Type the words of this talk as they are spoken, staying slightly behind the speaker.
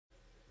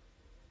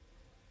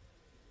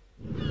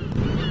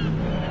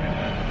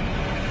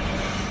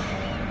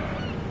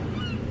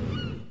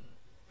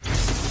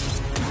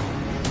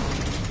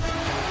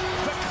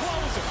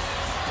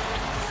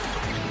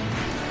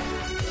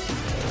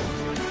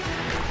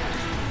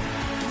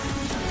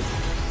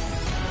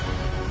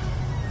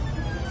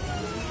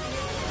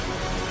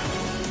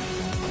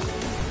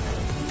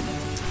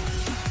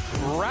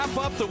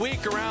wrap up the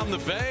week around the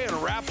Bay and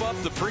wrap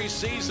up the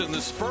preseason.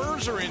 The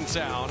Spurs are in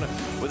town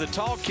with a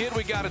tall kid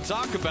we got to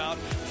talk about.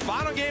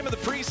 Final game of the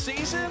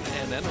preseason,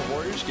 and then the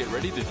Warriors get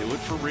ready to do it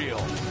for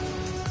real.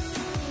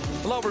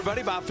 Hello,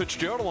 everybody. Bob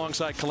Fitzgerald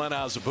alongside Kalena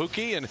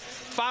Azubuike. And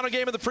final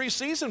game of the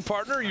preseason,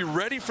 partner. Are you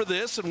ready for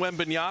this in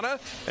Wembanyama?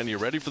 And you're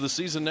ready for the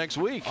season next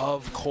week?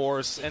 Of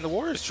course. And the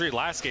Warriors treated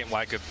last game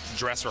like a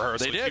dress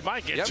rehearsal. They did. You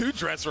might get two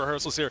dress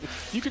rehearsals here.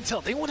 You can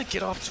tell they want to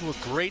get off to a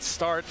great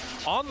start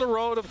on the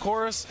road, of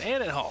course,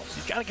 and at home.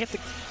 You got to get the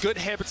good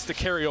habits to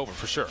carry over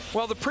for sure.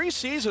 Well, the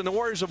preseason, the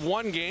Warriors have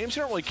won games.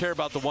 You don't really care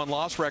about the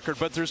one-loss record,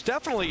 but there's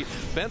definitely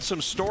been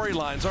some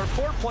storylines. Our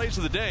 4 plays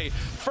of the day.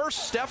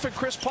 First, Steph and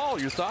Chris Paul.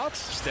 Your thoughts?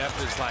 Steph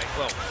is like,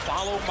 well,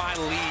 follow my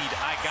lead.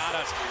 I got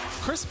us.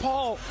 Chris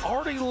Paul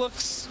already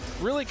looks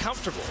really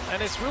comfortable,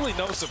 and it's really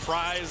no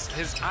surprise.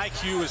 His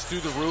IQ is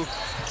through the roof.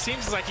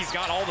 Seems like he's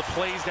got all the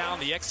plays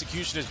down. The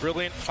execution is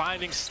brilliant.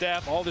 Finding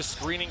Steph, all the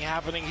screening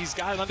happening. He's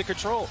got it under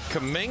control.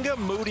 Kuminga,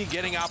 Moody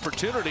getting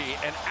opportunity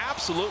and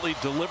absolutely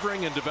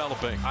delivering and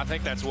developing. I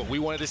think that's what we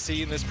wanted to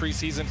see in this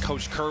preseason.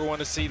 Coach Kerr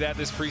wanted to see that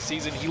this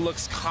preseason. He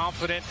looks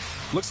confident.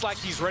 Looks like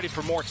he's ready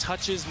for more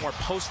touches, more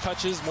post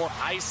touches, more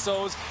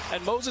ISOs.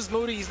 And Moses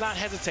Moody, he's not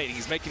hesitating.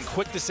 He's making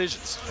quick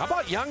decisions. How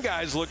about young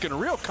guys looking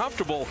real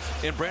comfortable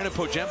in Brandon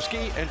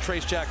Pojemski and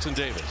Trace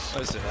Jackson-Davis?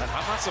 Listen,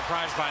 I'm not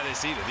surprised by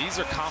this either. These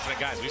are confident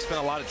guys. We spent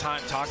a lot of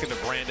time talking to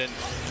Brandon.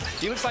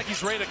 He looks like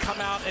he's ready to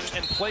come out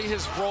and play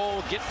his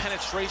role, get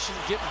penetration,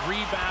 get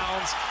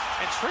rebounds.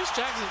 And Trace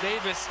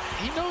Jackson-Davis,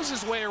 he knows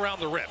his way around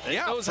the rim. He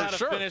knows how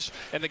to finish,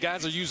 and the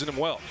guys are using him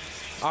well.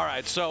 All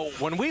right, so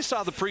when we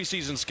saw the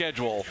preseason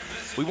schedule,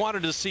 we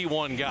wanted to see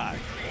one guy.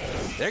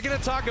 They're going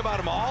to talk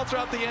about him all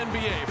throughout the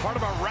NBA. Part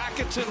of our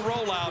Racketon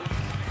rollout.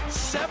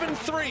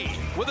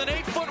 7'3" with an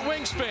 8-foot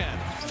wingspan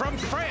from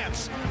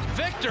France,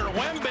 Victor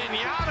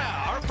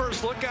Wembanyama. Our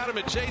first look at him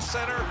at Chase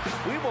Center.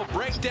 We will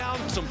break down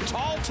some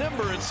tall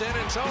timber in San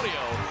Antonio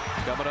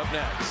coming up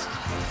next.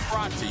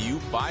 Brought to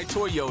you by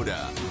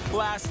Toyota.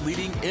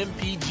 Class-leading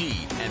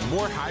MPG and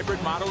more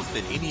hybrid models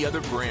than any other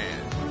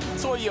brand.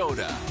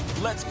 Toyota.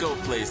 Let's go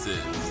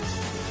places.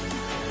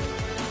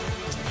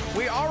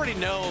 We already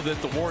know that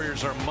the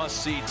Warriors are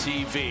must-see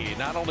TV,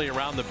 not only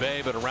around the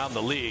Bay, but around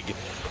the league.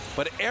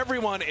 But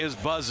everyone is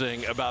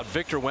buzzing about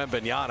Victor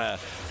Wembanyama.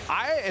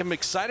 I am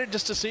excited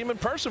just to see him in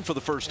person for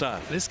the first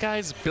time. This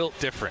guy's built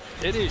different.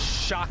 It is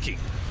shocking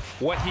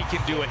what he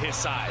can do at his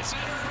size,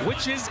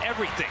 which is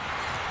everything.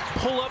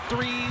 Pull-up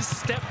threes,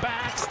 step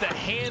backs, the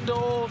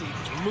handle,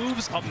 he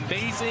moves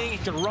amazing, he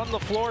can run the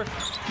floor.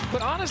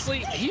 But honestly,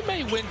 he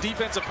may win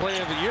Defensive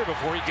Player of the Year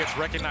before he gets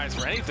recognized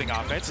for anything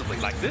offensively.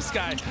 Like this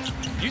guy,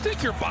 you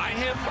think you're by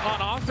him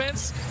on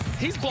offense?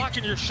 He's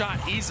blocking your shot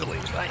easily.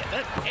 Like,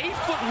 that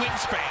 8-foot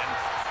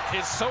wingspan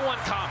is so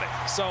uncommon.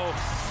 So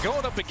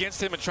going up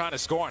against him and trying to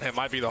score on him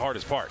might be the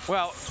hardest part.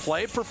 Well,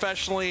 played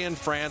professionally in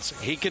France.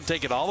 He can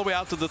take it all the way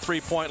out to the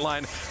three-point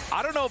line.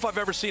 I don't know if I've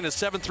ever seen a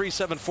 7'3",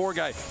 7'4"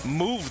 guy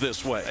move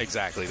this way.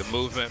 Exactly, the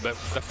movement. But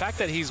the fact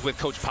that he's with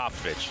Coach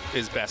Popovich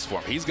is best for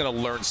him. He's going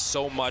to learn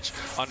so much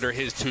under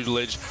his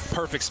tutelage.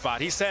 Perfect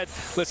spot. He said,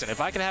 listen, if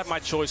I could have my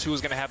choice who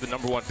was going to have the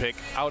 #1 pick,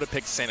 I would have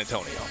picked San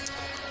Antonio.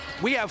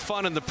 We have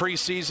fun in the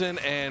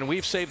preseason, and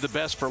we've saved the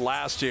best for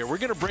last year. We're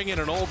going to bring in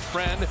an old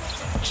friend,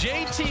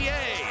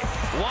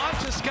 JTA, Juan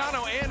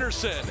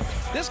Toscano-Anderson.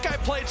 This guy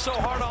played so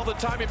hard all the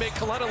time, he made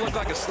Kalena look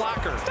like a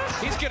slacker.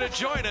 He's going to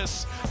join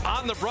us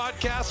on the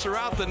broadcast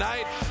throughout the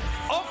night.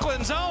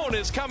 Oakland Zone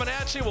is coming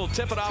at you. We'll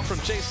tip it off from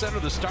Chase Center.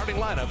 The starting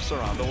lineups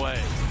are on the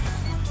way.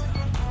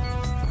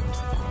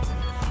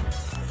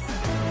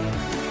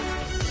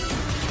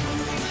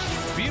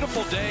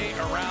 Beautiful day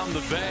around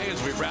the Bay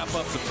as we wrap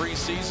up the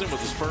preseason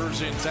with the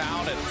Spurs in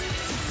town. And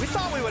we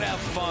thought we would have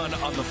fun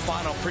on the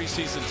final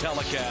preseason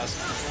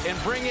telecast and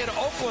bring in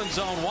Oakland's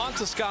own Juan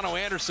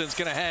Toscano-Anderson is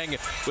going to hang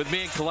with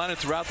me and Kalena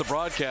throughout the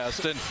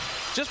broadcast. And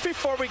just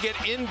before we get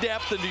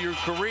in-depth into your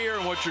career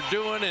and what you're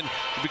doing and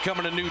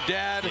becoming a new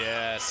dad,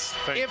 yes,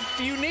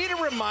 if you need a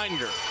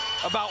reminder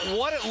about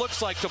what it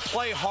looks like to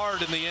play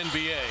hard in the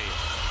NBA,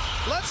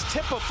 let's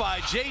typify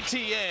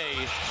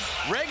JTA,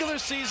 regular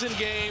season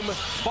game,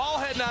 ball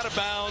heading out of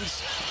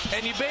bounds,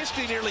 and you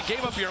basically nearly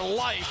gave up your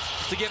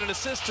life to get an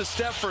assist to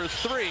Steph for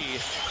 3.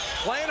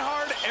 Playing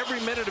hard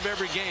every minute of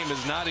every game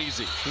is not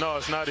easy. No,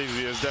 it's not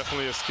easy. It's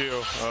definitely a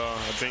skill. I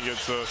think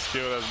it's a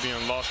skill that's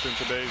being lost in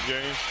today's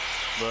game.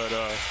 But,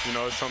 you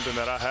know, it's something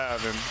that I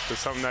have, and it's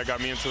something that got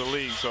me into the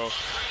league. So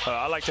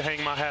I like to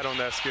hang my hat on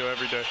that skill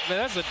every day. Man,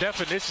 that's the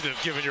definition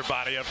of giving your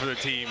body up for the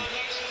team.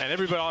 And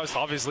everybody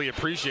obviously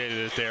appreciated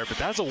it there, but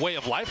that's a way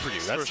of life for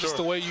you. That's just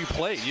the way you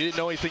play. You didn't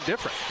know anything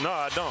different. No,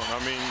 I don't. I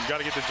mean, you got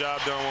to get the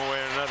job done one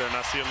way or another, and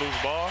I see a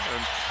loose ball.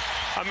 And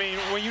I mean,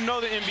 when you know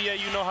the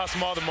NBA, you know how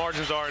small the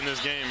margins are in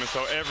this game, and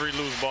so every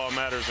loose ball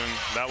matters, and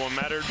that one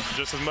mattered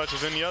just as much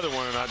as any other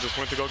one, and I just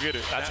went to go get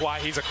it. That's why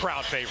he's a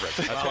crowd favorite.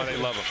 That's why they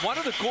love him. One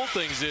of the cool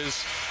things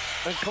is,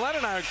 and Colette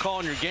and I are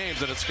calling your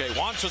games, and it's okay,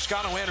 Juan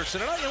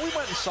Toscano-Anderson. And we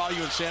went and saw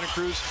you in Santa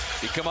Cruz.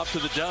 You come up to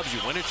the Dubs.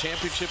 You win a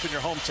championship in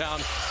your hometown.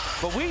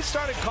 But we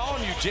started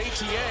calling you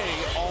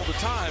JTA all the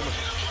time.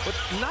 But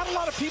not a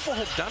lot of people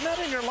have done that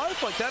in your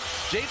life like that.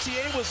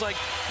 JTA was like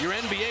your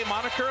NBA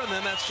moniker, and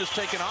then that's just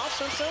taken off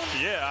since then?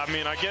 Yeah, I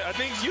mean, I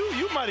think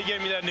you might have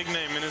gave me that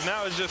nickname, and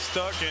now it's just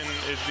stuck, and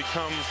it's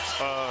become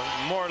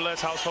more or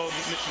less household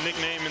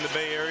nickname in the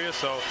Bay Area.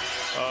 So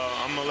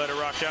I'm going to let it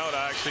rock out.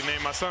 I actually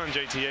named my son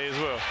JTA as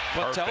well.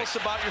 Well, tell us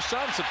about your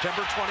son.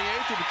 September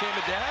 28th, he became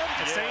a dad?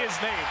 Yeah. Say his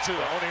name, too.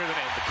 I want to hear the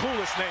name. The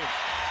coolest name.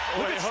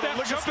 Look at Steph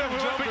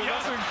jumping.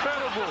 That's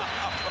incredible.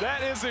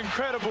 That is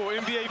incredible.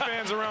 NBA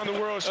fans around the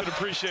world should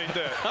appreciate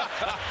that.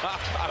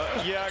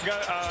 Yeah,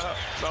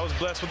 I was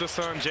blessed with a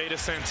son, Jada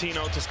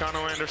Santino Toscano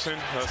Anderson,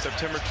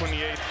 September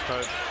 28th,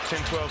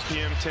 10:12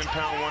 p.m.,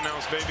 10-pound,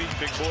 1-ounce baby,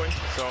 big boy.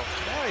 So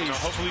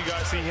hopefully you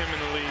guys see him in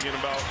the league in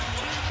about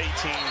 18,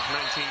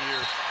 19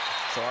 years.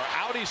 So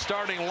our Audi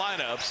starting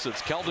lineups,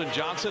 it's Keldon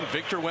Johnson,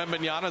 Victor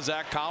Wembanyama,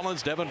 Zach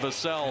Collins, Devin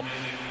Vassell,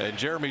 and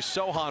Jeremy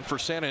Sohan for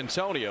San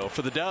Antonio.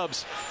 For the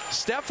Dubs,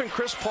 Steph and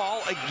Chris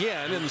Paul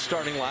again in the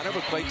starting lineup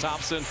with Klay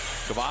Thompson,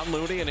 Kevon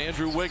Looney, and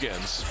Andrew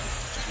Wiggins.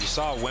 You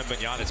saw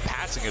Wembanyama's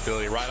passing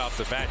ability right off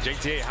the bat.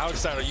 JTA, how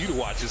excited are you to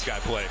watch this guy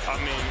play? I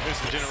mean,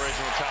 it's a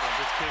generational talent.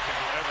 This kid can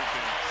do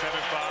everything.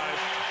 7'5".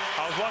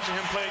 I was watching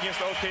him play against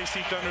the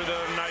OKC Thunder the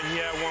other night. He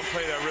had one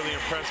play that really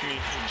impressed me.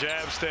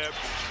 Jab step,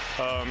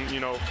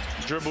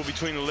 dribble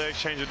between the legs,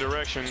 change of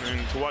direction.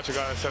 And to watch a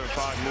guy at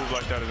 7'5" move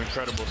like that is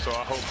incredible. So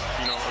I hope,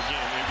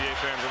 again, NBA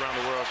fans around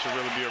the world should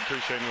really be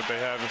appreciating what they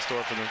have in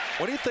store for them.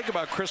 What do you think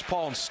about Chris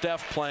Paul and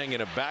Steph playing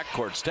in a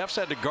backcourt? Steph's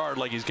had to guard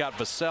like he's got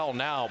Vassell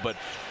now, but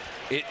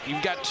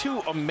you've got two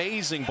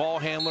amazing ball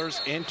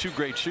handlers and two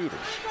great shooters.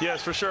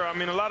 Yes, for sure. I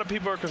mean, a lot of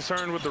people are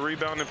concerned with the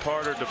rebounding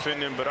part or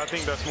defending, but I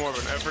think that's more of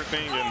an effort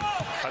thing. And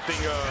I think,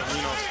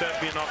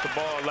 Steph being off the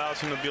ball allows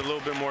him to be a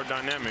little bit more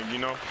dynamic,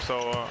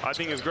 So I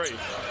think it's great.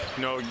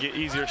 Get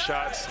easier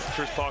shots.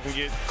 Chris Paul can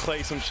get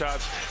Klay some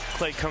shots.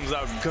 Klay comes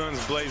out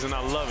guns blazing.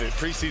 I love it.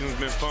 Preseason's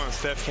been fun.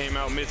 Steph came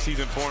out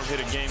midseason form, hit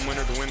a game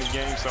winner to win the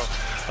game. So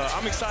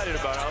I'm excited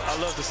about it.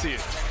 I love to see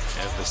it.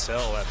 And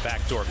Vassell, that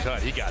backdoor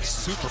cut, he got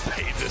super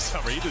paid this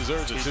summer. He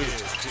deserves it, too.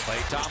 Klay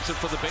Thompson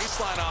for the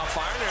baseline off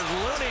fire. There's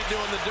Looney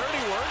doing the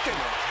dirty work. And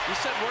you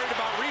said worried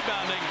about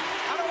rebounding.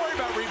 I don't worry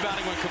about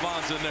rebounding when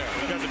Kevon's in there.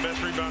 You got the best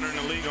rebounder in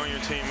the league on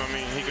your team. I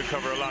mean, he could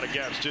cover a lot of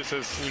gaps, just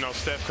as,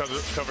 Steph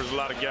covers a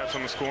lot of gaps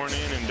on the scoring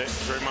end, and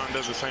Draymond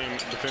does the same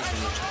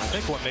defensively. I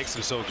think what makes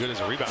him so good as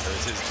a rebounder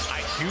is his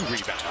IQ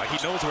rebound. Like, he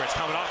knows where it's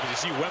coming off. And you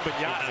see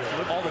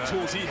Wembanyama, all the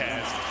tools he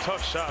has.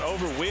 Tough shot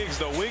over Wiggs,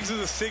 though. Wiggs is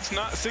a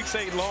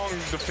 6'8" long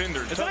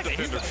defender. Tough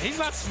defender. He's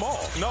not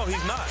small. No,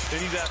 he's not. And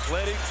he's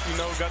athletic,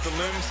 got the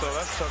limbs, so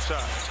that's a tough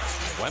shot.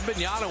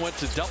 Wembanyama went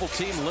to double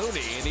team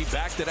Looney, and he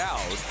backed it out.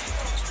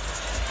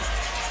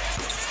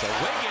 So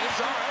Wiggins,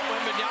 all right,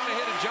 Wembanyama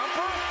hit a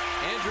jumper.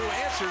 Andrew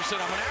answers,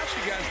 and I'm going to ask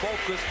you guys both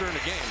this during the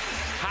game.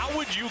 How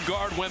would you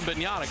guard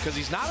Wembanyama? Because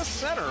he's not a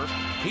center,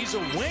 he's a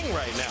wing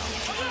right now.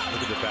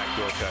 Look at the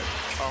backdoor cut.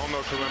 I don't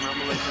know, Kareem. I'm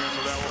going to let you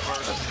answer that one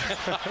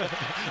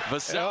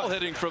first. Vassell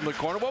hitting from the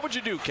corner. What would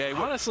you do, Kay?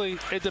 Honestly,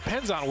 it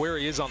depends on where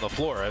he is on the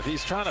floor. If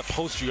he's trying to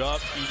post you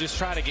up, you just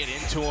try to get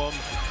into him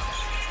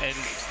and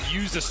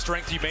use the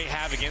strength you may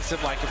have against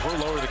him. Like if we're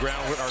lower to the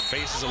ground, our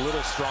base is a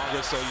little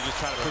stronger, so you just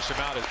try to push him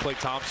out as Klay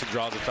Thompson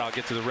draws a foul,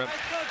 get to the rim,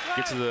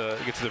 get to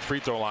the free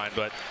throw line.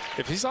 But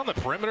if he's on the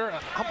perimeter,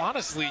 I'm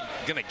honestly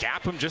gonna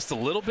gap him just a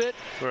little bit,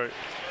 right,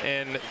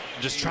 and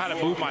just try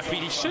to move my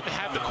feet. He shouldn't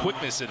have the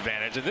quickness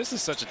advantage, and this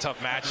is such a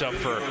tough matchup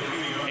for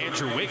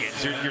Andrew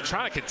Wiggins. You're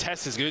trying to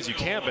contest as good as you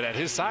can, but at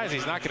his size,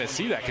 he's not going to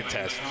see that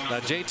contest.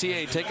 Now,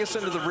 JTA, take us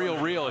into the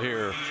real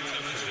here.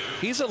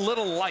 He's a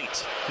little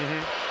light.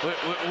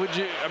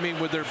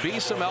 Would there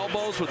be some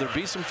elbows? Would there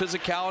be some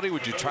physicality?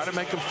 Would you try to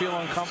make him feel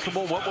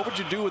uncomfortable? What would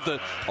you do with a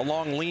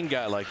long, lean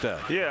guy like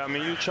that? Yeah,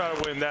 you try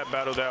to win that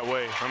battle that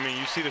way.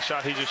 You see the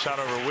shot he just shot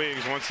over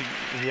Wiggs. Once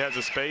he has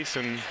the space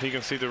and he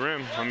can see the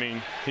rim,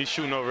 he's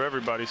shooting over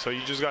everybody. So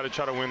you just got to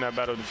try to win that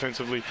battle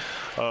defensively,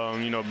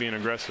 being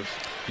aggressive.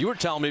 You were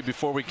telling me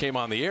before we came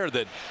on the air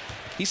that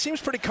he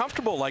seems pretty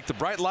comfortable, like the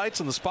bright lights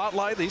and the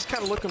spotlight. He's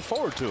kind of looking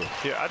forward to it.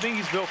 Yeah, I think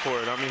he's built for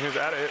it. His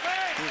attitude.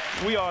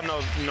 We all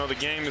know, the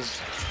game is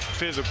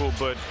physical,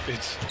 but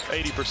it's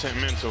 80%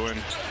 mental.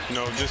 And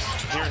just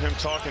hearing him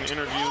talk in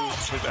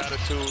interviews, his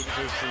attitude,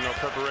 his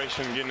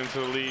preparation, getting into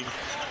the league,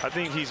 I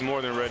think he's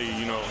more than ready,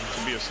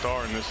 to be a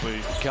star in this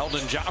league.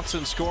 Keldon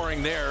Johnson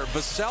scoring there.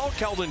 Vassell,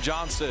 Keldon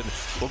Johnson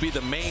will be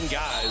the main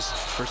guys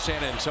for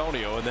San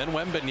Antonio, and then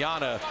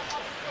Wembanyama.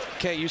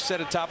 Okay, you said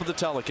at top of the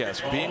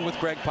telecast, being with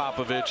Greg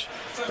Popovich,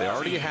 they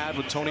already had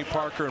with Tony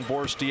Parker and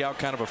Boris Diaw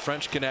kind of a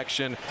French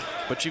connection,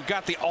 but you've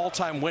got the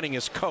all-time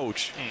winningest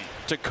coach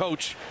to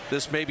coach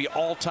this maybe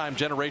all-time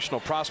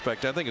generational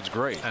prospect. I think it's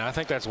great. And I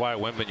think that's why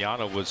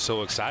Wembanyama was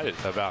so excited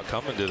about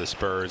coming to the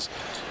Spurs.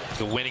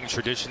 The winning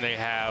tradition they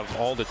have,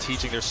 all the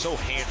teaching, they're so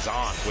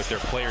hands-on with their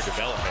player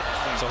development.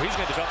 So he's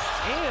going to develop,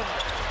 and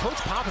Coach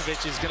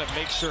Popovich is going to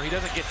make sure he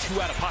doesn't get too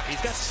out of pocket.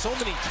 He's got so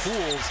many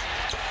tools.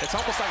 It's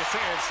almost like a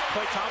singer. As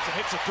Klay Thompson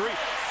hits a three,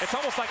 it's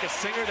almost like a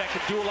singer that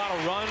can do a lot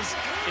of runs.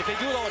 If they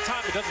do it all the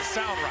time, it doesn't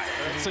sound right.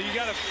 So you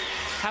got to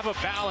have a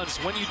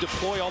balance when you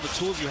deploy all the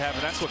tools you have,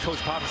 and that's what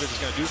Coach Popovich is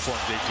going to do for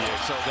him, JPA.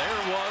 So there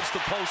was the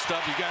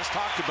post-up. You guys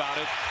talked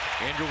about it.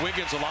 Andrew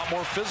Wiggins a lot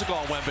more physical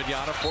on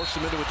Wembanyama, forced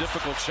him into a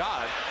difficult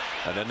shot.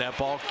 And then that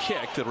ball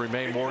kicked and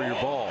remained Warrior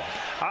ball.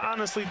 I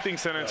honestly think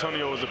San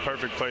Antonio was the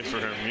perfect place for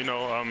him. You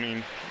know, I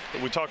mean,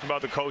 we talked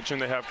about the coaching.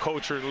 They have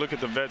culture. Look at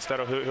the vets that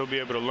he'll be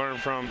able to learn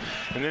from.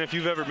 And then if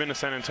you've ever been to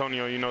San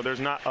Antonio, you know, there's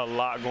not a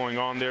lot going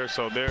on there.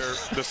 So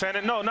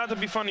no, not to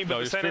be funny, but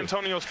the San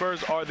Antonio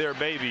Spurs are their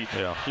baby.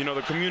 Yeah. You know,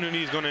 the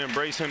community is going to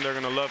embrace him. They're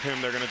going to love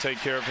him. They're going to take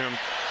care of him.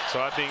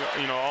 So I think,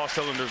 you know, all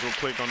cylinders will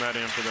click on that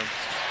end for them.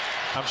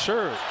 I'm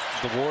sure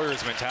the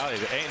Warriors'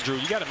 mentality, Andrew,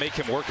 you got to make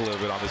him work a little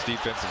bit on this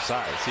defensive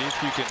side. See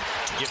if you can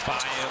get by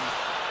him,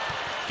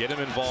 get him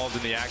involved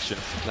in the action.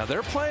 Now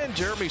they're playing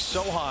Jeremy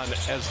Sohan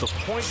as the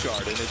point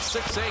guard, and it's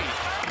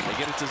 6'8". They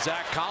get it to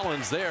Zach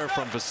Collins there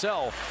from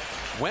Vassell.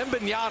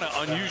 Wembanyama,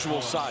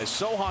 unusual size.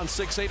 Sohan,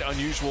 6'8",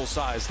 unusual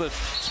size. The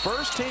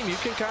Spurs team, you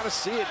can kind of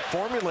see it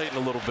formulating a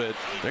little bit.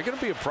 They're going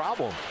to be a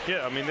problem.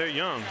 Yeah, I mean, they're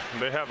young.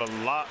 They have a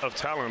lot of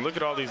talent. Look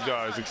at all these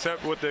guys.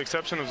 Except with the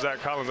exception of Zach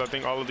Collins, I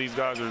think all of these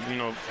guys are, you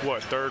know,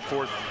 what, third,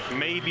 fourth,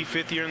 maybe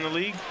fifth year in the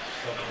league.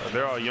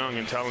 They're all young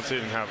and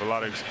talented and have a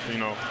lot of, you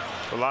know,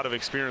 a lot of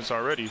experience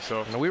already.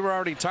 So we were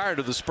already tired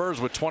of the Spurs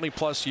with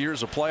 20-plus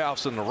years of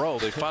playoffs in a row.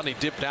 They finally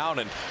dip down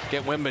and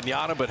get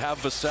Wembanyama, but have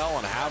Vassell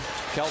and have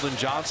Keldon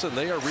Johnson.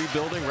 They are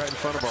rebuilding right in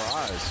front of our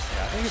eyes.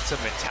 Yeah, I think it's a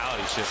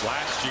mentality shift.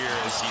 Last year,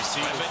 as you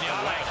see,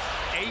 Wembanyama, like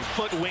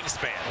 8-foot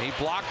wingspan. He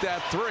blocked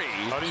that three.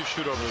 How do you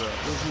shoot over that?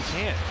 You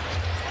can't.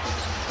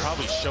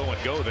 Probably show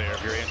and go there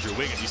if you're Andrew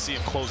Wiggins. You see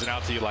him closing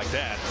out to you like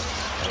that.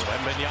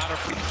 Wembanyama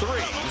from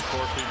three.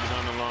 4 feet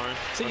behind the line.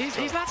 See,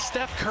 he's not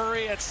Steph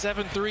Curry at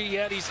 7'3"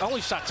 yet. He's only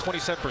shot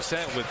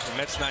 27% with the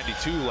Mets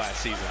 92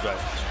 last season. But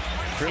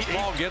Chris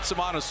Paul gets him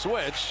on a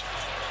switch.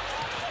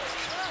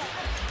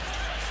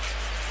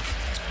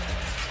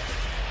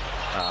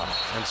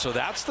 And so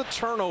that's the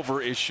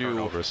turnover issue.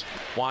 Turnovers.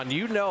 Juan,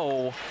 you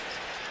know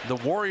the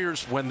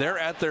Warriors, when they're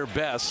at their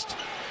best,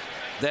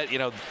 that, you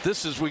know,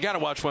 we got to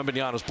watch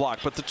Wembanyama's block.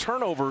 But the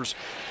turnovers,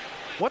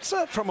 what's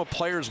that from a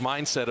player's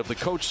mindset of the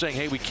coach saying,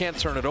 hey, we can't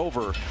turn it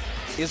over?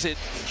 Is it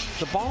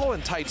the ball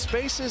in tight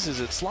spaces? Is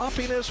it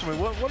sloppiness? I mean,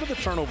 what do the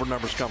turnover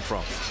numbers come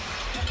from?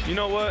 You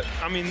know what?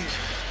 I mean,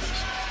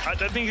 I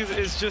think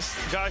it's just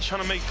guys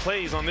trying to make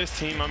plays on this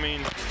team. I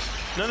mean,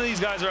 none of these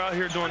guys are out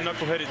here doing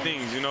knuckleheaded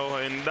things, you know,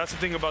 and that's the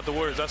thing about the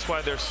Warriors. That's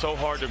why they're so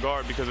hard to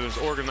guard, because there's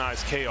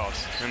organized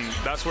chaos. And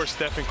that's where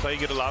Steph and Klay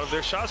get a lot of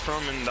their shots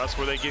from, and that's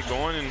where they get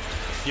going and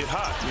get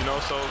hot, you know.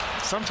 So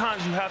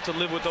sometimes you have to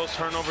live with those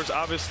turnovers.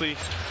 Obviously,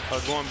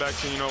 going back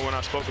to, you know, when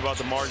I spoke about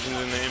the margins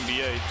in the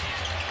NBA,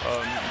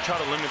 you try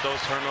to limit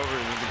those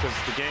turnovers because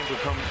the game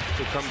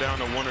could come down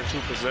to 1 or 2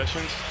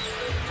 possessions.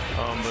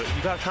 But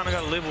you kind of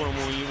got to live with them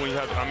when you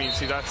have. I mean,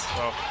 see, that's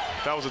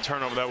that was a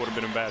turnover. That would have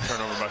been a bad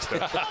turnover by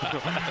Steph.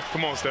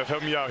 Come on, Steph,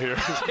 help me out here.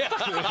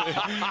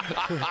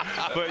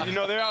 But you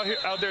know, they're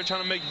out there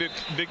trying to make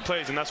big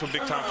plays, and that's what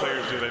big time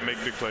players do. They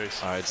make big plays.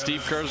 All right,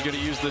 Steve Kerr's going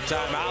to use the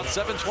timeout.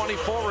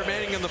 7:24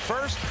 remaining in the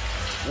first.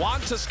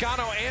 Juan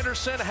Toscano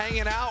Anderson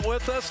hanging out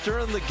with us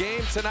during the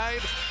game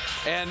tonight.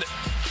 And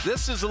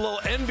this is a little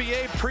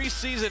NBA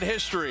preseason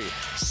history.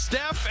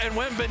 Steph and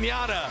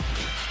Wembanyama.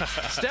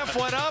 Steph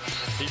went up.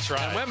 He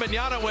tried. And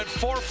Wembanyama went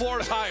 4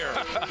 floors higher.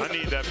 I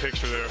need that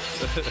picture there.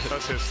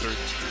 That's history.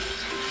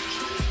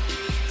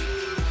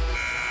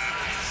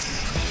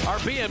 Our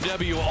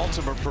BMW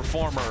Ultimate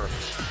Performer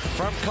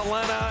from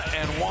Kalena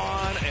and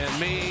Juan and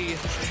me.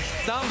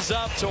 Thumbs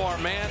up to our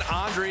man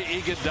Andre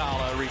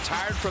Iguodala,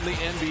 retired from the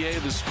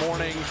NBA this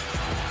morning.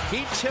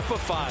 He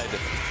typified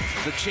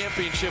the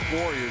championship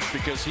Warriors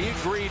because he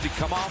agreed to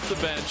come off the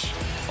bench,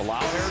 allow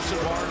Harrison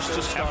Barnes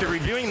to start. After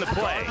reviewing the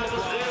play,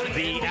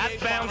 the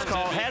out-of-bounds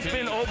call has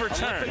been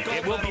overturned.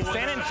 It will be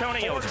San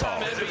Antonio's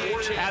ball.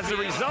 As a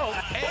result,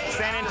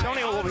 San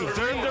Antonio will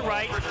reserve the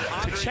right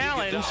to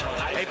challenge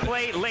a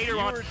play later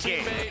on in the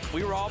game.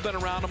 We were all been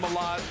around him a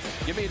lot.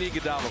 Give me an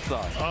Iguodala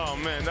thought. Oh,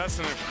 man, that's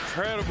an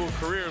incredible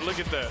career. Look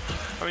at that.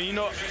 I mean, you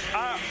know,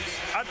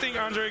 I think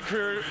Andre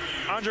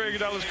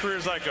Iguodala's career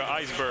is like an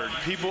iceberg.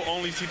 People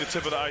only see the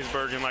tip of the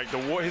iceberg, and like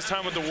his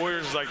time with the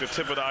Warriors is like the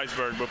tip of the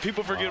iceberg. But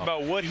people forget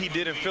about what he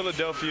did in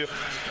Philadelphia.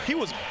 He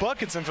was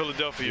buckets in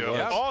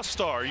Philadelphia,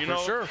 all-star. You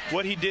know,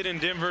 what he did in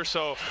Denver.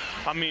 So,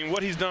 I mean,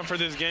 what he's done for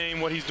this game,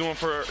 what he's doing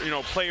for, you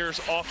know, players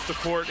off the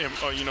court, and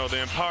you know, the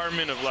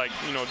empowerment of, like,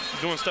 you know,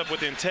 doing stuff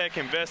within tech,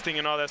 investing,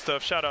 and all that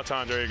stuff. Shout out to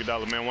Andre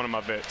Iguodala, man, one of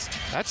my vets.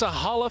 That's a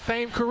Hall of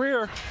Fame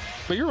career.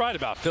 But you're right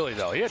about Philly,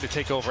 though. He had to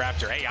take over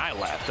after AI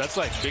left. That's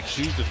like big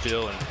shoes to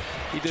fill, and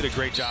he did a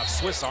great job.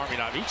 Swiss Army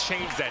knife. He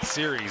changed that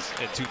series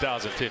in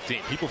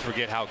 2015. People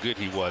forget how good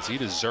he was. He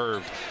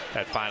deserved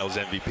that Finals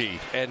MVP.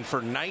 And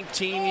for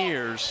 19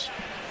 years,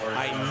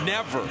 I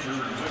never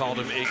called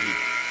him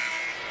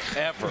Iggy.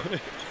 Ever.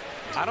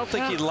 I don't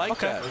think he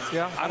liked that.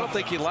 Yeah. I don't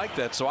think he liked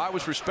that, so I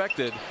was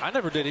respected. I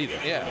never did either.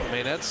 Yeah, I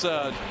mean, that's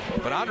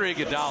but Andre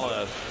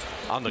Iguodala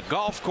on the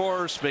golf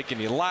course, making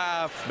you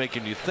laugh,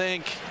 making you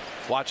think,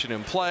 watching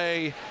him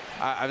play.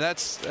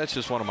 That's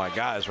just one of my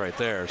guys right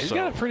there. He's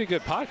got a pretty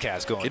good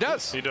podcast going. He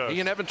does. He does. He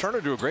and Evan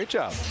Turner do a great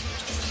job.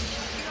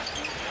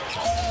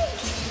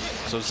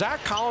 So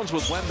Zach Collins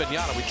with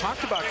Wembanyama. We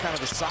talked about kind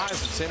of the size that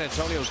San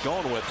Antonio's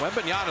going with.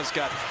 Wembanyama's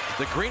got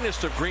the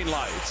greenest of green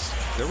lights.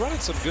 They're running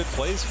some good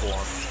plays for him.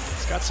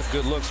 He's got some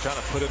good looks trying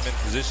to put him in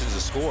positions to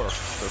score.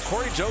 So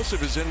Corey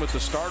Joseph is in with the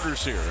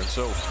starters here. And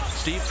so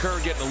Steve Kerr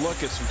getting a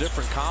look at some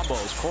different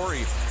combos.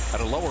 Corey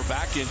had a lower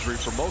back injury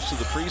for most of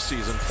the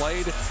preseason.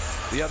 Played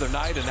the other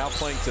night and now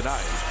playing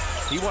tonight.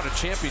 He won a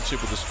championship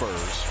with the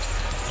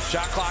Spurs.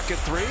 Shot clock at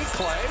 3.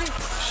 Clay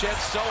sheds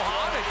so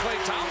hot, and Klay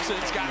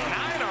Thompson's got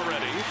 9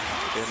 already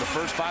in the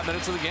first 5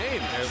 minutes of the game.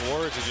 And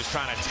Warriors are just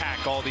trying to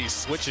attack all these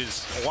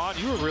switches. Juan,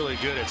 you were really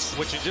good at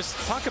switching. Just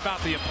talk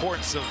about the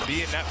importance of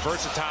being that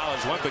versatile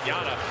as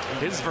Wembanyama.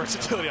 His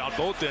versatility on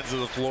both ends of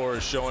the floor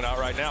is showing out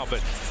right now.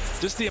 But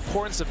just the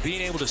importance of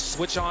being able to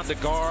switch on to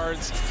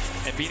guards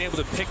and being able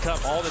to pick up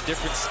all the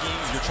different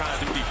schemes you're trying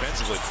to do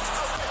defensively.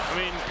 I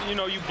mean, you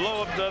know, you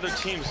blow up the other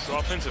team's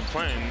offensive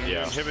plan. You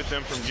inhibit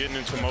them from getting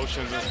into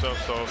motions and stuff.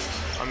 So,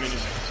 I mean,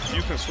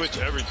 you can switch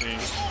everything.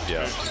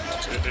 Yeah.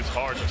 It's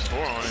hard to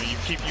score on it. You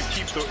keep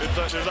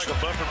there's like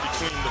a buffer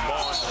between the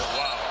ball and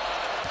wow.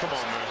 Come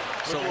on, man.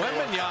 So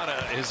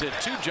Wembanyama is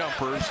at 2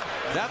 jumpers.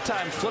 That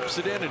time flips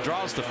it in and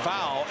draws the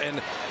foul.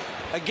 And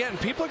again,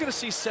 people are going to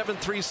see 7'3",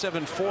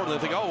 7'4", and they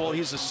think, oh, well,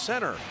 he's a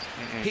center.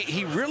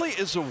 He really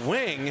is a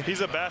wing.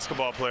 He's a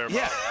basketball player, bro.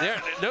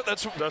 Yeah,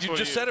 that's you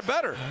just said it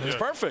better. It's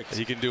perfect.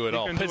 He can do it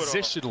all.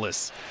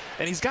 Positionless.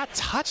 And he's got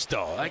touch,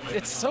 though. Like,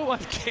 it's so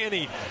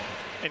uncanny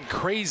and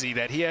crazy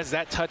that he has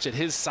that touch at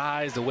his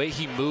size, the way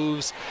he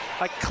moves.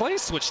 Like, Clay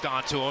switched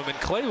on to him, and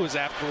Clay was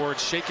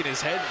afterwards shaking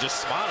his head and just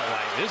smiling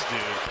like, this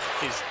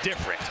dude is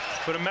different.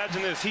 But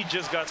imagine this, he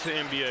just got to the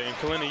NBA, and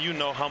Kalina, you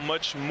know how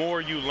much more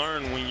you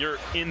learn when you're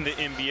in the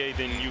NBA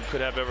than you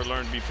could have ever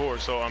learned before.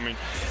 So, I mean,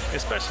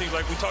 especially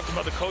like we talked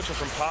about the coaching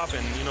from Pop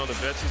and, you know, the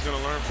vets he's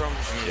going to learn from.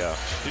 I mean,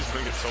 he's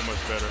going to get so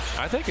much better.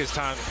 I think his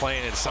time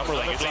playing in Summer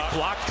League is he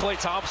blocked Klay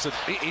Thompson.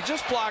 He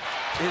just blocked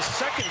his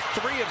second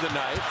 3 of the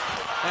night,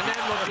 and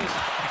then he's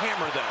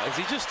hammered that. Is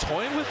he just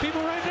toying with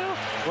people right now?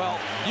 Well,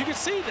 you can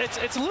see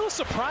it's a little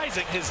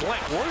surprising, his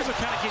length. Warriors are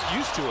kind of getting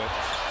used to it.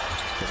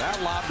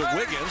 That lob to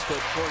Wiggins, but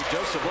Corey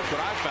Joseph, look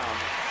what I found.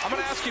 I'm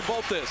going to ask you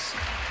both this.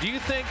 Do you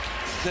think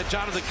that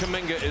Jonathan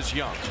Kuminga is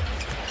young?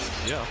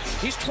 Yeah.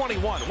 He's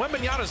 21.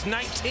 Wembanyama's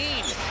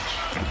 19.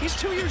 He's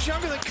 2 years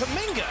younger than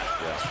Kuminga.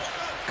 Yeah.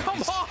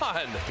 Come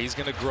on. He's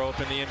going to grow up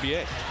in the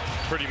NBA.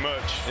 Pretty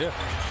much. Yeah.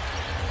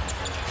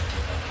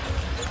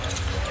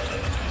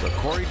 So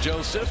Corey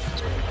Joseph,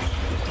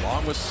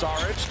 along with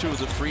Saric, 2 of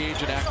the free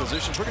agent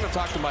acquisitions. We're going to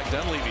talk to Mike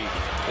Dunleavy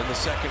in the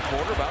second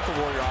quarter about the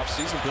Warrior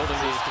offseason, building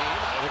his team.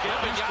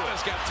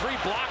 Wembanyama's got 3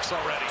 blocks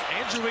already.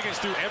 Andrew Wiggins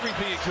threw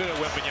everything he could at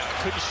Wembanyama.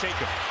 Couldn't shake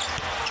him.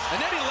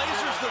 And then he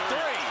lasers the 3.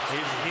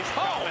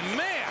 Oh,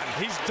 man.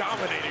 He's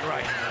dominating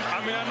right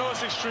now. I mean, I know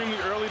it's extremely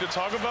early to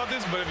talk about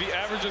this, but if he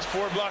averages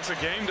 4 blocks a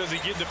game, does he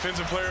get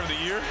Defensive Player of the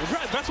Year?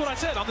 Right, that's what I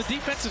said. On the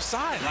defensive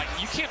side, like,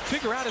 you can't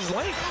figure out his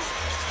length.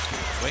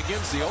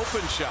 Wiggins, the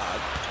open shot.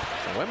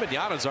 And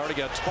Wembanyama's already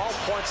got 12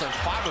 points on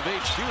 5 of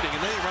 8 shooting,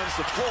 and then he runs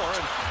the floor,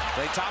 and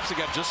Klay Thompson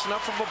got just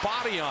enough of a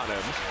body on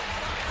him.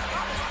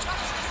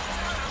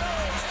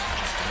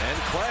 And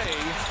Klay,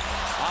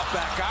 off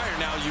back iron.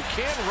 Now, you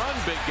can run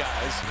big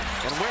guys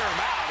and wear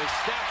them out as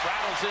Steph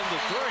rattles in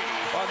the 3.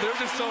 Well,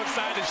 they're just so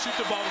excited to shoot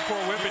the ball before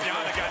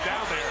Wembanyama got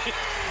down there.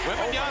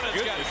 Wembanyama's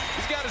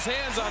he's got his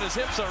hands on his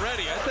hips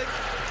already. I think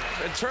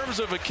in terms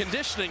of a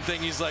conditioning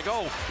thing, he's like,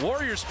 oh,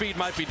 Warrior speed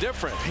might be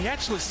different. He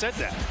actually said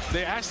that.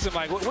 They asked him,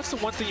 like, what's the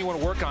one thing you want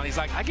to work on? He's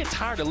like, I get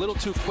tired a little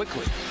too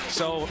quickly.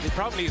 So he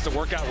probably needs to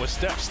work out with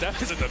Steph.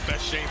 Steph is in the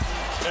best shape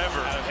ever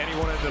out of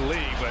anyone in the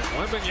league. But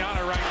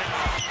Wembanyama right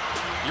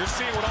now, you're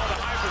seeing what all the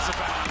hype is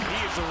about. He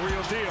is a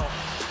real deal.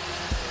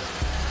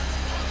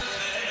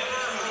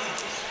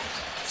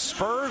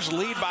 Spurs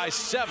lead by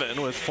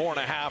 7 with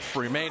 4.5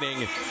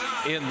 remaining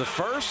in the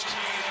first.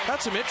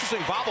 Got some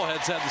interesting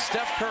bobbleheads. Had the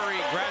Steph Curry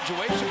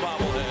graduation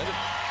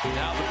bobblehead.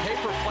 Now the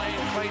paper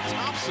plane Klay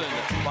Thompson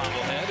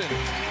bobblehead. And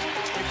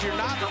if you're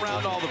not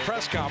around all the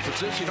press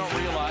conferences, you don't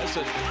realize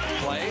that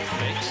Klay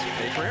makes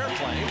paper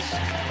airplanes.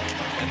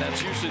 And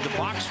that's usually the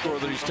box score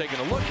that he's taking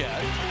a look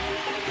at.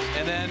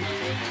 And then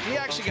he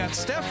actually got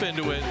Steph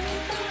into it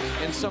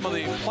in some of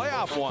the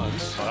playoff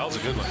ones. Oh, that was a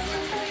good one.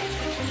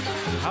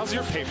 How's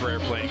your paper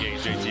airplane game,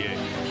 JTA?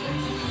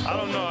 I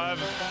don't know. I've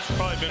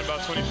probably been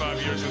about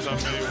 25 years since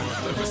I've made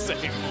one. The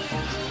same.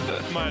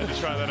 Might have to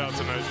try that out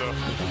tonight, though.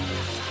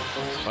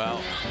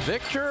 Well,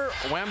 Victor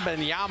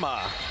Wembanyama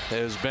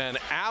has been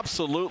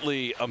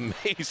absolutely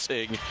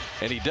amazing,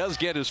 and he does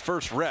get his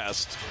first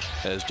rest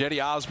as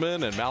Jetty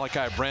Osman and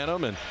Malachi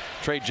Branham and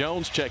Trey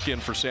Jones check in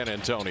for San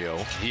Antonio.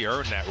 He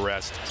earned that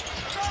rest.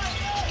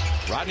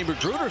 Rodney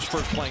Magruder's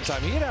first playing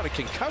time. He had a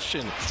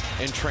concussion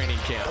in training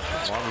camp,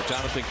 along with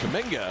Jonathan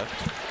Kuminga.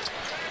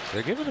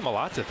 They're giving him a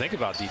lot to think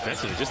about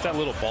defensively. Just that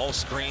little ball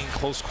screen,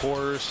 close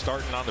quarters,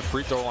 starting on the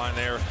free throw line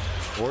there.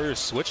 Warriors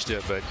switched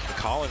it, but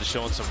Collins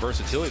showing some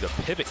versatility, the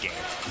pivot game.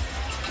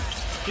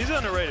 He's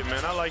underrated,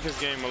 man. I like his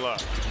game a lot.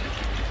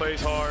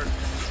 Plays hard,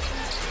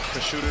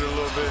 can shoot it a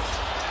little bit.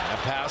 That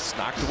pass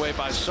knocked away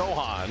by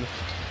Sohan.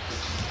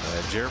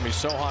 Jeremy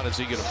Sohan, is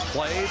he going to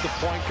play the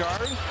point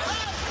guard?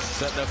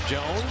 Setting up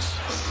Jones.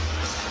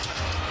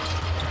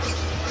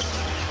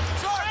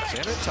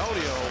 San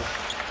Antonio,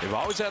 they've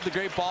always had the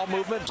great ball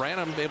movement.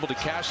 Branham able to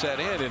cash that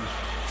in and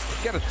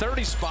got a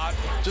 30 spot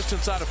just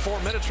inside of 4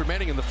 minutes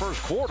remaining in the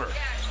first quarter.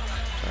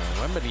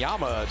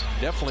 Wembanyama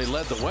definitely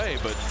led the way,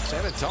 but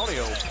San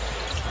Antonio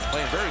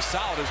playing very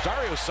solid. As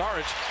Dario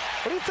Saric,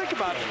 what do you think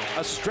about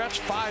a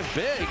stretch 5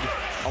 big,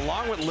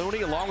 along with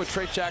Looney, along with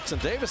Trey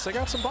Jackson-Davis? They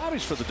got some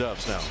bodies for the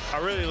Dubs now. I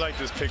really like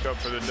this pickup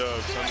for the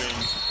Dubs. I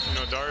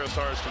mean, Dario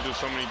Saric can do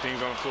so many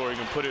things on the floor. He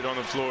can put it on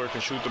the floor,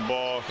 can shoot the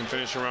ball, can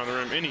finish around the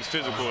rim, and he's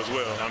physical as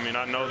well. I mean,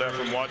 I know that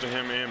from watching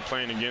him and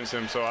playing against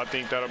him, so I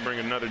think that'll bring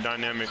another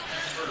dynamic,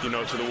 to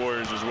the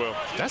Warriors as well.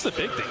 That's the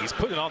big thing. He's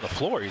putting it on the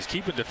floor. He's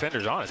keeping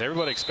defenders honest.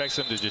 Everybody expects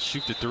him to just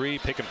shoot the three,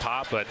 pick and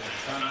pop, but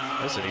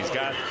listen, he's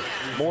got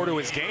more to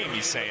his game,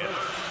 he's saying.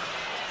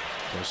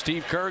 So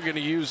Steve Kerr going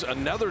to use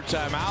another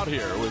timeout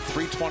here with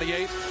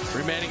 3:28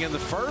 remaining in the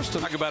first.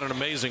 Talk about an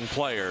amazing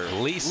player.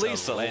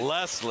 Lisa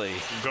Leslie.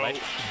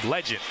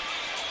 Legend.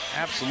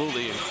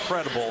 Absolutely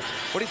incredible.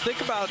 What do you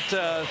think about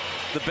the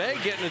Bay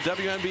getting a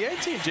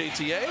WNBA team,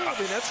 JTA? I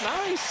mean, that's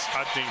nice.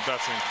 I think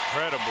that's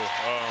incredible.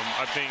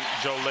 I think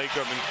Joe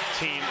Lacob and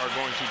team are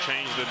going to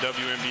change the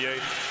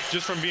WNBA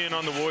just from being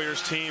on the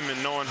Warriors team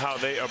and knowing how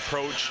they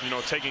approach,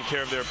 taking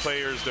care of their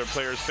players'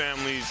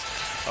 families,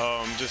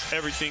 just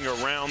everything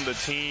around the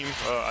team.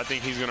 I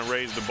think he's going to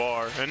raise the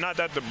bar. And not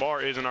that the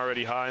bar isn't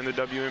already high in the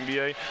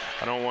WNBA.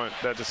 I don't want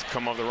that to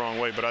come off the wrong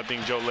way, but I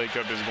think Joe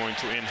Lacob is going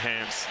to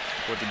enhance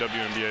what the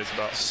WNBA is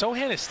about.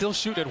 Sohan is still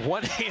shooting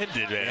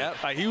one-handed, man.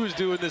 Yep. He was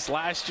doing this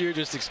last year,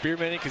 just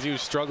experimenting because he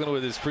was struggling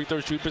with his free throw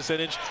shoot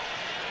percentage.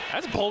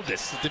 That's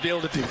boldness to be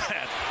able to do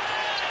that.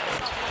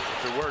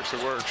 If it works,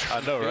 it works. I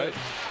know, right?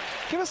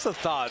 Give us a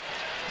thought.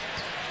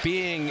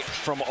 Being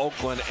from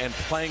Oakland and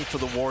playing for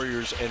the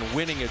Warriors and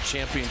winning a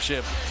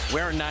championship,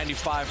 wearing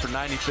 95 for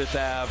 95th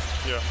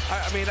Ave. Yeah.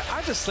 I mean,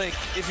 I just think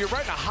if you're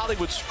writing a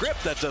Hollywood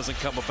script, that doesn't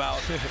come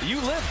about. You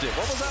lived it.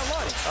 What was that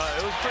like?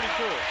 It was pretty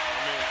cool.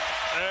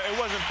 I mean, it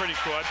wasn't pretty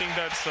cool. I think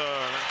that's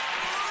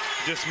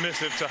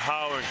dismissive to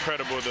how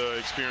incredible the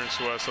experience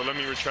was. So let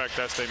me retract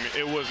that statement.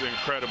 It was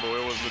incredible.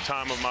 It was the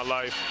time of my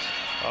life.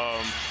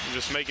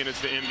 Just making it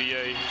to the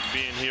NBA,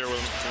 being here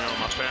with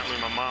my family.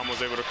 My mom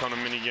was able to come to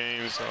many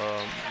games.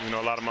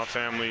 A lot of my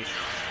family.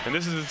 And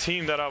this is a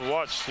team that I've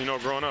watched,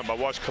 growing up. I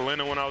watched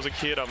Kalina when I was a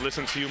kid. I've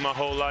listened to you my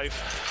whole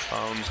life.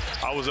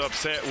 I was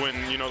upset when,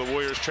 the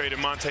Warriors traded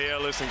Monte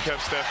Ellis and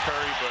kept Steph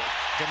Curry, but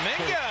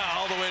Kuminga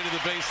all the way to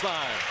the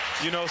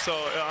baseline. So,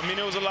 I mean,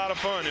 it was a lot of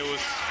fun. It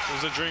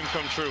was a dream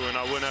come true, and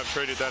I wouldn't have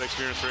traded that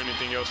experience for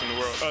anything else in the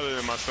world other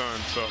than my son.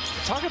 So,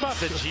 talk about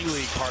the G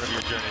League part of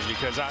your journey,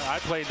 because I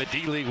played in the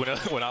D League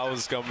when I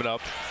was coming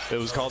up. It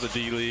was called the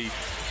D League.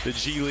 The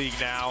G League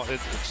now.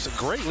 It's a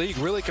great league,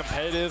 really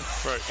competitive.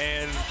 Right.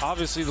 And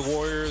obviously the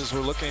Warriors were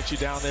looking at you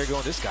down there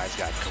going, this guy's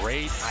got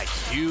great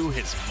IQ.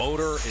 His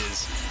motor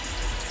is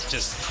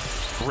just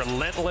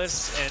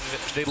relentless, and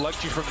they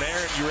lugged you from there,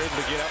 and you were able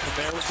to get up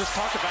from there. Let's just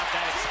talk about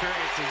that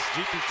experience as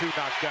GP2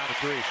 knocked down a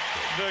three.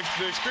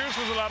 The experience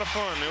was a lot of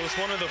fun. It was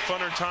one of the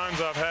funner times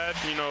I've had,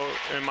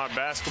 in my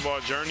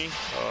basketball journey.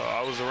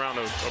 I was around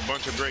a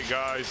bunch of great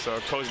guys,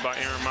 coached by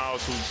Aaron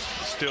Miles, who's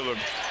still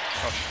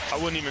I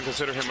wouldn't even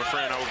consider him a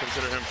friend. I would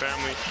consider him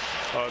family.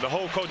 The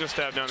whole coaching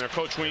staff down there,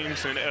 Coach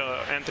Weems and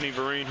Anthony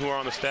Vereen, who are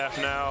on the staff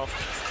now,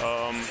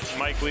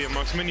 Mike Lee,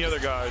 amongst many other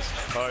guys.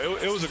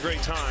 It was a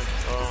great time.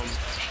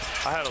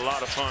 I had a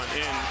lot of fun,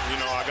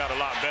 and, I got a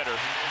lot better.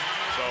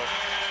 So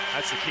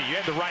that's the key. You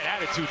had the right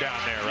attitude down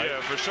there, right?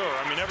 Yeah, for sure.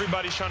 I mean,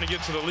 everybody's trying to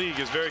get to the league.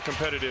 It's very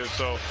competitive.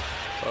 So,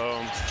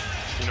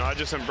 I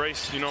just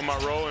embraced, my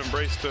role,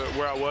 embraced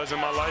where I was in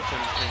my life,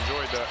 and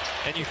enjoyed that.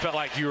 And you felt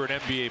like you were an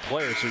NBA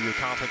player, so you're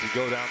confident to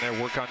go down there,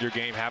 work on your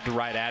game, have the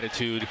right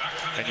attitude,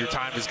 and your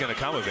time is going to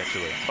come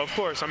eventually. Of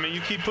course. I mean, you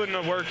keep putting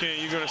the work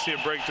in, you're going to see a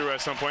breakthrough at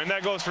some point. And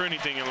that goes for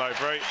anything in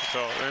life, right? So,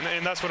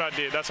 and that's what I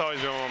did. That's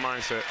always been my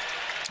mindset.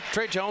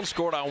 Trey Jones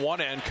scored on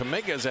one end.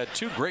 Kuminga's had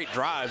 2 great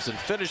drives and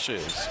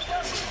finishes.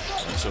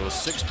 So a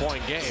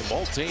 6-point game.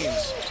 Both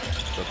teams,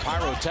 the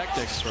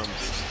pyrotechnics from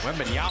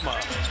Wembanyama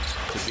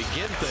to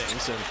begin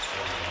things.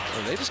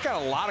 And they just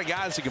got a lot of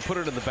guys who can put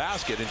it in the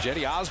basket. And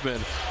Jetty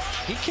Osman,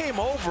 he came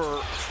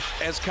over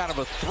as kind of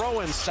a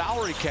throw-in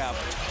salary cap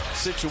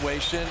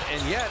situation,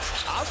 and yet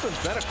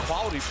Osman's been a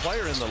quality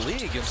player in the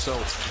league, and so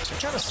they're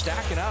kind of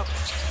stacking up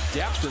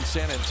depth in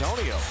San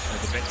Antonio. And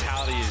the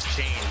mentality has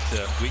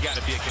changed. We got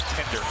to be a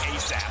contender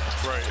ASAP.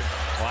 Right.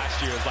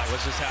 Last year it was like,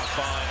 let's just have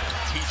fun.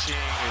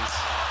 Teaching is,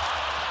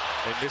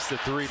 they missed the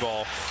 3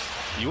 ball.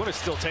 You want to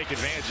still take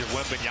advantage of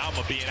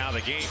Wembanyama being out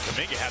of the game.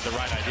 Kuminga had the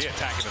right idea,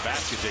 attacking the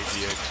basket,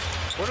 JTA.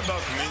 What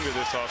about Kuminga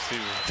this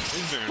offseason?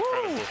 He's been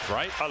incredible.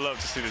 Right? I love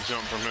to see the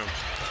jump from him.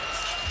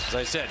 As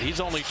I said, he's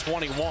only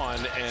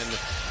 21, and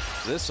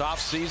this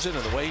offseason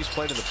and the way he's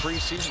played in the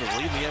preseason and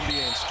leading the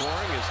NBA in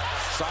scoring is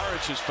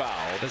Saric's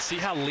foul. But see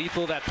how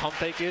lethal that pump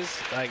fake is?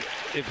 Like,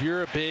 if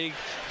you're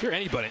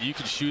anybody, you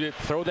can shoot it,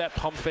 throw that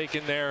pump fake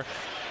in there.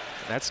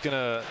 That's going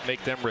to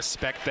make them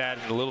respect that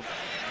and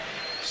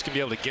just going to be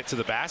able to get to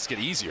the basket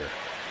easier.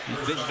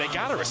 They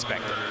got to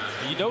respect him.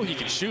 You know he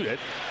can shoot it.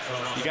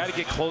 You got to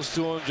get close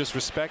to him, just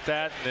respect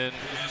that, and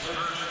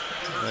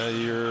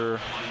then you're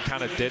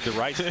kind of dead to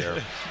rights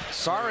there.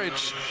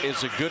 Saric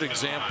is a good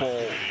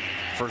example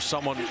for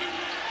someone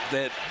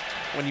that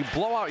when you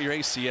blow out your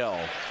ACL,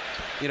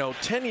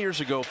 10 years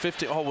ago,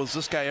 was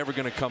this guy ever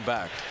going to come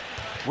back?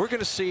 We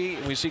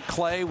see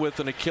Clay with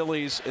an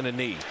Achilles and a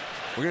knee.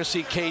 We're going to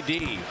see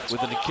KD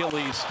with an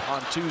Achilles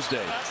on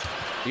Tuesday.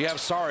 You have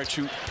Saric,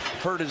 who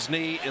hurt his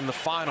knee in the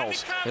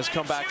finals, has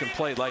come back and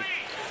played.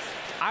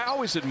 I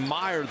always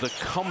admire the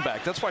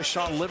comeback. That's why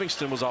Sean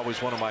Livingston was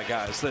always one of my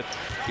guys. That,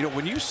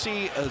 when you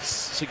see a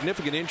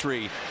significant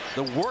injury,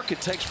 the work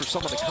it takes for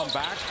someone to come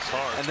back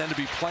and then to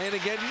be playing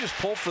again, you just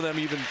pull for them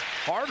even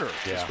harder.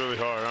 Yeah. It's really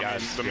hard. I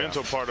mean, the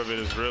mental part of it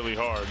is really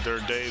hard. There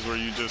are days where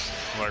you just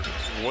like,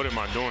 what am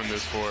I doing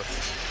this for?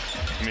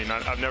 I mean,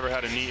 I've never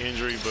had a knee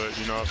injury, but,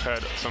 I've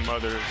had some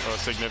other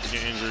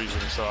significant injuries,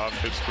 and so I've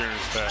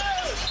experienced that.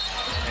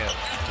 Yeah,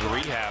 the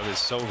rehab is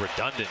so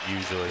redundant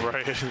usually.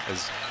 Right.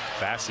 As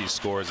Bassey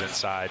scores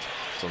inside.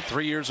 So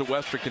 3 years at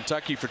Western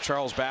Kentucky for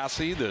Charles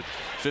Bassey, the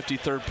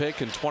 53rd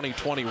pick in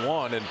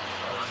 2021. And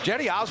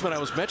Cedi Osman, I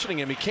was mentioning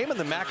him, he came in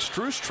the Max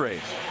Strus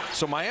trade.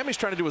 So Miami's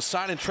trying to do a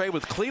sign and trade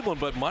with Cleveland,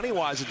 but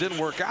money-wise it didn't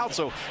work out.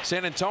 So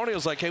San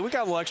Antonio's like, hey, we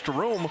got a little extra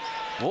room.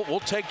 We'll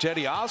take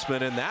Cedi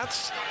Osman, and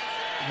that's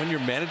when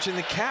you're managing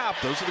the cap.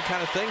 Those are the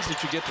kind of things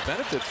that you get to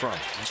benefit from.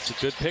 It's a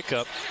good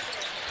pickup.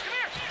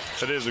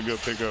 It is a good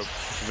pickup.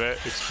 Vet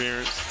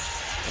experience.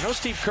 I know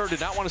Steve Kerr did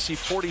not want to see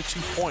 42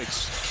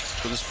 points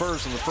for the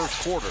Spurs in the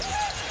first quarter.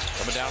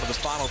 Coming down to the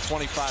final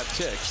 25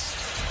 ticks.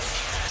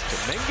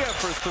 Kuminga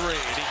for three,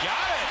 and he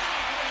got it.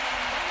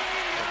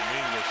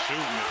 Kuminga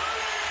shooting it.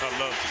 I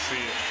love to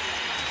see it.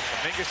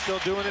 Kuminga still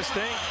doing his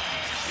thing.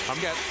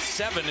 I've got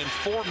 7 in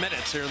 4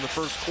 minutes here in the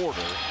first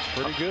quarter.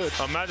 Pretty good.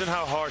 Imagine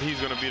how hard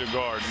he's going to be to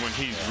guard when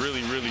he's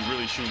really, really,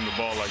 really shooting the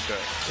ball like that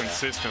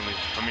consistently.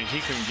 I mean, he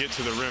can get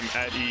to the rim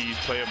at ease,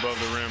 play above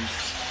the rim.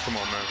 Come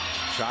on, man.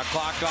 Shot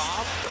clock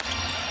off.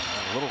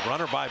 A little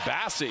runner by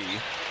Bassey.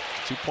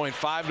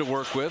 2.5 to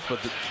work with, but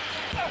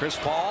Chris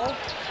Paul, a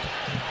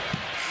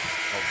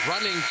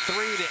running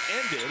three to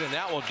end it, and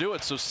that will do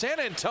it. So San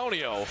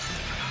Antonio,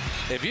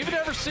 if you've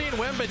never seen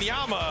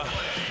Wembanyama,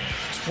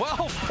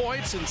 12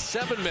 points in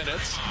 7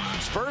 minutes.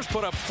 Spurs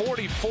put up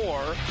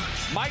 44.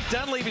 Mike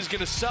Dunleavy's going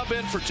to sub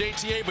in for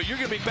JTA, but you're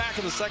going to be back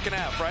in the second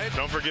half, right?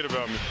 Don't forget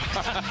about me.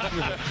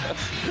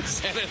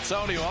 San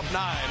Antonio up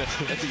 9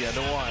 at the end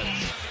of 1.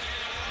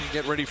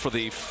 Get ready for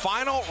the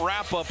final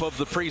wrap-up of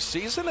the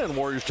preseason, and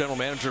Warriors general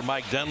manager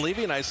Mike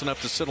Dunleavy, nice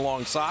enough to sit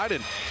alongside.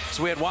 And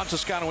so we had Juan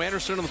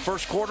Toscano-Anderson in the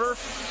first quarter.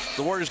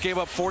 The Warriors gave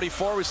up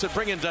 44. We said,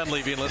 bring in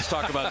Dunleavy, and let's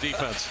talk about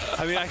defense.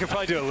 I mean, I could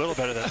probably do a little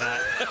better than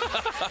that.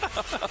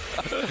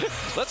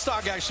 Let's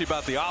talk actually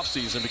about the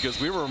offseason, because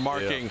we were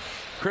remarking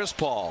Chris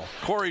Paul,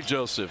 Corey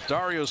Joseph,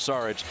 Dario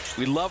Saric.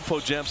 We love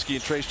Podziemski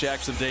and Trayce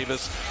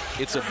Jackson-Davis.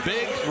 It's a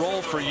big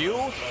role for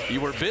you.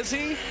 You were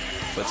busy,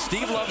 but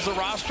Steve loves the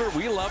roster.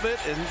 We love it,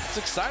 and it's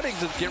exciting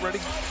to get ready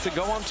to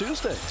go on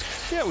Tuesday.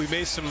 Yeah, we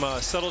made some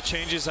subtle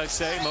changes, I'd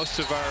say. Most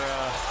of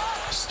our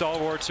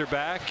stalwarts are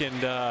back,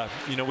 and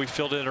we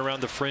filled in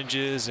around the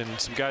fringes and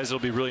some guys that will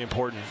be really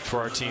important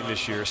for our team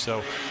this year.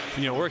 So,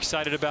 we're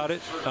excited about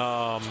it.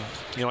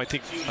 I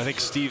think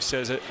Steve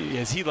says,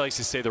 as he likes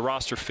to say, the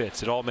roster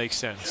fits. It all makes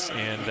sense,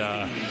 and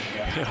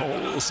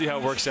we'll see how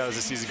it works out as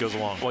the season goes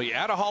along. Well, you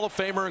add a Hall of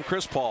Famer in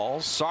Chris Paul.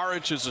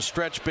 Saric is a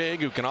stretch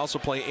big who can also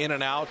play in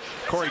and out.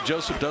 Corey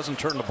Joseph doesn't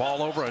turn the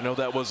ball over. I know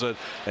that was an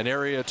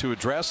area to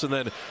address. And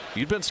then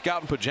you've been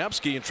scouting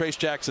Podziemski and Trayce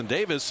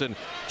Jackson-Davis, and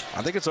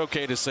I think it's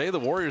okay to say the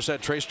Warriors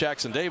had Trayce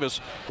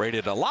Jackson-Davis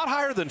rated a lot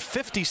higher than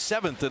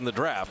 57th in the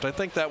draft. I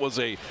think that was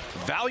a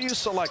value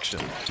selection.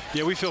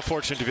 Yeah, we feel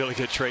fortunate to be able to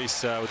get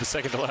Trayce with the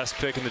second to last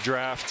pick in the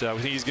draft. We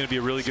think he's going to be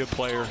a really good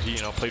player. He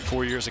played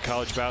 4 years of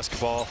college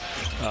basketball,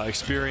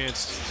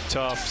 experienced,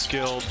 tough,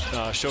 skilled.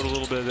 Showed a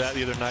little bit of that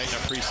the other night in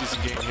our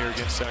preseason game here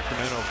against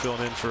Sacramento,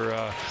 filling in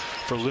for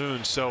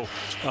Loon. So,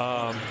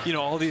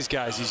 all these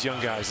guys, these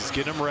young guys, it's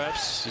getting them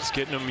reps, it's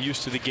getting them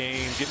used to the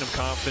game, getting them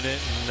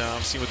confident,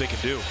 and seeing what they can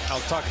do. I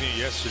was talking to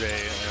you yesterday,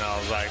 and I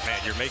was like,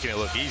 man, you're making it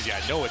look easy. I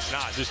know it's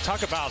not. Just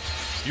talk about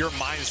your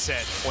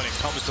mindset when it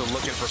comes to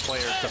looking for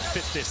players to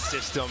fit this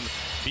system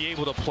be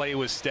able to play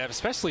with Steph,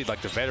 especially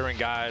like the veteran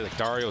guys like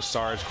Dario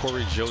Saric,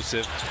 Corey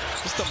Joseph,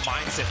 just the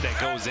mindset that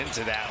goes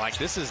into that. Like,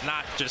 this is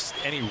not just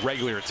any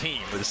regular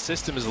team. The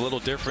system is a little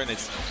different.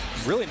 It's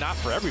really not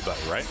for everybody,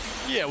 right?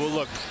 Yeah, well,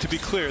 look, to be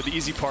clear, the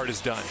easy part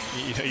is done.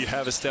 You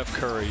have a Steph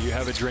Curry, you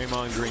have a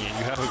Draymond Green,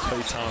 you have a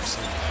Klay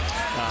Thompson,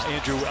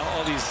 Andrew,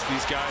 all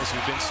these guys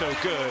who've been so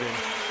good and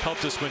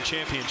helped us win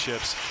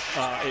championships.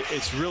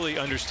 It's really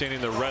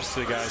understanding the rest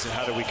of the guys and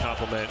how do we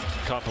complement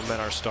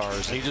our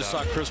stars. He just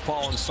saw Chris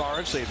Paul and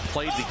Saric. They had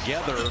played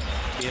together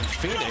in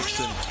Phoenix,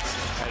 and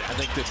I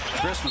think that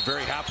Chris was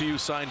very happy you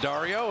signed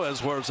Dario,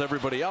 as well as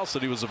everybody else,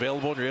 that he was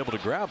available and you're able to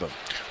grab him.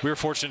 We were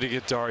fortunate to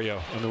get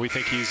Dario. I mean, we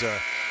think he's a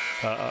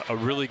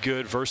really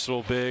good,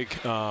 versatile big.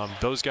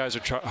 Those guys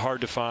are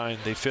hard to find.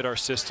 They fit our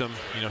system.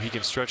 You know, he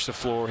can stretch the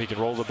floor. He can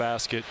roll the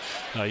basket.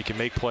 He can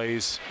make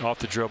plays off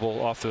the dribble,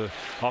 off the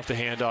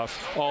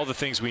handoff, all the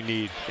things we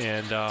need.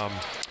 And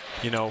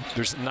you know,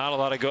 there's not a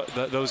lot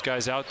of those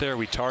guys out there.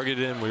 We targeted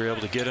him. We were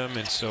able to get him,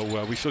 and so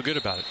we feel good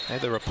about it.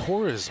 And the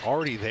rapport is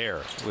already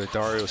there with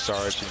Dario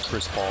Saric and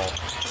Chris Paul.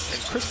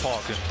 And Chris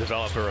Paul can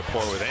develop a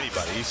rapport with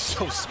anybody. He's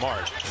so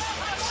smart.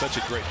 Such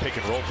a great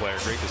pick-and-roll player,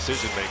 great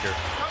decision maker.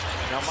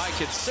 Now,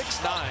 Mike, at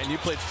 6'9", you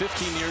played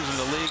 15 years in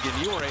the league,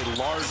 and you were a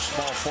large,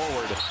 small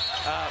forward.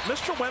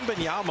 Mr.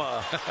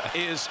 Wembanyama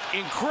is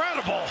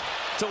incredible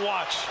to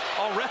watch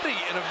already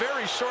in a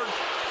very short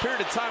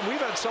period of time. We've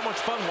had so much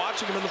fun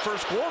watching him in the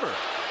first quarter.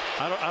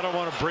 I don't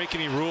want to break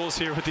any rules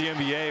here with the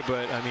NBA,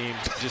 but I mean,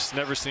 just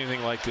never seen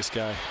anything like this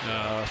guy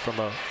from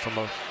a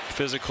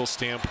physical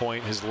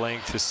standpoint. His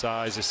length, his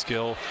size, his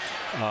skill.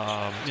 You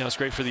know, it's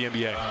great for the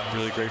NBA.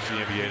 Really great for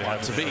the NBA to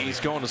have him. He's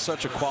going to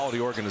such a quality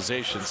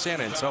organization.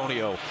 San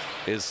Antonio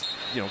is,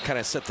 you know, kind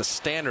of set the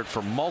standard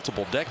for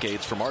multiple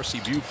decades, from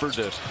R.C. Buford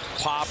to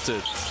Pop to,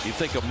 you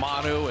think of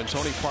Manu and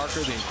Tony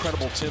Parker, the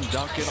incredible Tim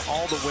Duncan,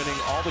 all the winning,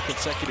 all the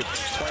consecutive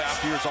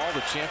playoff years, all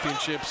the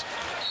championships.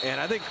 And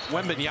I think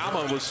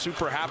Wembanyama was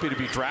super happy to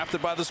be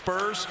drafted by the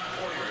Spurs.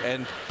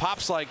 And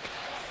Pop's like,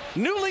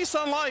 new lease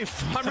on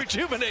life. I'm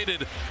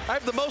rejuvenated. I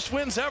have the most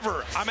wins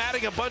ever. I'm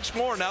adding a bunch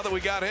more now that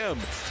we got him.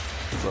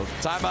 So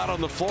timeout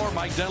on the floor.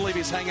 Mike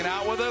Dunleavy's hanging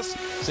out with us.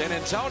 San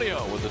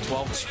Antonio with the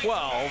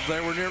 12-12.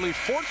 There were nearly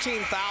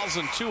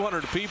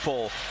 14,200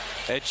 people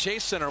at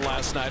Chase Center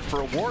last night for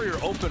a Warrior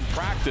Open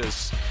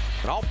practice.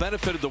 It all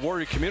benefited the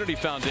Warrior Community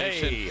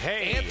Foundation.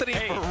 Anthony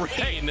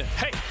Marine.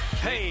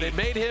 They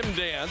made him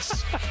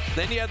dance.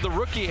 Then you had the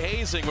rookie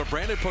hazing with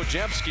Brandon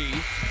Pojemski.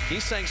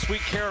 He sang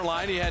Sweet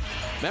Caroline. You had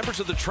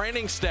members of the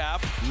training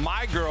staff,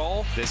 My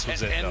Girl. This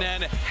was and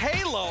then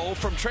Halo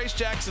from Trace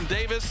Jackson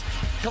Davis.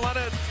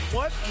 Kalena,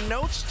 what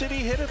notes did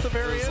he hit at the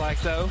very end? It was like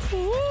the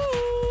woo,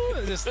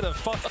 just the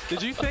fun.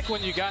 Did you think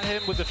when you got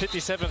him with the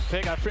 57th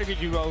pick, I figured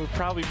you would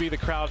probably be the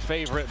crowd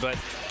favorite, but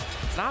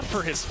not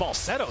for his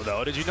falsetto,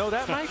 though. Did you know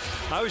that, Mike?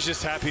 I was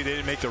just happy they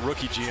didn't make the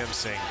rookie GM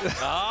sing.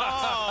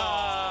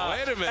 Oh,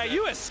 wait a minute. Hey,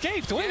 you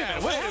escaped. Wait a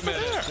minute. Wait a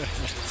minute.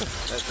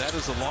 That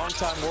is a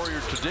long-time Warrior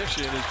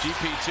tradition, as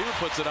GP2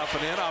 puts it up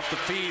and in off the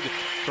feed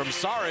from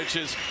Saric.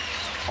 Is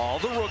all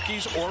the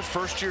rookies or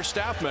first-year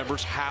staff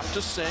members have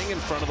to sing in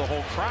front of the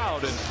whole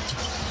crowd. And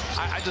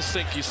I just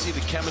think you see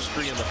the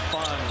chemistry and the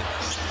fun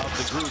of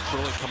the group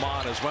really come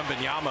on as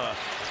Wembanyama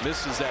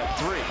misses that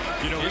three.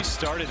 You know, we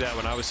started that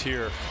when I was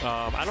here.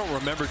 I don't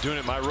remember doing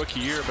it my rookie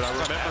year, but I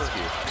remember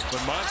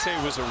when Monte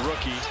was a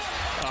rookie,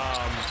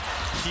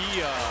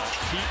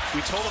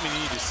 we told him he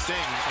needed to sing,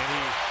 and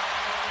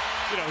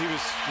he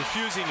was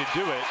refusing to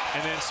do it.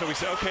 And then so we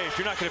said, okay, if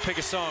you're not going to pick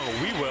a song,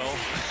 we will.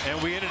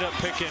 And we ended up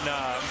picking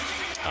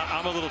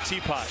I'm a Little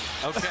Teapot.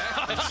 Okay.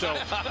 And so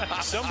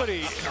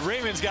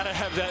Raymond's got to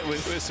have that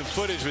with some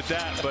footage with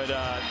that. But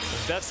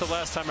that's the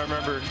last time I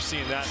remember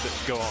seeing that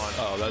go on.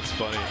 Oh, that's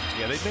funny.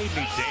 Yeah, they made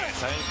me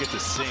dance. I didn't get to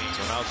sing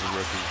when I was a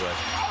rookie, but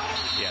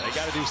yeah, they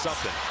got to do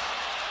something.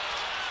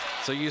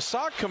 So you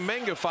saw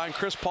Kuminga find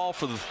Chris Paul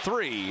for the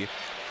three,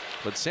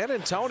 but San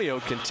Antonio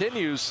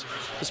continues.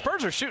 The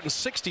Spurs are shooting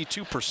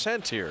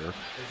 62% here.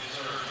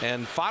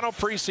 And final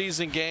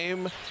preseason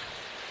game.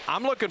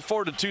 I'm looking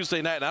forward to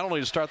Tuesday night, not only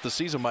to start the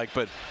season, Mike,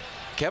 but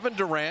Kevin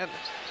Durant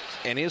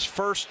and his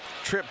first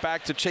trip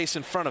back to Chase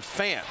in front of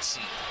fans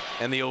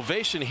and the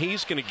ovation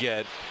he's going to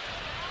get.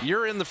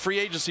 You're in the free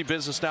agency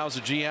business now as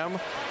a GM.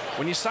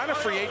 When you sign a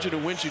free agent who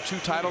wins you 2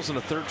 titles and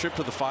a 3rd trip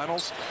to the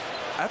finals,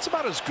 that's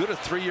about as good a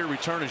 3-year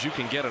return as you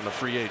can get on a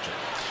free agent.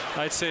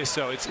 I'd say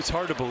so. It's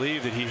hard to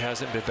believe that he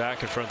hasn't been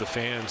back in front of the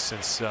fans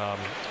since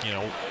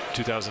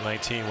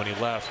 2019 when he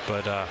left,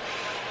 but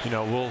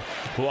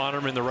we'll honor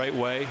him in the right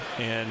way,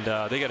 and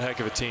they got a heck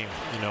of a team.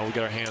 We got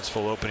our hands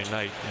full opening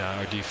night.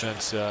 Our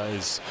defense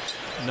is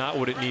not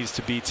what it needs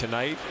to be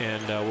tonight,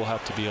 and we'll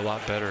have to be a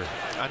lot better.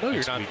 I know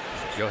you're not.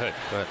 Go ahead.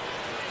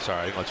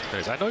 Sorry, I didn't let you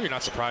finish. I know you're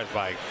not surprised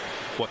by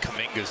what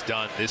Kuminga's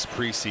done this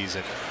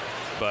preseason,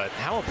 but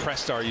how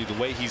impressed are you the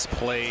way he's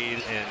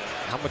played, and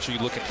how much are you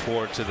looking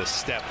forward to the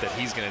step that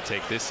he's going to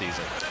take this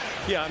season?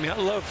 Yeah, I mean, I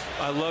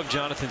love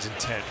Jonathan's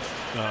intent.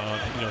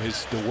 You know,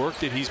 the work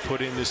that he's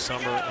put in this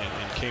summer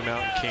and came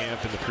out in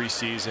camp in the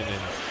preseason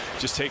and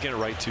just taking it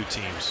right to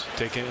teams.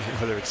 Taking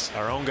whether it's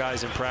our own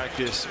guys in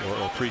practice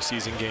or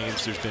preseason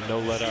games, there's been no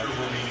let up.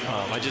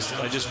 I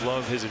just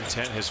love his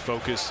intent, his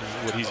focus, and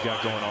what he's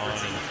got going on.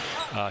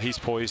 And, he's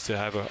poised to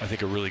have, I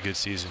think, a really good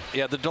season.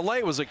 Yeah, the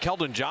delay was that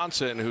Keldon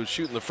Johnson, who's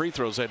shooting the free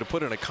throws, had to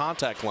put in a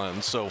contact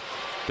lens. So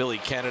Billy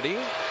Kennedy gave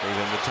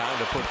him the time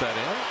to put that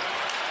in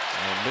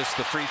and missed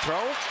the free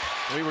throw.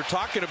 We were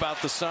talking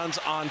about the Suns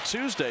on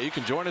Tuesday. You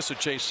can join us at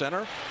Chase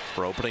Center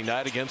for opening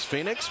night against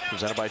Phoenix,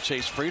 presented by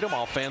Chase Freedom.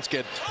 All fans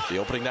get the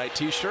opening night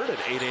T-shirt at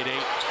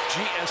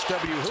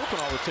 888-GSW-HOOP,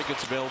 and all the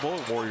tickets available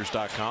at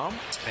Warriors.com.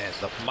 And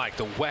Mike,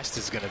 the West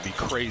is going to be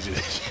crazy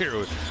this year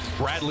with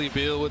Bradley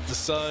Beal with the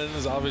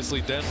Suns.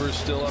 Obviously, Denver's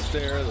still up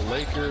there. The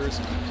Lakers.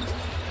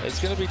 It's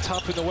going to be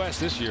tough in the West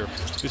this year.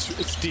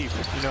 It's deep.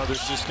 You know,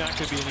 there's just not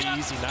going to be any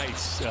easy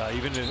nights.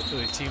 Even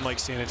a team like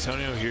San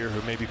Antonio here,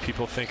 who maybe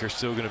people think are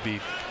still going to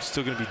be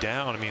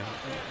down. I mean,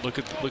 look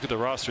at the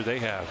roster they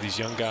have. These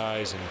young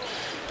guys, and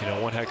you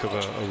know, one heck of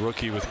a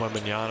rookie with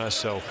Wembanyama.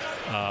 So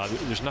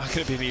there's not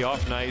going to be any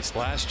off nights.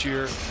 Last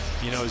year,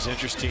 you know, is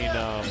interesting. You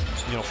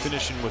know,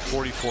 finishing with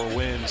 44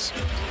 wins.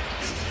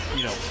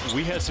 You know,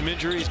 we had some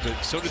injuries, but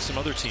so did some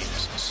other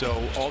teams.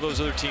 So all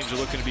those other teams are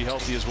looking to be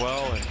healthy as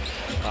well, and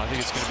I think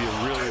it's going to be a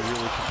really,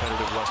 really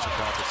competitive Western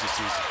Conference this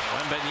season.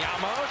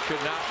 Wembanyama could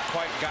not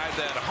quite guide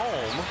that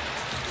home.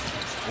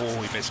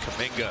 Oh, we missed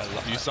Kuminga.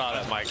 You saw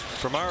that, Mike.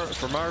 From our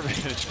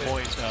vantage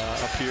point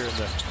up here in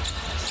the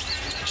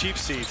cheap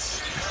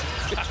seats,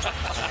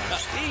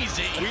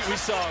 easy. We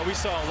saw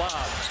a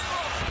lot.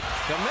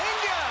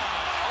 Kuminga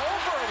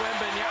over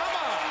Wembanyama.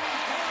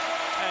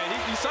 And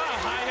you saw how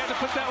high he had to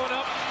put that one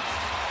up.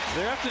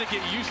 They're having to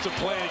get used to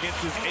playing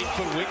against this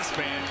 8-foot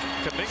wingspan.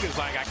 Kuminga's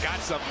like, I got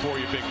something for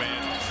you, big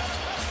man.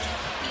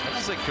 I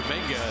just think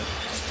Kuminga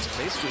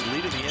basically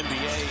leading the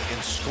NBA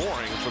in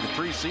scoring for the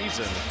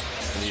preseason,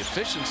 and the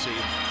efficiency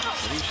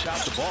when he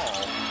shot the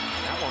ball.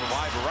 That one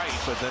wide right,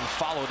 but then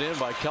followed in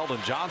by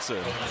Keldon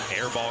Johnson.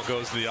 Air ball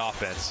goes to the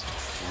offense.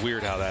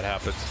 Weird how that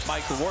happens.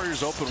 Mike, the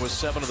Warriors opened with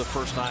 7 of the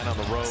first 9 on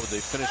the road.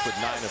 They finished with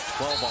 9 of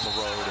 12 on the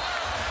road.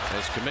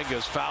 As Kuminga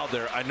is fouled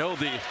there, I know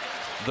the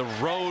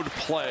road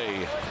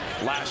play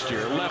last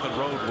year, 11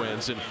 road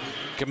wins, and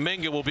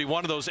Kuminga will be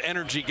one of those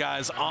energy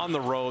guys on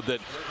the road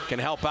that can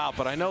help out.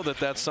 But I know that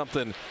that's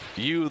something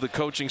you, the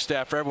coaching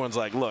staff, everyone's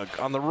like,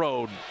 look, on the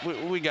road,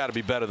 we got to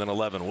be better than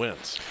 11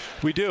 wins.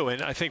 We do,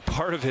 and I think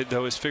part of it,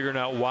 though, is figuring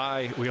out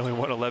why we only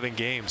won 11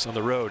 games on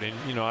the road. And,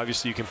 you know,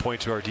 obviously you can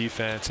point to our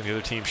defense and the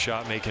other team's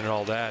shot making and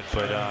all that,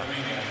 but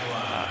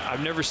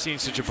I've never seen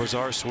such a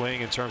bizarre swing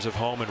in terms of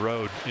home and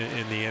road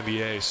in the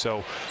NBA.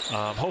 So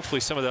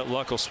hopefully some of that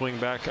luck will swing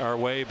back our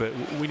way, but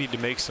we need to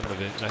make some of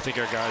it. And I think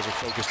our guys are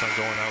focused on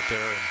going out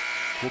there, and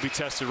we'll be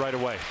tested right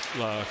away.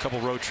 A couple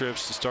road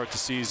trips to start the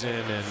season,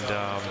 and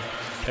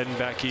heading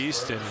back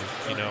east, and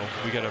you know,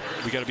 we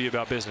gotta be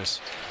about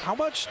business. How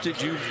much did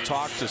you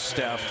talk to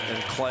Steph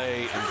and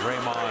Clay and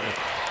Draymond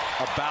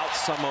about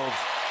some of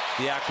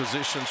the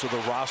acquisitions or the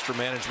roster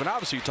management?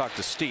 Obviously you talked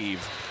to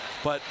Steve,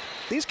 but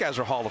these guys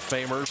are Hall of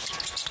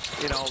Famers.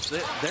 You know,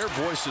 their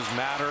voices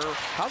matter.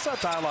 How's that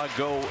dialogue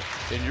go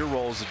in your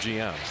role as a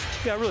GM?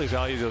 Yeah, I really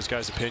value those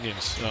guys'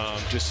 opinions.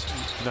 Just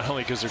not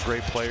only because they're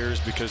great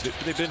players, because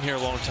they've been here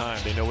a long time.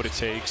 They know what it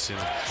takes, and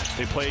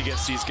they play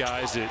against these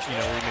guys that, you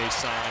know, we may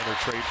sign or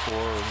trade for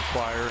or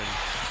require,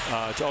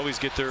 and to always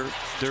get their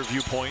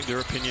viewpoint, their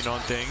opinion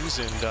on things.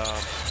 And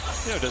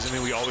you know, it doesn't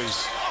mean we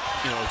always,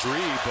 you know,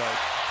 agree, but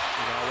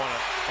you know, I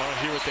want to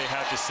hear what they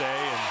have to say,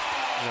 and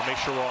you know, make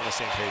sure we're all on the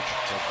same page.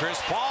 So Chris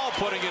Paul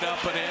putting it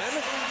up and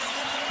in.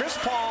 Chris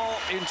Paul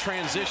in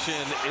transition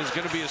is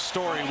going to be a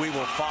story we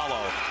will follow.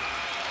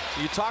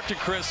 You talk to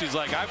Chris, he's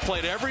like, I've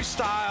played every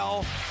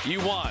style you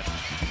want.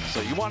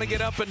 So you want to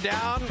get up and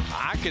down?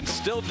 I can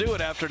still do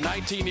it after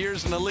 19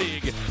 years in the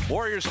league.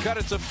 Warriors cut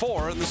it to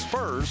 4, and the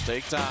Spurs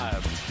take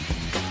time.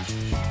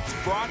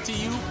 Brought to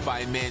you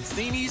by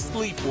Mancini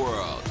Sleep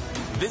World.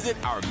 Visit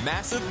our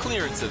massive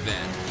clearance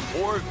event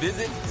or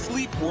visit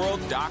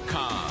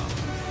sleepworld.com.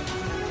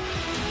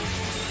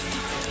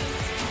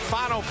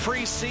 Final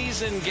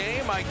preseason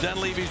game. Mike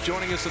Dunleavy's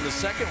joining us in the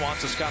second. Juan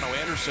Toscano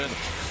Anderson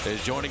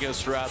is joining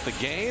us throughout the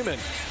game. And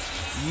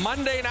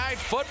Monday Night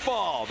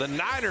Football, the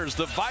Niners,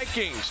 the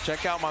Vikings.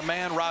 Check out my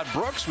man Rod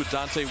Brooks with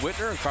Dante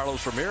Whitner and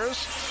Carlos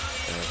Ramirez.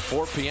 And at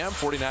 4 p.m.,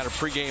 49er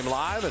pregame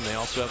live. And they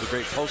also have the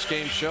great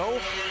postgame show.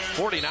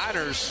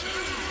 49ers.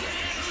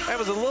 That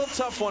was a little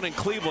tough one in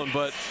Cleveland,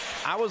 but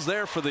I was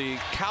there for the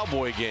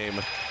Cowboy game.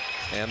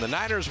 And the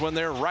Niners, when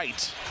they're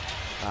right,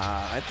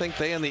 I think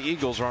they and the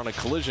Eagles are on a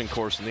collision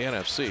course in the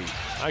NFC.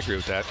 I agree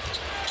with that.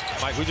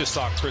 Mike, we just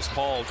saw Chris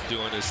Paul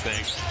doing his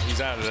thing. He's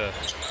out of the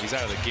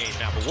game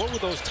now. But what were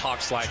those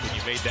talks like when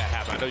you made that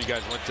happen? I know you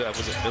guys went to,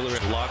 was it Miller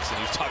and Lux, and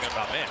he was talking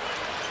about, man,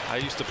 I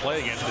used to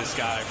play against this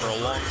guy for a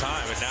long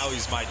time, and now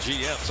he's my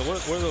GM. So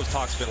what have those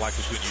talks been like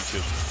between you two?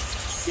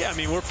 Yeah, I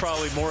mean, we're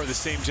probably more of the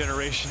same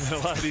generation than a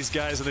lot of these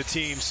guys on the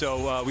team,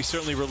 so we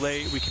certainly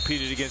relate. We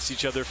competed against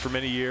each other for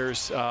many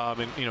years,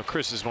 and you know,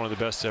 Chris is one of the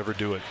best to ever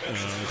do it at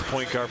the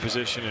point guard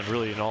position and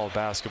really in all of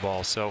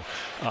basketball. So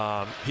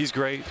he's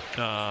great,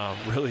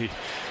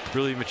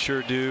 really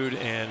mature dude,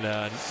 and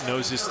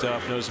knows his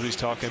stuff, knows what he's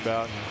talking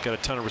about, and got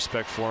a ton of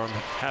respect for him.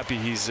 Happy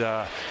he's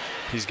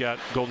got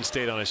Golden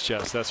State on his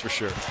chest, that's for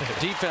sure.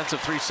 Defensive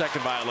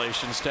 3-second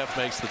violation. Steph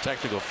makes the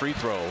technical free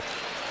throw.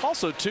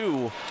 Also,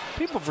 too,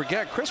 people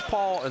forget Chris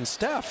Paul and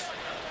Steph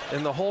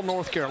in the whole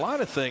North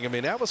Carolina thing. I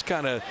mean, that was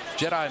kind of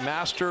Jedi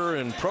Master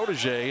and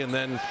protege, and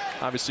then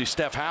obviously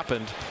Steph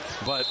happened.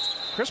 But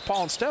Chris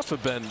Paul and Steph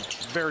have been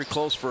very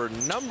close for a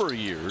number of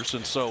years,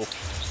 and so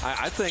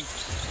I think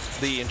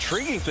the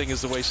intriguing thing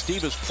is the way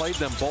Steve has played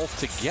them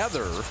both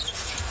together.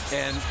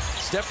 And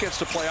Steph gets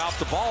to play off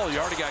the ball. You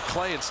already got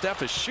Clay and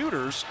Steph as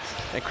shooters,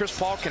 and Chris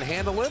Paul can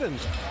handle it, and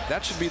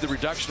that should be the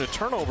reduction of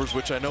turnovers,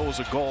 which I know was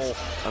a goal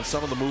on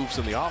some of the moves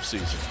in the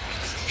offseason.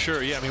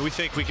 Sure, yeah. I mean, we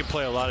think we can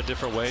play a lot of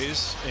different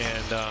ways,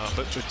 and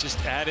but just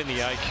add in the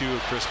IQ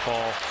of Chris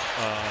Paul.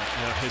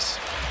 You know, his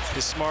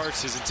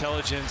smarts, his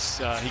intelligence.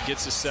 He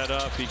gets us set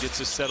up. He gets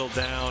us settled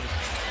down.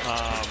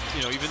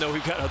 You know, even though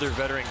we've got other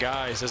veteran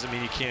guys, doesn't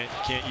mean you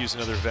can't use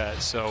another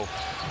vet. So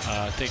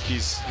I think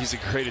he's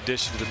a great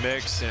addition to the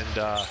mix, and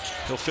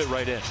he'll fit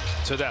right in.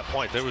 To that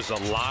point, there was a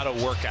lot of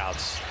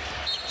workouts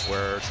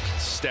where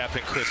Steph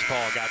and Chris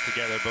Paul got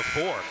together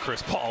before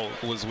Chris Paul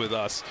was with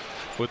us,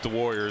 with the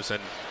Warriors.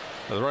 And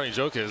the running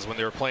joke is when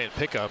they were playing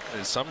pickup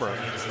in summer,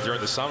 during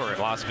the summer in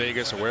Las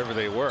Vegas or wherever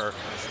they were,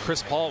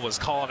 Chris Paul was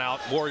calling out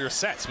Warrior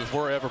sets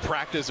before he ever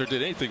practiced or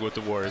did anything with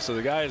the Warriors. So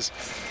the guy's,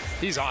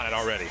 he's on it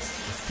already.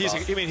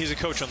 He's a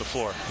coach on the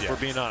floor, if we're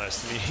being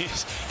honest. I mean,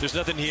 there's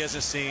nothing he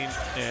hasn't seen,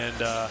 and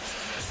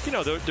you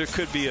know, there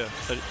could be an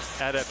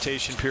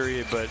adaptation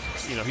period, but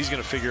you know, he's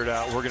going to figure it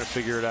out. We're going to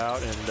figure it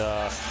out, and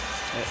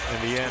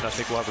in the end, I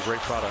think we'll have a great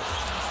product.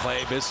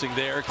 Clay missing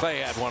there. Clay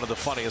had one of the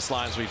funniest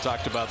lines. We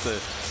talked about the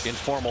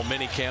informal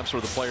mini camps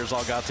where the players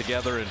all got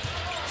together, and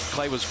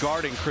Clay was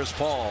guarding Chris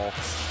Paul,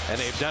 and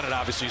they've done it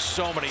obviously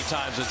so many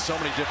times in so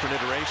many different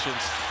iterations.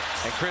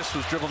 And Chris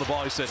was dribbling the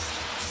ball. He said,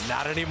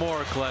 "Not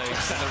anymore, Clay.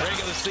 In the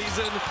regular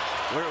season,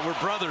 we're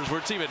brothers.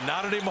 We're teaming.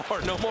 Not anymore.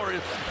 No more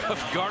of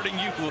guarding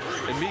you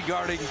and me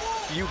guarding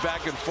you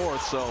back and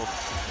forth." So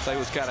Clay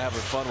was kind of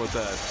having fun with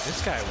that.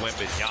 This guy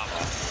Wembanyama,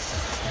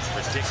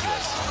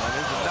 ridiculous. And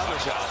there's another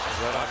shot.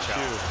 Right on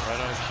cue.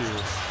 Right on cue.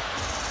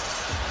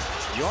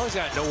 You always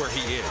got to know where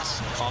he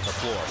is on the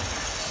floor.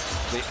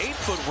 The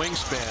 8-foot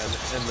wingspan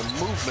and the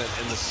movement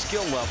and the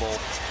skill level,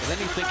 and then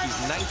you think he's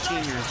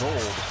 19 years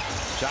old.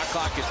 Shot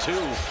clock at 2.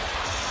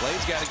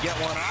 Clay's got to get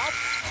one off.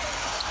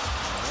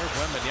 There's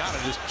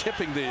Wembanyama just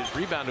tipping the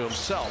rebound to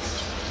himself.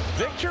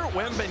 Victor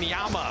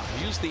Wembanyama.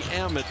 Use the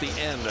M at the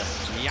end.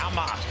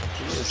 Yama.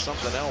 He is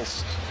something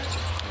else.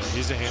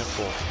 He's a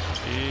handful.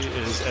 He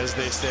is, as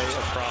they say,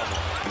 a problem.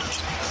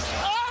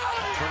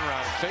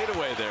 Turnaround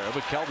fadeaway there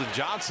with Keldon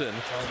Johnson.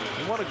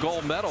 He won a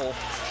gold medal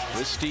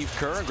with Steve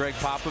Kerr and Greg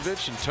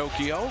Popovich in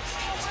Tokyo.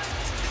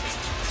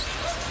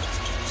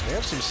 They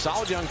have some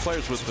solid young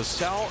players with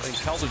Vassell and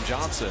Keldon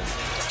Johnson.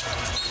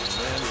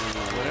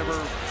 And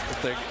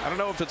then I don't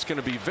know if it's going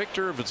to be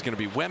Victor, if it's going to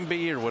be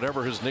Wemby, or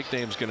whatever his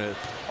nickname's going to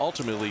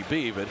ultimately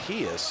be, but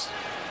this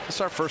is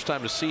our first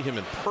time to see him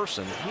in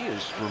person. He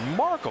is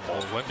remarkable.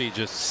 Well, Wemby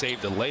just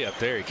saved a layup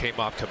there. He came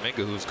off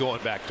Kuminga, who's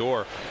going back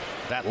door.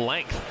 That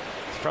length,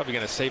 he's probably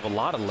going to save a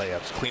lot of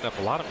layups, clean up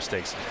a lot of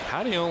mistakes.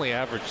 How do you only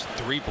average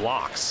 3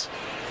 blocks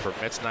for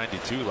Mets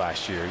 92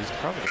 last year? He's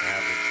probably going to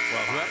average.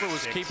 Well, whoever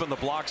was keeping the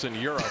blocks in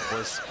Europe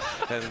was,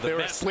 and they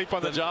were asleep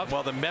on the job.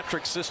 Well, the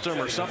metric system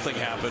or something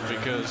happened,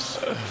 because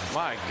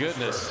my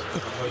goodness,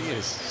 he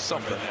is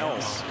something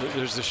else.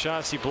 There's the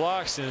shots he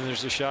blocks, and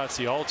there's the shots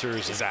he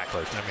alters.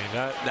 Exactly. I mean,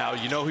 that. Now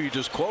you know who you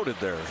just quoted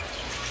there.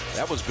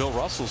 That was Bill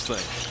Russell's thing.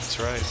 That's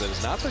right. He said,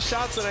 "It's not the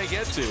shots that I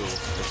get to.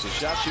 It's the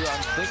shots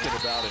I'm thinking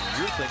about, and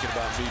you're thinking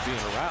about me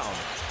being around."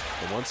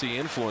 And once he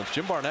influenced,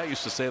 Jim Barnett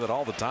used to say that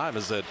all the time,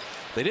 is that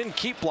they didn't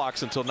keep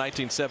blocks until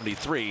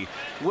 1973.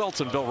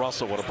 Wilt and Bill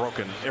Russell would have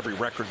broken every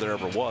record there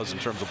ever was in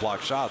terms of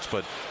block shots,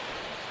 but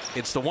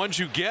it's the ones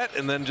you get,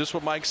 and then just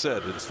what Mike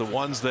said, it's the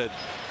ones that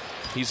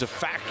he's a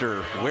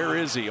factor. Where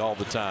is he all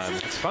the time?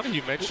 It's funny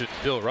you mentioned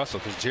Bill Russell,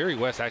 because Jerry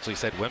West actually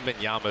said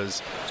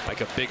Wembanyama's like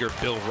a bigger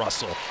Bill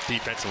Russell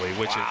defensively,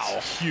 which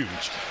is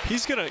huge.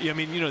 He's going to, I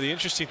mean, you know, the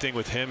interesting thing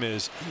with him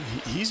is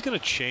he's going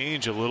to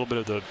change a little bit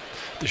of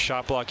the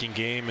shot blocking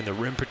game and the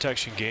rim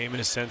protection game, in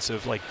a sense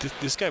of, like,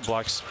 this guy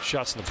blocks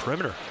shots in the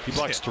perimeter. He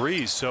blocks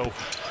threes. So,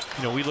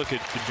 you know, we look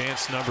at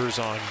advanced numbers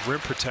on rim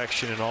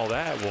protection and all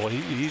that. Well,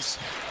 he's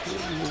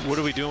what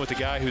are we doing with the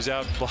guy who's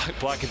out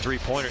blocking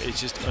three-pointer?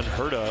 It's just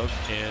unheard of.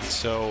 And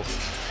so,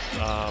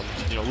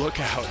 you know, look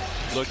out.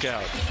 Look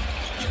out.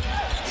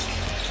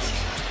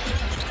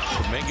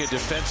 Kuminga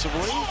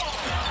defensively.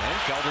 And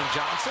Keldon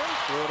Johnson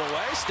threw it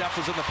away. Steph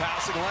was in the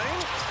passing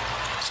lane.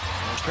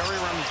 And Curry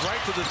runs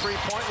right to the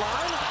three-point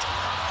line.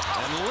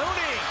 And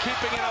Looney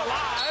keeping it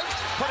alive,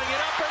 putting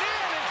it up and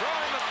in, and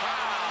drawing the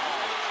foul.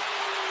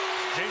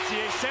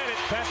 JTA said it,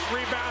 best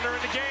rebounder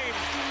in the game.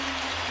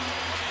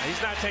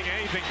 He's not taking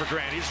anything for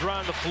granted. He's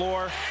running the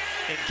floor.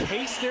 In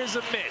case there's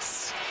a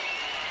miss,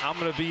 I'm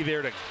going to be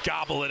there to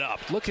gobble it up.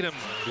 Look at him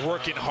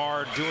working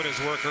hard, doing his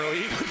work early.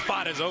 He even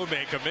fought his own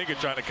man, Kuminga,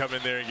 trying to come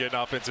in there and get an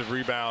offensive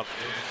rebound.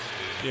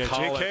 Yeah,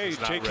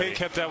 JK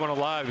kept that one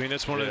alive. I mean,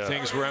 that's one of the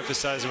things we're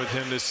emphasizing with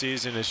him this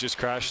season is just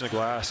crashing the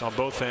glass on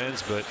both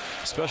ends, but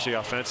especially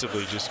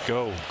offensively, just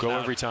go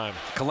every time.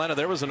 Kalena,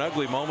 there was an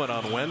ugly moment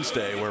on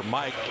Wednesday where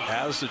Mike,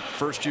 as a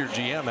first-year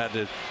GM, had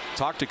to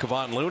talk to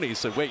Kevon Looney. He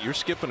said, wait, you're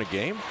skipping a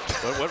game?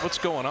 What's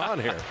going on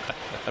here?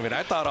 I mean,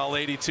 I thought all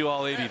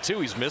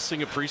 82. He's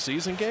missing a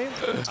preseason game?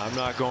 I'm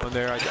not going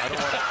there.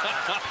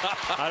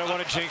 I don't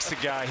want to jinx the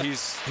guy.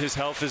 His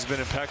health has been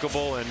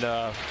impeccable, and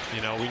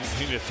you know, we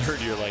need a third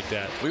year like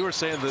that. We were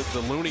saying that the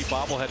Looney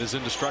bobblehead is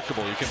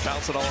indestructible. You can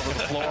bounce it all over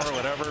the floor or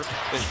whatever.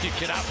 You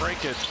cannot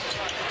break it.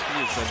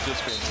 He has been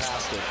just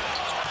fantastic.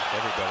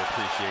 Everybody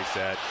appreciates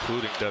that,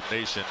 including Dub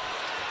Nation.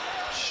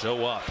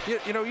 Show up.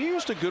 You know, you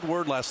used a good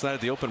word last night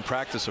at the open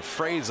practice, a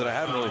phrase that I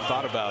hadn't really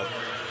thought about.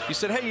 You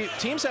said, hey,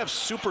 teams have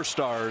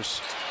superstars,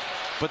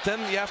 but then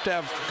you have to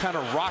have kind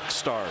of rock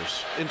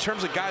stars in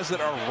terms of guys that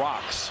are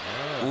rocks.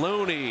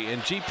 Looney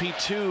and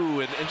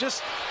GP2 and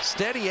just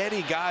steady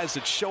Eddie guys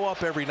that show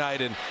up every night.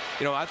 And,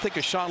 you know, I think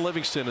of Sean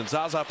Livingston and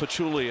Zaza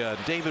Pachulia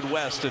and David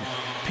West and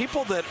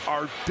people that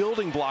are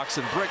building blocks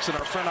and bricks, and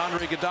our friend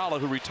Andre Iguodala,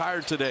 who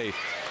retired today.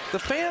 The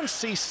fans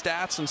see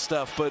stats and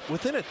stuff, but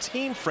within a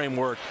team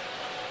framework,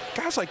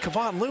 guys like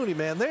Kevon Looney,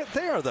 man,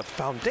 they are the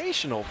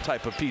foundational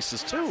type of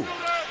pieces too.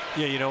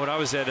 Yeah, you know, when I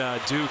was at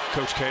Duke,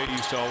 Coach K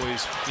used to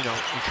always, you know,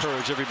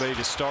 encourage everybody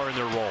to star in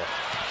their role.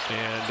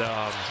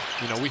 And,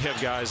 you know, we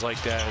have guys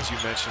like that, as you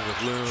mentioned,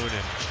 with Loon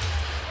and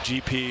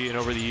GP, and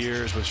over the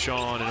years with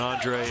Sean and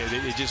Andre,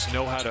 they just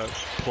know how to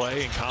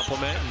play and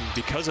complement. And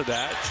because of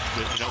that,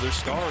 you know, they're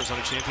stars on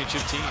a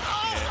championship team.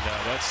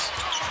 And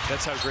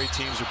that's how great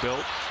teams are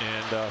built.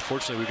 And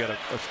fortunately, we've got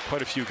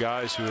quite a few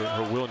guys who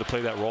are willing to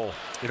play that role.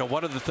 You know,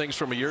 one of the things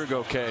from a year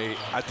ago, Kay,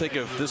 I think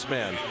of this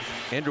man.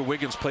 Andrew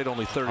Wiggins played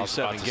only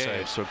 37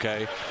 games,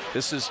 okay?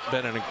 This has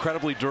been an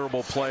incredibly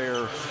durable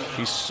player.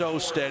 He's so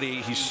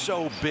steady. He's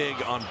so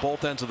big on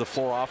both ends of the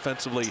floor,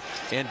 offensively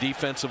and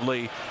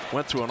defensively.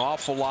 Went through an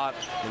awful lot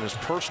in his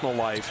personal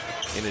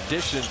life, in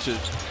addition to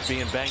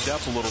being banged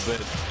up a little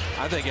bit.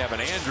 I think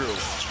having Andrew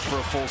for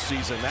a full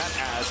season, that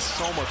adds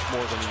so much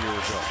more than a year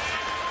ago.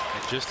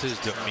 And just his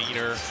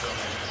demeanor,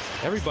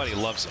 everybody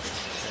loves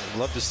him.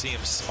 Love to see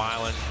him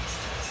smiling.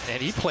 And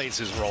he plays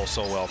his role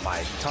so well,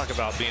 Mike. You talk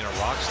about being a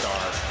rock star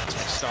and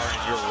starring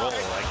your role.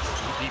 Like,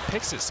 he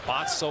picks his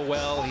spots so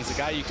well. He's a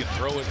guy you can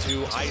throw it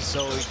to,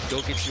 ISO, he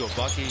can go get you a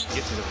bucket,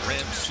 get to the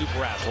rim,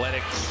 super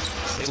athletic.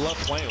 They love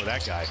playing with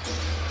that guy.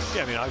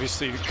 Yeah, I mean,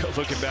 obviously,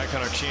 looking back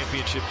on our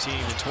championship team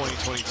in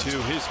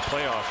 2022, his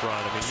playoff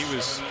run, I mean, he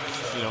was,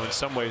 you know, in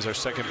some ways our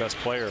second best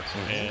player.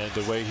 And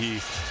the way he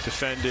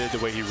defended, the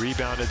way he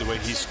rebounded, the way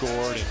he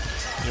scored. And,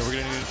 you know, we're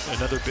going to need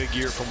another big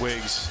year from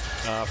Wiggs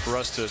for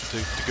us to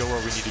go where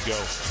we need to go.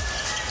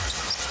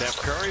 Steph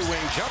Curry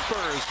wing jumper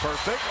is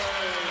perfect.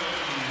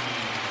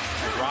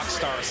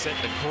 Rockstar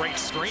setting a great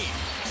screen.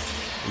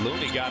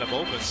 Looney got him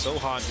open.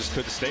 Sohan just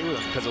couldn't stay with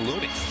him because of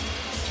Looney.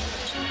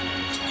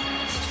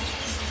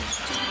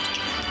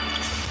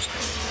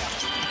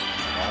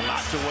 All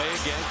knocked away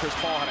again. Chris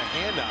Paul had a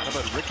hand on him,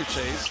 but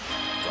ricochets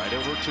right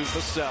over to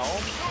Vassell.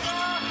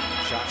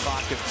 Shot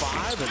clock at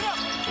 5, and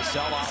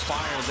Vassell off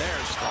iron there.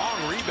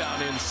 Strong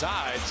rebound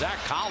inside. Zach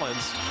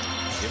Collins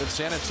giving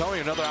San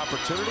Antonio another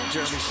opportunity.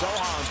 Jeremy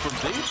Sohan from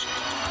deep.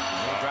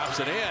 He drops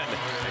it in.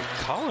 And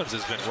Collins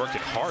has been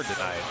working hard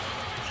tonight.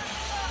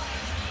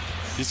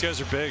 These guys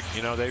are big.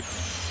 You know, they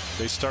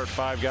start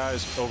 5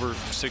 guys over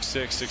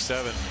 6'6",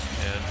 6'7",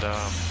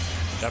 and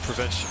that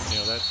prevents, you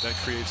know, that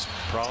creates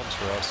problems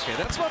for us. Okay,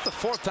 that's about the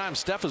 4th time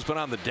Steph has been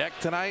on the deck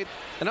tonight.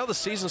 I know the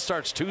season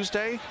starts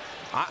Tuesday.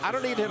 I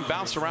don't need him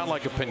bouncing around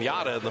like a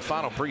piñata in the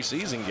final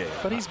preseason game.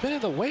 But he's been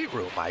in the weight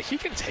room, Mike. He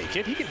can take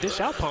it. He can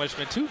dish out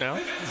punishment too now.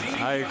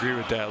 I agree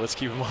with that. Let's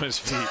keep him on his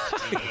feet.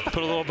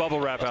 Put a little bubble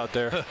wrap out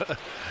there.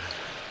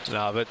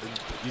 No, but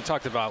you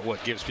talked about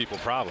what gives people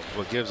problems.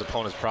 What gives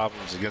opponents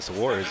problems against the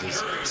Warriors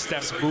is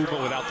Steph's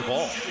movement without the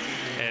ball.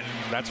 And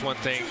that's one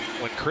thing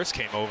when Chris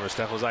came over,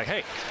 Steph was like,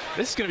 hey,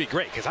 this is going to be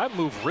great because I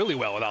move really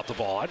well without the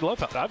ball. I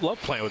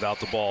love playing without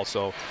the ball.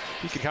 So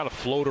he can kind of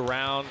float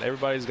around.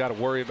 Everybody's got to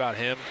worry about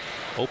him.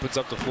 Opens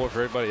up the floor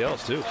for everybody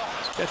else, too.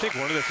 I think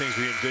one of the things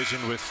we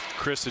envisioned with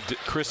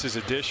Chris's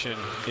addition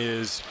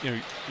is, you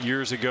know,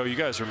 years ago, you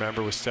guys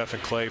remember with Steph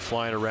and Clay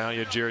flying around, you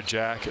had Jared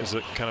Jack as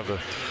a kind of a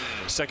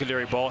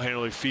secondary ball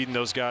handler, feeding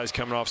those guys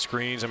coming off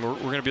screens. I mean, we're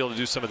going to be able to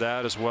do some of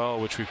that as well,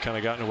 which we've kind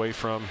of gotten away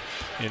from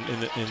in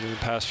the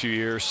past few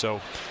years.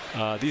 So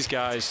these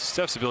guys,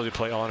 Steph's ability to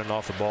play on and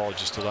off the ball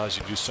just allows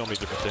you to do so many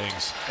different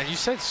things. And you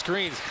said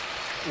screens.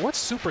 What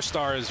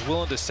superstar is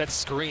willing to set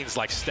screens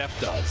like Steph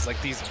does?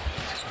 Like these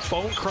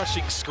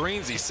bone-crushing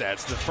screens he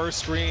sets. The first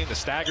screen, the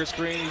stagger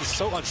screen. He's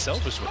so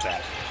unselfish with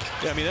that.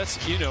 Yeah, I mean,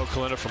 that's, you know,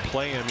 Kalena, from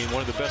playing, I mean,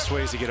 one of the best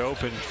ways to get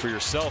open for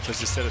yourself is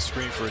to set a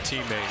screen for a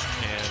teammate.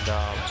 And,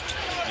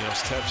 you know,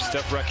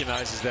 Steph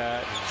recognizes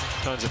that,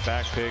 and tons of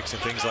back picks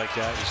and things like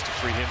that, just to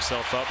free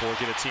himself up or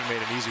get a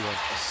teammate an easy one.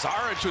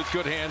 Saric with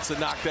good hands to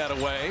knock that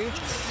away.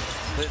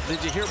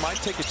 Did you hear Mike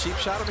take a cheap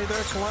shot at me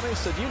there, Kalena? He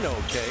said, you know,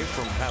 Kay,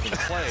 from having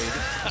played,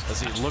 as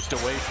he looked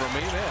away from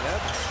me. Man,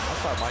 I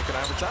thought Mike and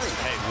I were tight.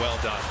 Hey, well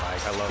done,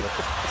 Mike. I love it.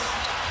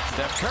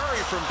 Steph Curry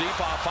from deep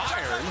off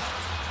iron.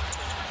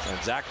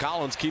 And Zach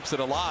Collins keeps it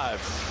alive.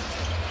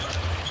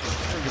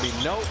 There can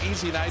be no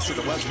easy nights in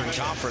the Western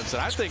Conference.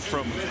 And I think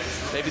from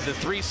maybe the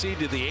 3 seed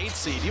to the 8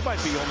 seed, you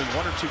might be only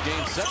 1 or 2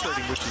 games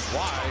separating, which is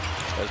why,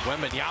 as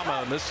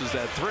Wembanyama misses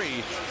that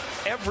 3,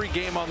 every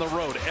game on the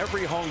road,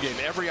 every home game,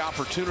 every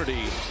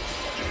opportunity,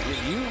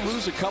 you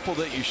lose a couple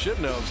that you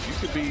shouldn't have. You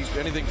could be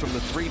anything from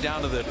the 3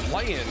 down to the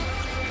play-in,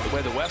 the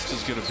way the West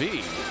is going to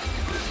be.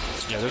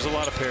 Yeah, there's a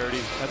lot of parity.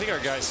 I think our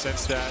guys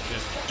sense that,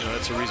 and you know,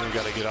 that's the reason we've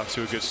got to get off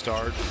to a good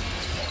start,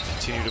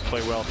 continue to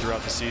play well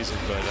throughout the season.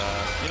 But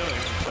you know,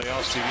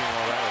 playoffs, TV, and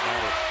all that will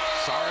matter.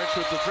 Saric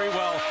with the 3.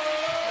 Well,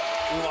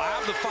 we'll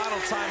have the final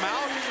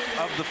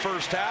timeout of the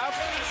first half,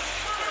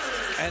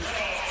 and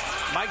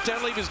Mike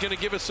Dunleavy is going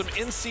to give us some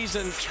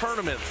in-season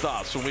tournament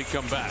thoughts when we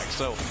come back.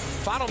 So,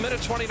 final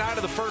minute 29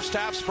 of the first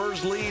half.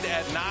 Spurs lead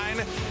at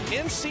 9.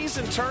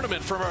 In-season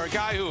tournament from our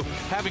guy who,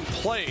 having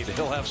played,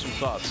 he'll have some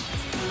thoughts.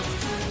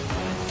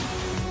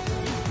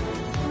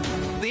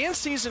 The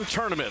in-season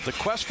tournament, the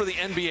quest for the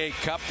NBA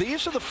Cup.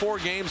 These are the 4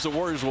 games the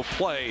Warriors will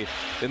play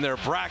in their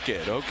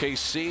bracket.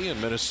 OKC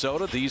and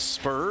Minnesota, these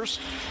Spurs,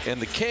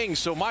 and the Kings.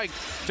 So, Mike,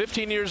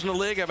 15 years in the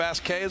league. I've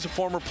asked Kay as a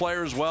former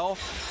player as well.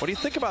 What do you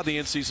think about the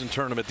in-season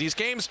tournament? These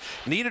games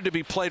needed to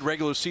be played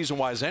regular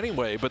season-wise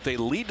anyway, but they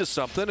lead to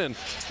something, and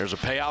there's a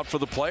payout for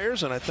the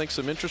players, and I think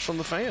some interest from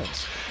the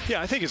fans.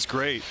 Yeah, I think it's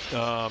great. You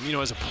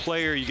know, as a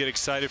player, you get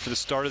excited for the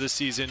start of the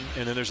season,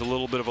 and then there's a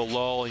little bit of a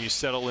lull, and you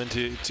settle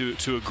into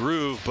a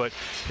groove. But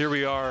here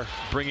we are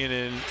bringing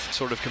in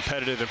sort of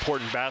competitive,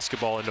 important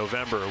basketball in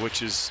November,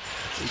 which is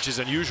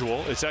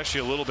unusual. It's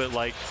actually a little bit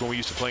like when we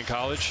used to play in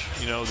college,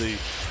 you know, the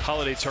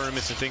holiday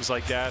tournaments and things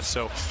like that.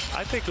 So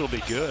I think it'll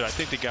be good. I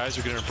think the guys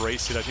are going to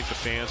embrace it. I think the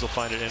fans will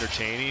find it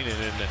entertaining, and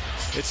I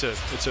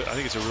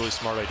think it's a really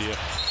smart idea.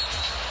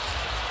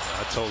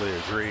 I totally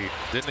agree.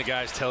 Didn't the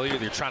guys tell you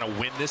they're trying to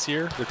win this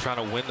year? They're trying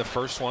to win the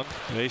first one?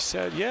 And they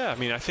said, yeah. I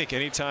mean, I think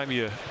anytime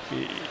you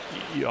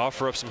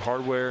offer up some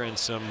hardware and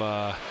some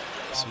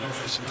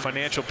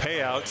financial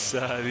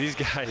payouts, these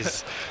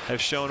guys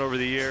have shown over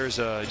the years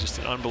just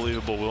an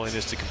unbelievable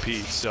willingness to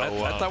compete. So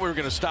I thought we were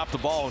going to stop the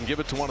ball and give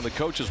it to one of the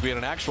coaches. We had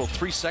an actual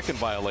 3-second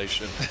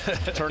violation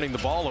turning the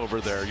ball over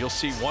there. You'll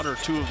see 1 or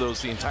 2 of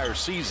those the entire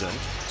season.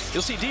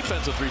 You'll see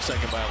defensive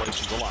 3-second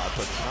violations a lot,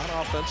 but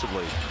not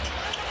offensively.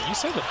 You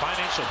said the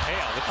financial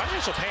payout. The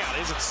financial payout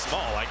isn't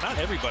small. Like, not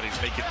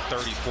everybody's making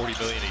 $30-40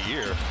 million a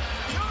year.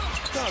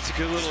 No, it's a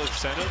good little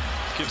incentive.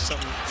 Gives some,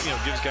 you know,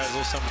 gives guys a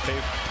little something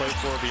to play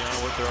for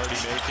beyond what they're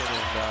already making.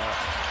 And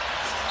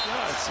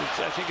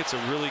I think it's a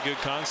really good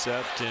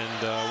concept,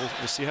 and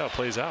we'll see how it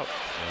plays out.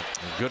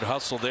 Good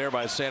hustle there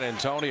by San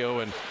Antonio,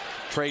 and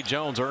Trey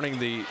Jones earning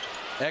the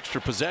extra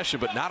possession,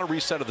 but not a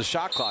reset of the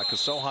shot clock because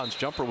Sohan's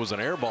jumper was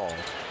an air ball.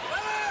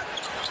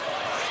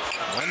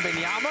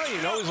 Wembanyama,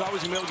 you know he's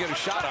always going to be able to get a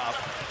shot off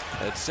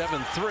at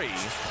 7-3.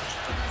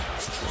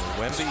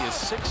 Wemby is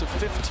 6 of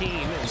 15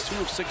 and 2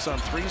 of 6 on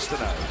threes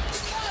tonight.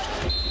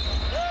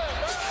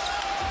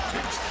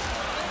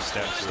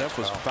 Steph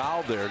was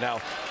fouled there.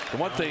 Now, the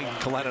one thing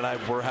Kalena and I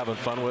were having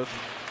fun with,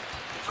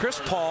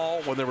 Chris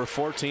Paul, when there were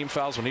 4 team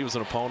fouls, when he was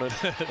an opponent,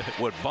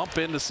 would bump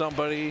into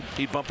somebody.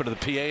 He'd bump into the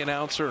PA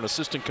announcer, an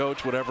assistant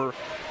coach, whatever,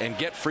 and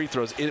get free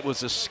throws. It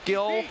was a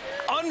skill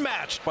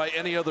unmatched by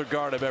any other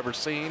guard I've ever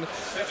seen.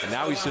 And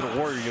now he's in a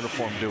Warrior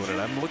uniform doing it.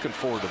 I'm looking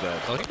forward to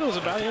that. Well, he knows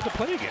about you have to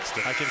play against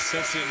him. I can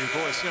sense it in your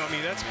voice. You know, I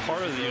mean, that's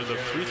part of the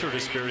free throw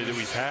disparity that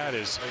we've had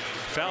is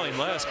fouling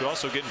less, but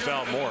also getting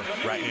fouled more.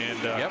 Right.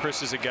 And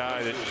Chris is a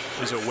guy that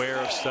is aware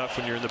of stuff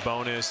when you're in the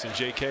bonus. And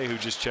JK, who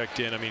just checked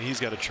in, I mean, he's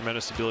got a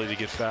tremendous ability to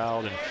get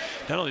fouled, and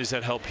not only does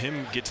that help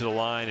him get to the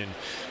line and,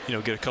 you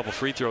know, get a couple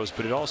free throws,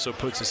 but it also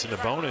puts us in the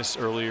bonus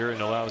earlier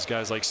and allows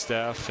guys like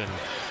Steph and,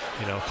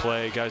 you know,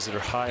 Clay, guys that are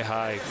high,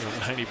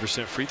 you know,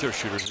 90% free throw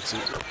shooters.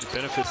 It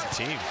benefits the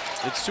team.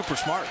 It's super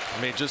smart.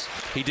 I mean,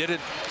 he did it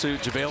to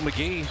JaVale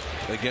McGee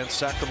against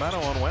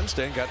Sacramento on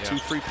Wednesday and got 2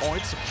 free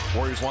points.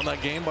 Warriors won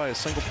that game by a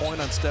single point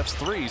on Steph's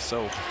 3,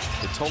 so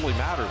it totally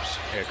matters.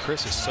 Yeah,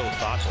 Chris is so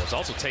thoughtful. It's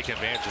also taking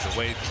advantage of the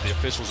way the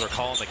officials are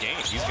calling the game.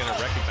 He's going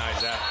to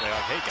recognize that. They're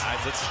like, hey, guys,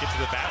 let's get to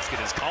the basket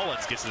as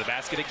Collins gets to the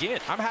basket again.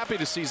 I'm happy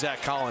to see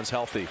Zach Collins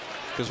healthy,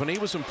 because when he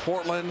was in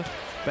Portland,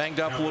 banged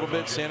up a little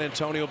bit, San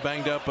Antonio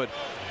banged up, but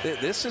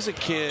this is a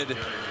kid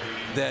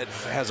that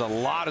has a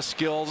lot of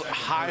skills,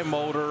 high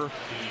motor,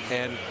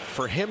 and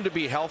for him to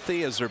be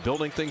healthy as they're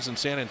building things in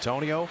San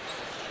Antonio,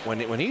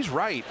 when he's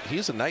right,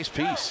 he's a nice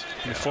piece.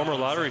 And a former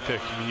lottery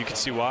pick. I mean, you can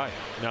see why.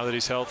 Now that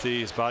he's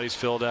healthy, his body's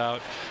filled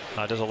out,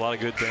 does a lot of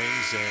good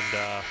things,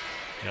 and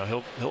you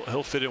know,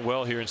 he'll fit in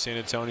well here in San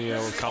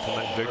Antonio and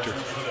complement Victor.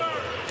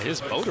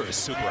 His motor is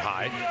super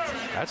high.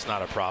 That's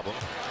not a problem.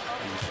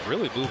 He's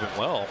really moving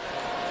well.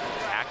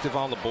 Active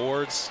on the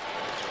boards.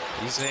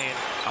 He's saying,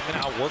 I'm going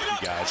to outwork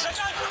you guys.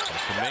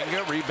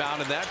 Kuminga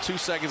rebounded that. 2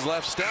 seconds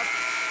left.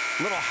 Steph,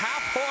 little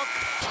half hook.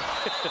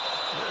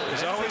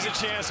 There's always a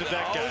chance with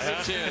that guy.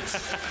 Always a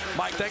chance.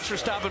 Mike, thanks for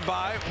stopping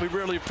by. We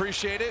really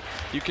appreciate it.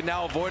 You can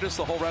now avoid us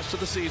the whole rest of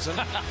the season.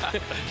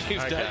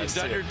 You've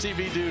done your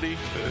TV duty.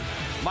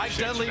 Mike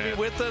Dunleavy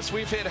with us.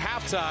 We've hit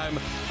halftime.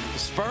 The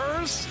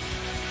Spurs,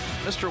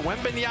 Mr.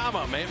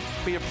 Wembanyama may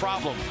be a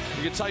problem.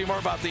 We can tell you more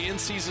about the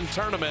in-season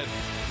tournament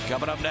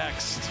coming up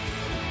next.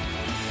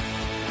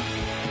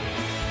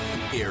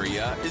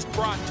 Area is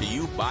brought to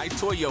you by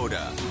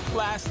Toyota.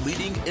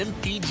 Class-leading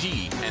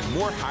MPG and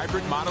more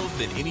hybrid models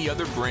than any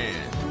other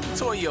brand.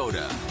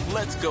 Toyota,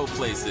 let's go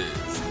places.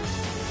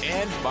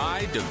 And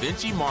by Da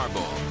Vinci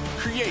Marble.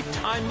 Create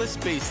timeless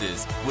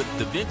spaces with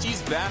Da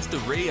Vinci's vast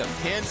array of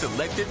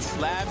hand-selected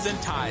slabs and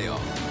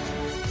tile.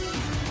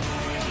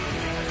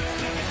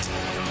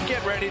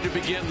 Get ready to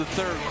begin the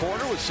third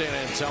quarter with San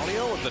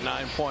Antonio with the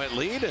 9-point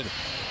lead, and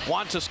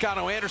Juan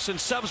Toscano-Anderson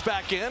subs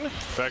back in.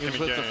 Back in the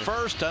with game. the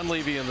first,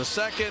 Dunleavy in the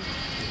second.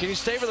 Can you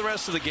stay for the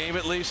rest of the game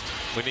at least?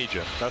 We need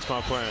you. That's my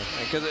plan.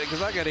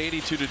 Because I got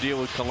 82 to deal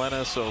with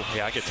Kalena, so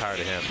Yeah, I get tired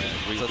of him, man.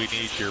 We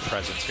need your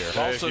presence here.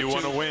 Hey, if Also you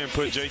want to too- win,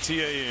 put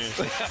JTA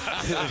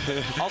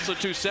in. also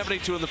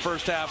 272 in the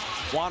first half.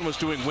 Juan was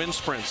doing wind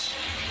sprints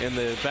in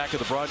the back of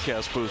the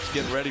broadcast booth,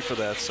 getting ready for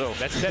that. So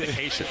That's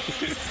dedication.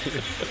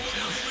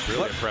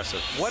 Really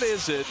impressive. what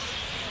is it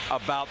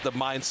about the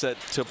mindset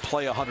to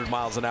play 100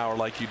 miles an hour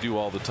like you do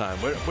all the time?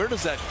 Where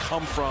does that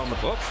come from?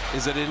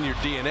 Is it in your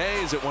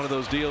DNA? Is it one of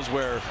those deals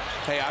where,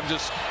 hey, I'm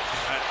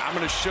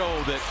going to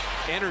show that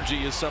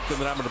energy is something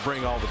that I'm going to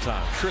bring all the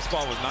time? Chris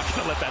Paul was not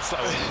going to let that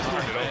slide.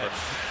 Turn it over.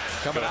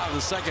 Coming out of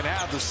the second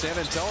half, the San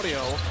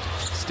Antonio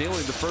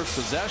stealing the first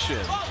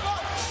possession.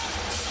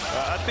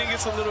 I think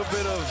it's a little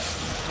bit of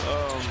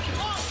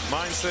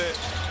mindset.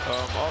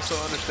 Also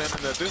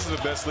understanding that this is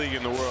the best league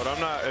in the world. I'm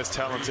not as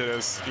talented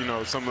as,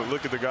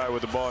 look at the guy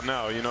with the ball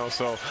now,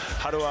 so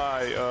how do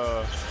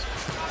I,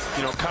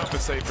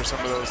 compensate for some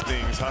of those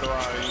things? How do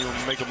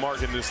I, make a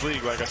mark in this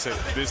league? Like I said,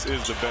 this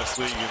is the best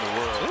league in the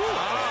world.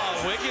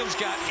 Oh, Wiggins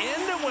got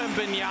into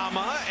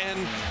Wembanyama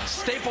and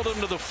stapled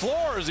him to the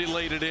floor as he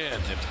laid it in.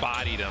 And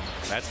bodied him.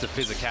 That's the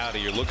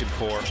physicality you're looking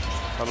for.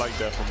 I like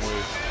that from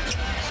Wiggs.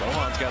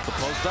 Sohan's got the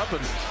post up,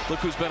 and look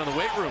who's been in the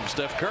weight room,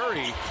 Steph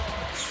Curry.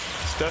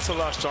 That's a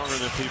lot stronger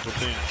than people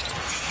think.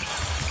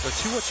 But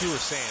to what you were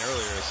saying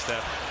earlier,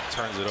 Steph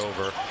turns it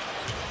over.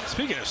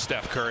 Speaking of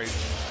Steph Curry,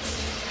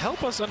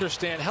 help us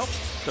understand, help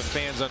the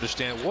fans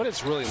understand what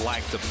it's really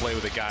like to play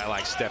with a guy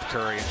like Steph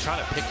Curry and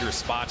trying to pick your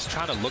spots,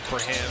 trying to look for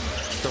him,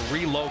 the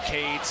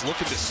relocates,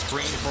 looking to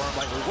screen for him.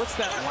 Like, what's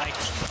that like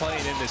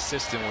playing in this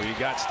system where you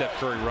got Steph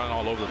Curry running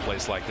all over the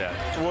place like that?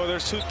 Well,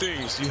 there's two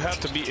things. You have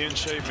to be in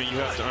shape and you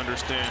have to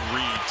understand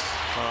reads.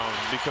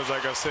 Because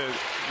like I said,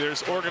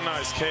 there's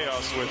organized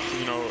chaos with,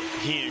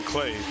 he and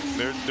Clay.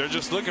 They're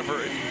just looking for,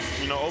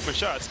 open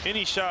shots.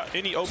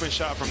 Any open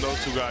shot from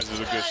those two guys is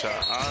a good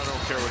shot. I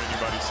don't care what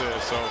anybody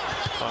says. So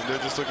they're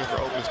just looking for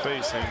open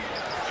space. And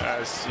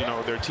as,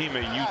 their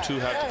teammate, you too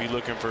have to be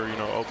looking for,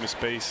 open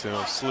space,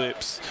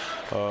 slips,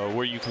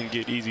 where you can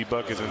get easy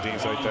buckets and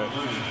things like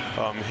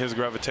that. His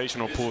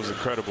gravitational pull is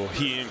incredible.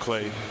 He and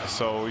Clay.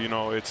 So,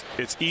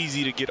 it's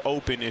easy to get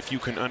open if you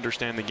can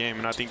understand the game.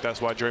 And I think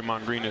that's why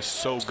Draymond Green is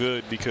so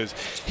good, because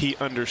he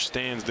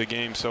understands the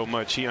game so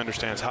much. He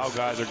understands how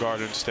guys are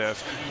guarding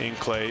Steph and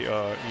Clay,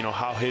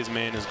 how his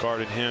man is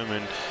guarding him.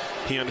 And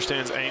he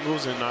understands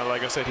angles, and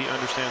like I said, he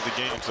understands the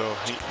game, so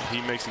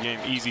he makes the game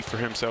easy for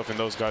himself and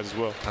those guys as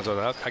well.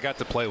 I got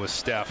to play with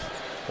Steph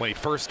when he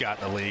first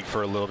got in the league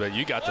for a little bit.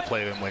 You got to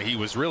play with him when he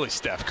was really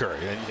Steph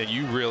Curry, and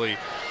you really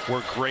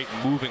were great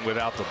moving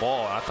without the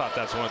ball. And I thought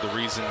that's one of the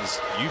reasons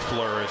you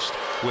flourished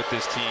with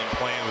this team,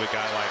 playing with a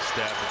guy like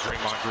Steph and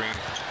Draymond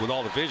Green with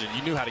all the vision.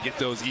 You knew how to get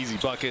those easy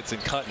buckets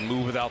and cut and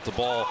move without the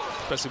ball,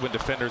 especially when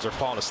defenders are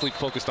falling asleep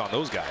focused on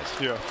those guys.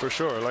 Yeah, for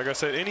sure. Like I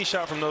said, any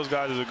shot from those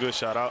guys is a good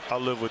shot. I'll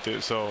live with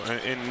it. So,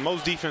 and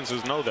most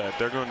defenses know that.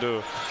 They're going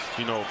to,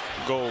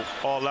 go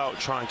all out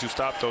trying to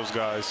stop those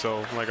guys.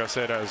 So, like I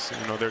said, as,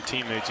 their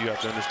teammates, you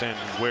have to understand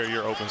where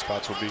your open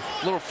spots will be.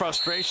 A little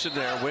frustration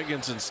there,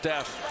 Wiggins and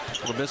Steph.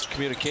 A little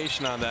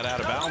miscommunication on that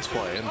out-of-bounds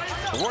play. And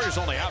the Warriors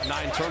only have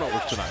 9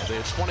 turnovers tonight. They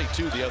had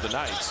 22 the other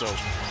night, so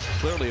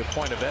clearly a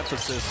point of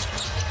emphasis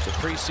the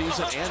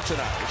preseason and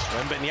tonight.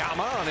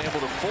 Wembanyama unable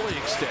to fully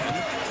extend.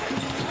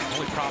 The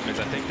only problem is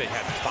I think they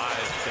had 5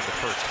 in the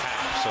first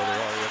half, so they're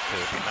already up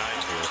to 9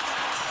 here.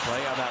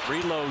 Play on that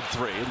reload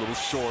 3, a little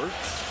short.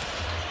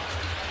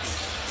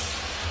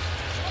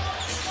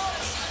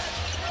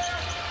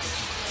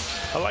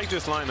 I like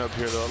this lineup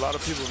here, though. A lot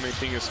of people may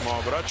think it's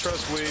small, but I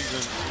trust Wiggs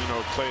and,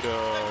 Clay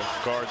to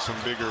guard some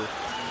bigger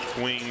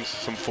wings,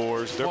 some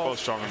fours. They're both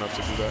strong enough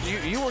to do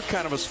that. You were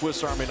kind of a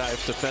Swiss Army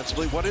knife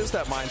defensively. What is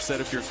that mindset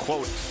if you're,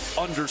 quote,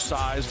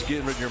 undersized,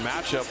 getting in your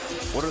matchup?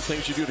 What are the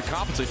things you do to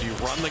compensate? Do you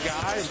run the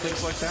guy and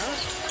things like that?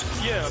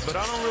 Yeah, but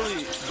I don't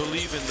really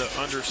believe in the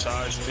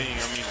undersized thing.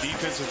 I mean,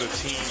 defense is a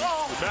team.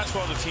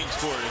 Basketball is a team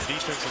sport, and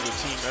defense is a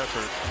team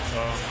effort.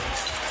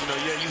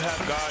 You have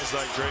guys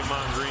like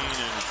Draymond Green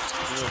and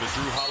the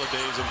Drew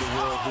Holidays of the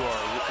world who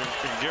are,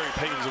 and Gary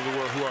Paytons of the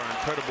world who are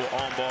incredible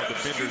on-ball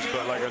defenders.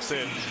 But like I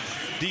said,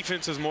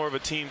 defense is more of a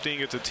team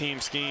thing. It's a team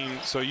scheme,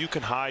 so you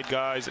can hide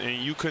guys and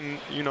you can,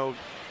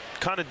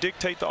 kind of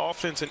dictate the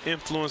offense and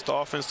influence the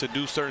offense to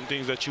do certain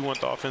things that you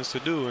want the offense to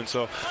do. And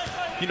so,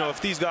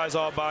 if these guys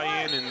all buy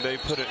in and they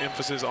put an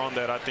emphasis on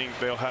that, I think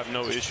they'll have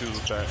no issues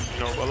with that.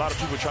 A lot of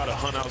people try to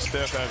hunt out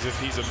Steph as if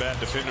he's a bad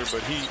defender,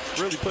 but he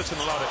really puts in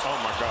a lot of, oh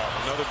my God,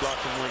 another block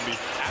from Wemby.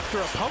 After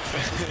a pump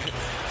fake.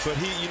 But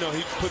he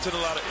puts in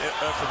a lot of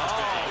effort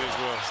defensively as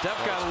well.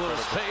 Steph got a little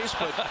space,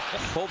 but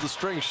pulled the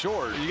string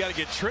short. You got to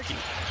get tricky.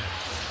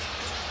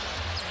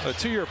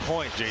 To your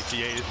point,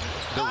 JTA,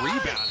 the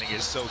rebounding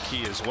is so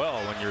key as well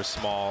when you're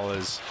small,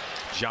 as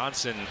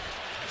Johnson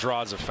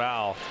draws a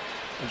foul.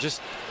 And just,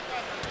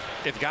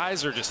 if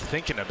guys are just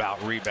thinking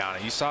about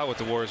rebounding, you saw what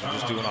the Warriors were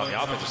just doing on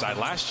the offensive side.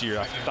 Last year,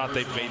 I thought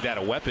they made that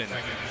a weapon,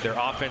 their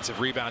offensive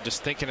rebound,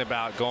 just thinking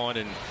about going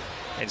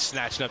and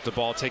snatching up the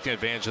ball, taking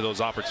advantage of those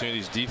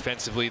opportunities.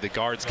 Defensively, the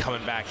guards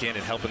coming back in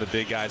and helping the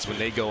big guys when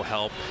they go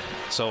help.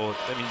 So,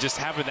 just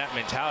having that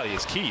mentality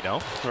is key,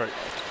 no? Right.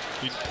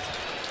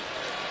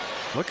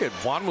 Look at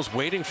Juan was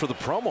waiting for the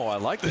promo. I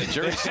like that.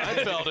 Jerry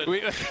Seinfeld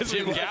and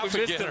Jim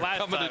Gaffigan are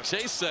coming to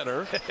Chase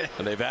Center.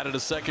 And they've added a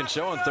second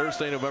show on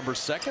Thursday, November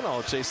 2nd, all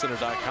at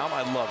chasecenter.com.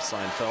 I love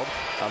Seinfeld.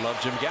 I love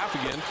Jim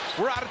Gaffigan.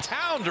 We're out of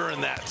town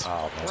during that.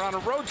 Oh, we're on a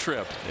road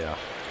trip. Yeah.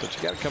 But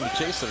you got to come to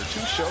Chase Center.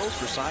 2 shows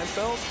for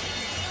Seinfeld.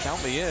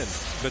 Count me in.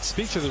 But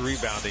speak to the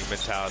rebounding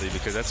mentality,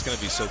 because that's going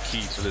to be so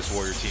key for this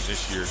Warrior team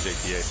this year,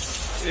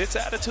 JTA. It's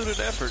attitude and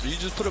effort. You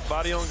just put a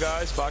body on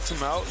guys, box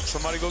them out,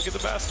 somebody go get the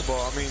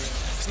basketball. I mean,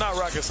 it's not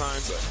rocket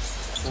science.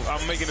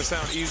 I'm making it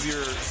sound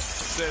easier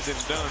said than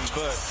done,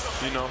 but,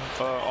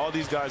 all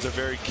these guys are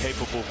very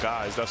capable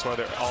guys. That's why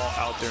they're all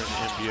out there in the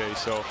NBA.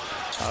 So,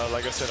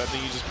 like I said, I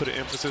think you just put an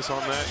emphasis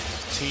on that.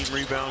 Team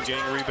rebound,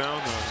 gang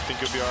rebound. I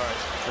think you'll be all right.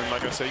 And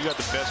like I said, you got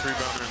the best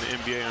rebounder in the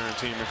NBA on your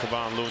team in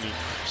Kevon Looney.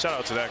 Shout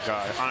out to that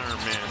guy, Iron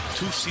Man.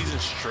 2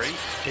 seasons straight,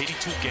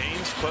 82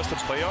 games plus the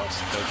playoffs.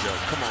 No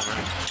joke. Come on,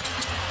 man.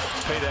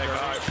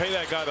 Pay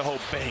that guy the whole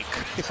bank.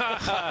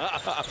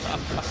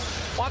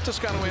 Juan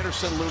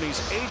Toscano-Anderson, Looney's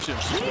agent,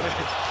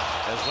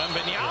 as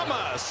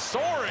Wembanyama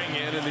soaring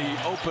in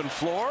the open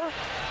floor.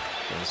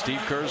 And Steve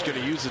Kerr's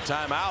going to use the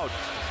timeout.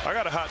 I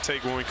got a hot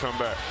take when we come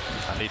back.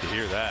 I need to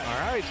hear that.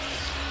 All right.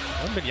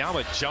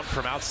 Wembanyama jumped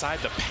from outside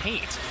the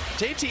paint.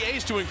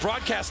 JTA's doing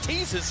broadcast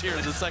teases here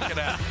in the second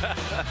half.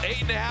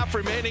 8.5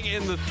 remaining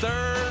in the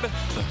third.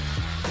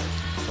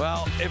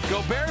 Well, if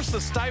Gobert's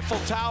the Stifle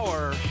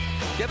Tower,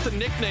 get the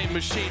nickname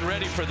machine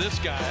ready for this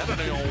guy. I don't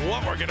know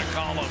what we're going to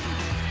call him.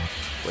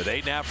 With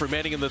 8.5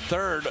 remaining in the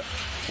third,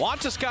 Juan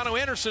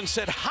Toscano-Anderson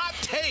said, hot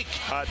take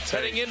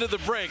heading into the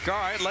break. All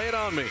right, lay it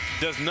on me.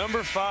 Does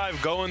number 5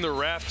 go in the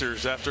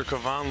rafters after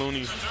Kevon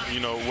Looney,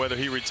 whether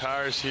he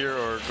retires here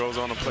or goes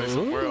on to play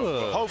somewhere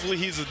else? But hopefully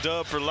he's a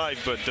dub for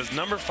life, but does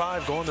number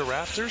 5 go in the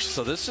rafters?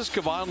 So this is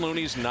Kevon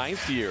Looney's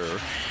 9th year.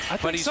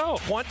 But he's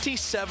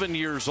 27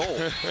 years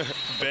old.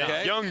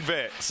 Okay? Young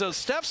vet. So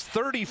Steph's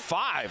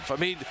 35. I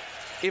mean,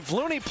 if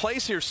Looney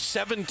plays here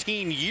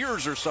 17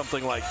 years or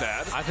something like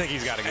that, I think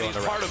he's got to go in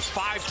the part of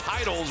 5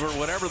 titles or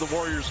whatever the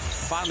Warriors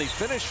finally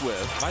finish with.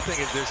 My thing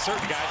is there's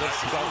certain guys that,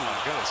 oh my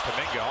goodness,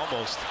 Kuminga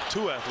almost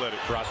too athletic,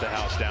 brought the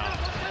house down.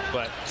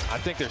 But I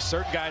think there's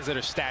certain guys that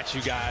are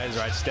statue guys,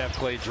 right? Steph,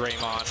 Clay,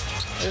 Draymond.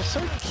 There's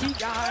certain key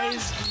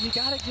guys you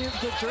got to give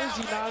the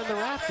jersey nod in the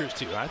rafters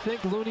to. I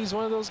think Looney's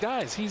one of those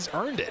guys. He's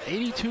earned it.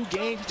 82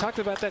 games. You talked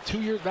about that 2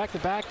 years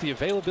back-to-back. The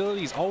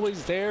availability is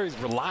always there. He's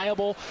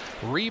reliable,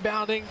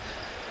 rebounding.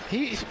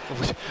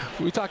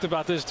 We talked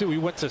about this too. We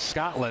went to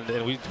Scotland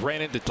and we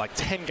ran into like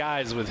 10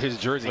 guys with his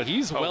jersey. But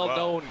he's well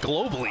known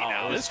globally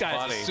now. This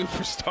guy's a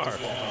superstar.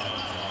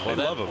 They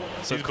love him.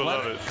 So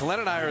Glenn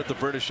and I are at the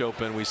British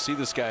Open. We see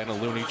this guy in a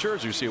Looney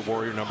jersey. We see a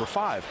Warrior number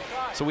 5.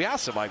 So we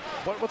asked him, like,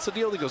 what's the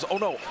deal? He goes, oh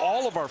no,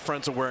 all of our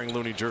friends are wearing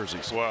Looney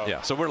jerseys. Wow.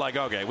 Yeah. So we're like,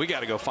 okay, we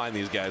got to go find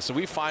these guys. So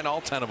we find all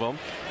 10 of them.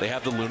 They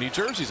have the Looney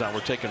jerseys on. We're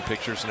taking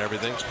pictures and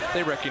everything.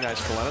 They recognize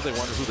Kalena. They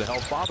wonder who the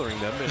hell's bothering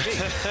them. And me.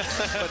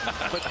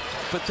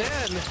 but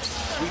then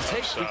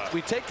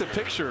we take the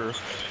picture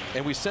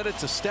and we send it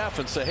to Steph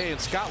and say, hey, in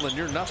Scotland,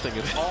 you're nothing.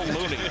 It's all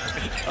Looney.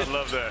 I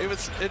love that.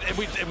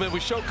 And we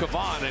showed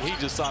Kevon, and he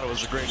just thought it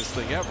was the greatest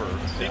thing ever.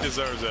 He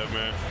deserves that,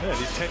 man. Yeah,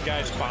 these 10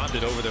 guys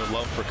bonded over their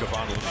love for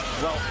Kevon Looney.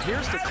 Well,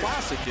 here's the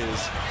classic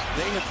is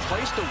they have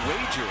placed a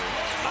wager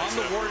on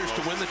the Warriors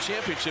to win the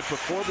championship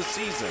before the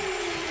season,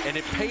 and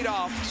it paid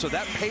off, so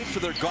that paid for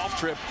their golf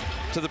trip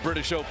to the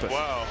British Open.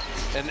 Wow.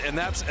 And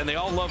they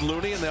all love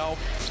Looney, and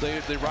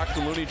they rock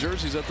the Looney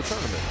jerseys at the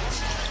tournament.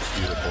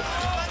 beautiful.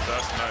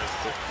 That's nice.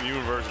 The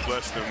universe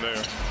blessed him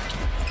there.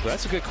 Well,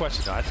 that's a good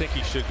question. I think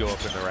he should go up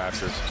in the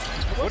Raptors.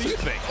 What do you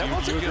think?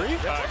 You agree?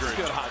 That's a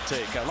good hot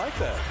take. I like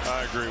that.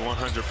 I agree 100%. I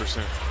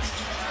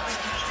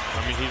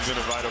mean, he's been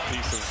a vital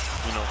piece of,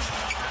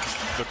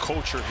 the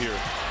culture here.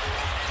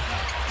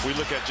 We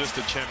look at just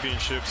the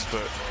championships,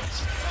 but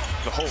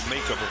the whole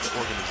makeup of the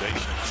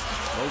organization.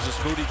 Moses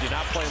Moody did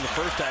not play in the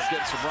first half,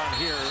 getting some run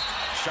here.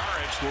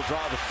 Saric will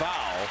draw the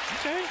foul.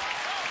 Okay.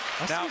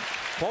 Now,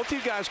 both of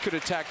you guys could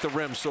attack the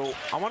rim, so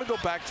I want to go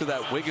back to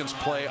that Wiggins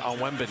play on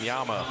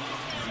Wembanyama.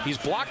 He's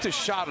blocked his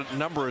shot a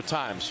number of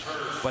times,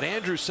 but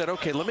Andrew said,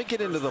 okay, let me get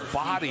into the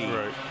body.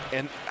 Right.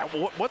 And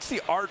what's the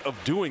art of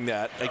doing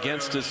that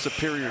against a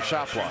superior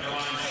shot block?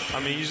 I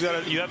mean,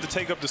 you have to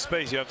take up the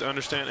space. You have to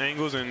understand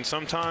angles, and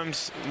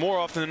sometimes, more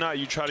often than not,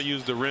 you try to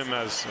use the rim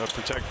as a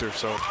protector.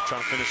 So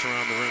trying to finish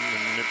around the rim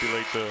and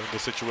manipulate the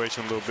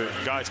situation a little bit.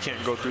 Guys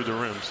can't go through the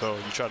rim, so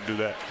you try to do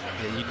that.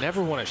 Yeah, you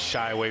never want to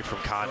shy away from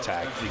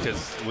contact,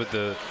 because with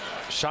the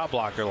shot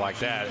blocker like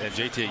that, and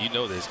JT, you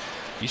know this,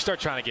 you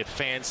start trying to get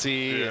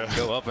fancy and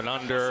go up and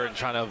under and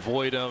trying to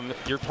avoid him.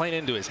 You're playing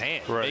into his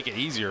hand. Right. Make it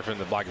easier for him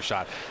to block your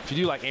shot. If you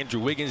do like Andrew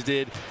Wiggins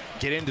did,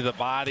 get into the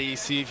body,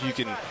 see if you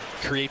can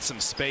create some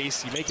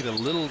space. You make it a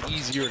little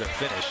easier to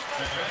finish.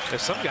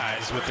 There's some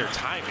guys with their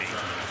timing,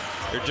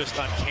 they're just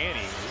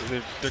uncanny.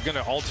 They're going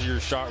to alter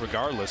your shot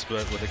regardless,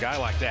 but with a guy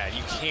like that,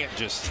 you can't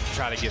just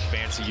try to get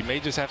fancy. You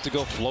may just have to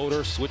go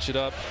floater, switch it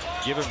up,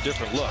 give him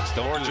different looks.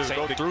 Don't just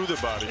go through the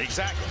body.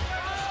 Exactly.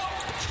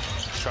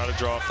 Try to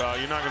draw a foul.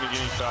 You're not going to get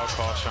any foul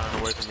calls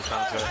shying away from the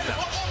contact.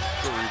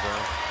 Good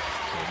rebound.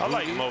 I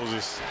like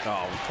Moses.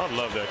 Oh, I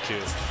love that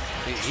kid.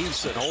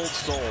 He's an old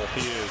soul.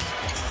 He is.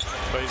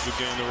 Plays the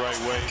game the right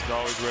way. He's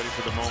always ready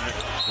for the moment.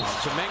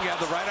 Kuminga had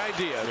the right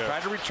idea. Yeah.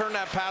 Tried to return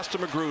that pass to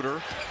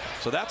Magruder.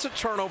 So that's a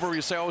turnover.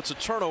 You say, oh, it's a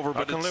turnover,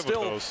 but it's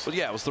still, but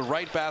yeah, it was the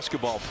right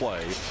basketball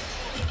play.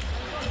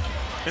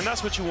 And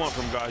that's what you want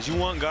from guys. You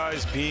want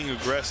guys being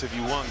aggressive.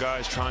 You want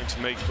guys trying to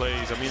make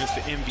plays. I mean, it's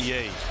the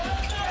NBA. You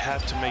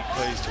have to make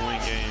plays to win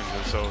games,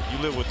 and so you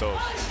live with those.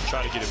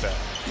 Try to get it back.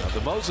 Now,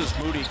 the Moses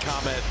Moody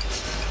comment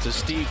to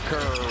Steve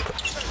Kerr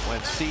when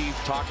Steve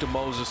talked to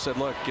Moses, said,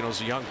 look,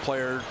 as a young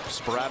player,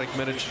 sporadic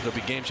minutes, there'll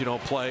be games you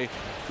don't play.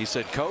 He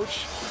said,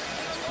 Coach,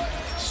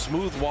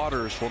 smooth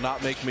waters will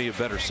not make me a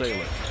better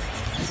sailor.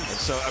 And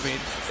so, I mean,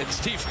 and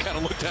Steve kind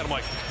of looked at him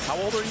like, how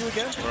old are you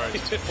again? Right.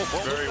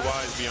 Very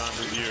wise beyond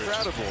his years.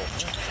 Incredible.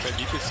 But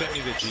you could send me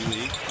the G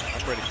League.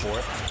 I'm ready for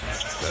it.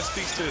 That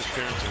speaks to his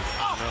parenting.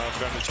 I've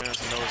gotten a chance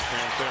to know his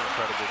parents. They're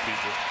incredible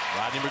people.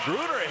 Rodney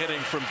Magruder hitting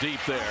from deep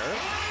there.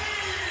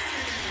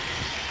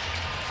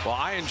 Well,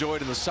 I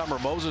enjoyed in the summer,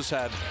 Moses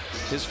had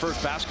his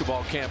first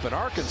basketball camp in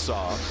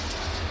Arkansas.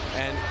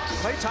 And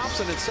Klay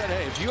Thompson had said,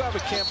 hey, if you have a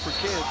camp for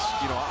kids,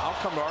 I'll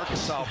come to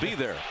Arkansas, I'll be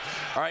there.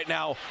 All right,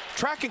 now,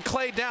 tracking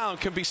Klay down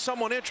can be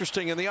somewhat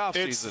interesting in the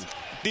offseason. It's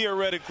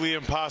theoretically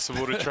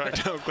impossible to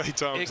track down Klay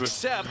Thompson.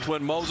 Except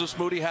when Moses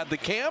Moody had the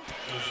camp,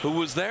 who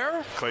was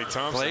there? Klay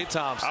Thompson. Klay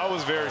Thompson. I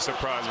was very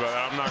surprised by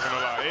that. I'm not going to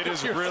lie. It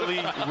is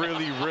really,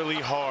 really, really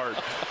hard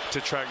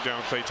to track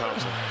down Klay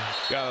Thompson.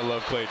 Gotta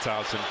love Klay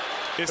Thompson.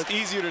 It's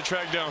easier to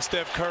track down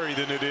Steph Curry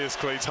than it is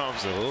Klay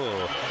Thompson.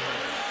 Ooh.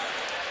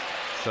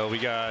 So we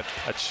got,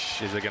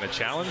 is it going to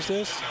challenge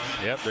this?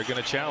 Yep, they're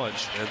going to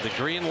challenge. And the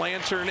green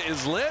lantern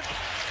is lit.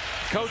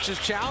 Coach's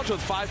challenge with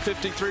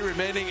 5:53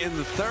 remaining in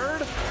the third.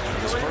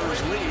 The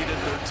Spurs lead at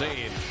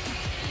 13.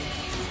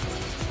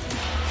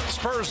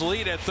 Spurs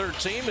lead at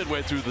 13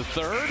 midway through the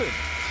third. And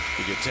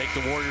you can take the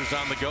Warriors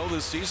on the go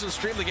this season.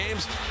 Stream the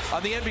games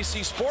on the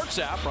NBC Sports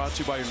app, brought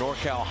to you by your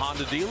NorCal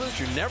Honda dealers.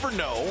 You never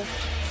know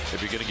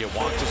if you're going to get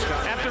Wanta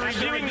Scott. After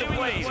reviewing the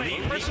plays, the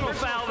personal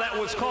foul that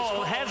was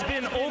called has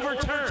been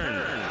overturned.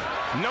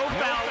 No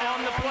foul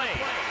on the play.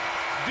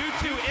 Due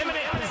to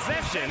imminent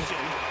possession,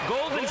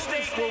 Golden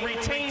State will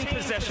retain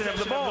possession of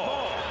the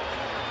ball.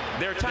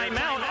 Their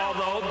timeout,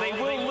 although they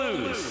will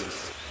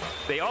lose.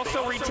 They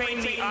also retain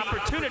the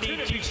opportunity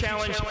to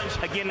challenge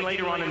again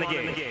later on in the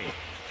game.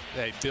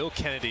 Hey, Bill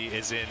Kennedy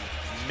is in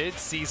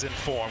mid-season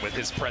form with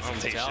his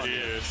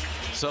presentation.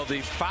 So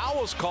the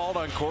foul was called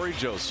on Corey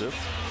Joseph.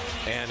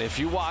 And if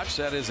you watch,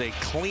 that is a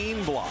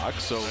clean block.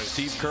 So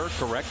Steve Kerr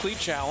correctly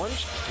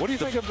challenged. What do you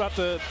think about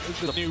the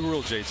new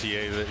rule,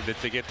 JTA,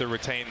 that they get to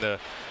retain the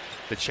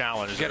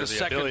challenge? Get a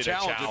second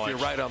challenge if you're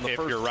right on the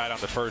first. If you're right on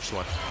the first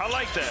one. I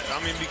like that.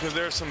 I mean, because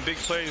there are some big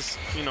plays,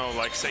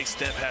 like say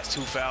Steph has 2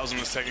 fouls in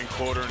the second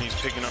quarter and he's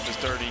picking up his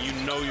 30. You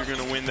know you're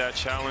going to win that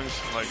challenge.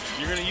 Like,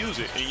 you're going to use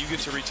it and you get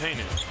to retain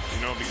it.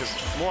 Because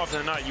more often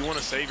than not, you want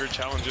to save your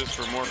challenges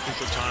for more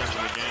crucial times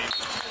in the game.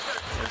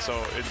 And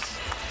so it's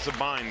a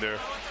bind there.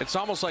 It's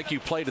almost like you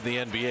played in the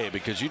NBA,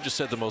 because you just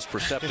said the most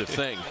perceptive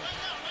thing.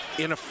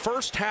 In a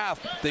first half,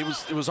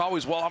 it was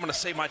always, well, I'm going to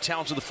save my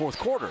challenge in the fourth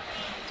quarter.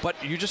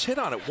 But you just hit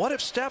on it. What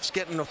if Steph's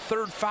getting a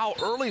third foul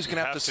early? He's going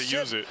to have to sit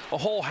use it a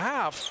whole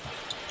half.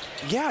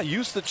 Yeah,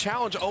 use the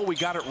challenge. Oh, we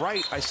got it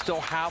right. I still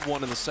have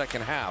one in the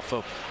second half.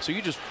 So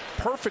you just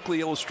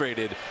perfectly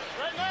illustrated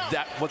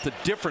what the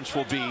difference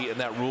will be in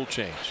that rule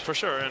change. For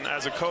sure, and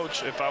as a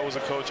coach, if I was a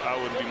coach,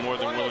 I would be more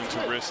than willing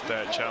to risk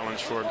that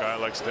challenge for a guy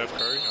like Steph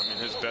Curry. I mean,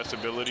 his best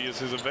ability is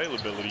his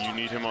availability. You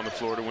need him on the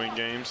floor to win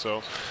games,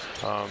 so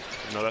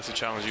you know, that's a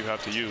challenge you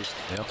have to use.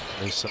 Yeah,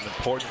 there's some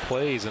important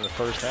plays in the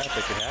first half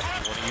that could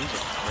happen. You want to use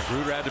them.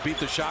 Magruder had to beat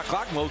the shot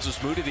clock.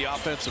 Moses Moody, the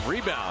offensive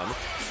rebound.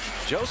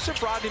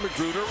 Joseph Rodney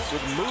Magruder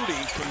with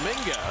Moody,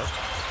 Kuminga,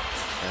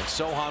 and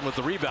Sohan with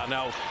the rebound.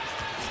 Now,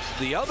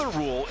 the other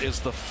rule is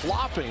the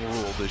flopping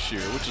rule this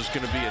year, which is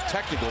going to be a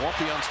technical, won't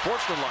be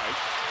unsportsmanlike,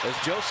 as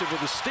Joseph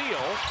with a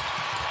steal.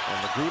 And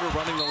Magruder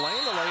running the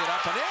lane to lay it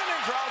up and in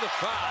and draw the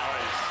foul.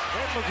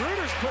 And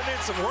Magruder's putting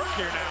in some work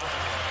here now.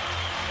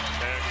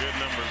 Yeah, good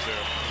numbers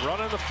there.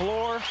 Running the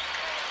floor.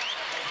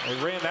 They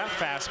ran that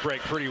fast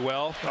break pretty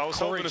well. I was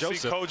hoping to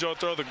see Kojo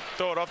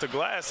throw it off the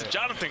glass. And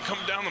Jonathan come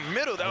down the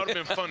middle. That would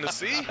have been fun to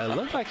see. It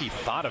looked like he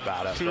thought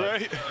about it.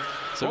 Right.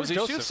 So as he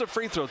shoots the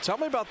free throw, tell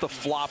me about the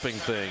flopping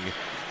thing,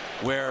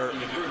 where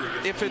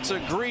if it's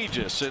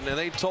egregious, and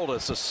they told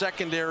us a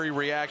secondary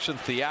reaction,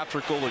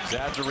 theatrical,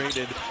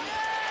 exaggerated,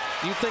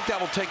 do you think that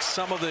will take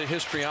some of the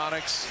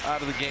histrionics out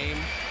of the game?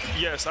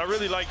 Yes, I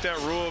really like that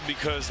rule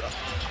because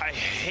I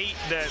hate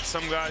that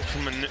some guys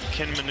can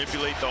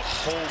manipulate the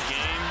whole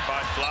game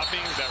by flopping.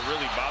 That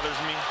really bothers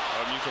me.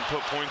 You can put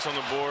points on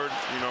the board,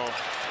 you know,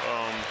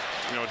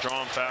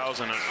 drawing fouls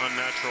in an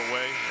unnatural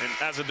way. And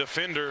as a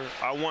defender,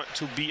 I want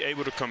to be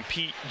able to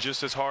compete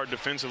just as hard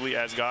defensively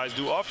as guys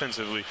do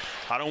offensively.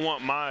 I don't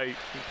want my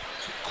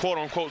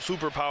quote-unquote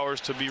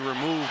superpowers to be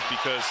removed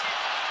because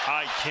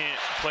I can't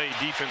play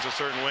defense a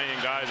certain way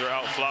and guys are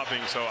out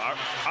flopping. So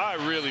I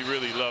really,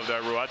 really love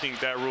that rule. I think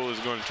that rule is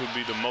going to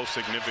be the most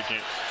significant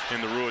in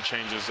the rule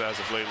changes as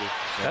of lately.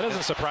 That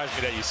doesn't surprise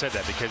me that you said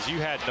that because you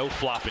had no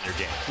flop in your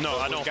game. No,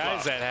 I don't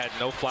guys flop. that had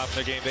no flop in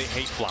their game, they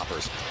hate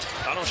floppers.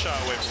 I don't shy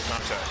away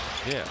from contact.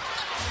 Yeah.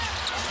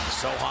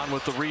 Sohan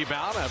with the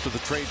rebound after the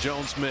Trey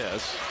Jones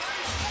miss.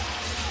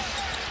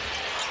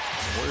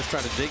 Warriors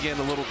trying to dig in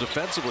a little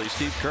defensively.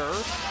 Steve Kerr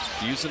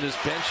using his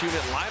bench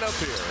unit lineup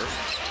here.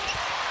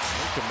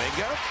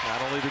 Kuminga,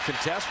 not only the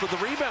contest, but the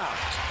rebound.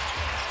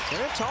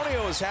 San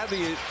Antonio has had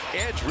the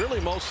edge really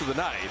most of the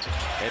night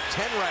at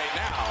 10 right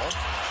now.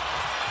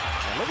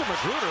 And look at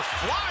Magruder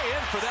fly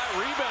in for that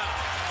rebound.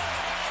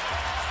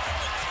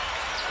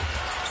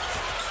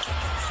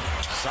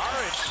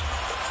 Saric,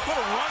 what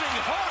a running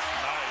hook.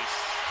 Nice.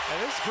 And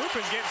this group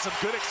is getting some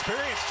good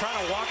experience trying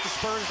to walk the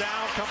Spurs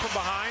down, come from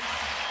behind.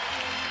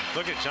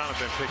 Look at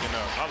Jonathan picking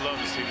up. I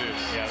love to see this.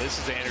 Yeah, this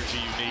is the energy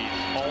you need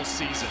all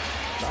season.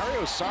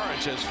 Dario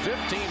Saric has 15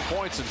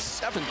 points in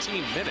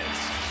 17 minutes.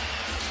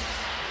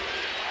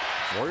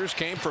 Warriors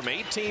came from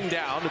 18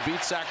 down to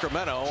beat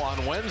Sacramento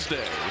on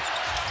Wednesday.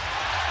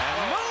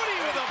 And Moody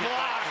with a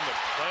block. In the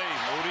play,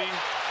 Moody.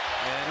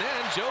 And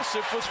then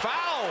Joseph was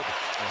fouled.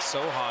 And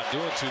Sohan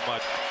doing too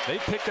much. They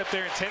picked up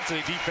their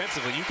intensity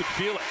defensively. You could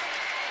feel it.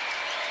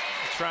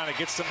 Trying to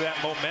get some of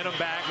that momentum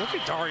back. Look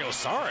at Dario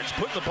Saric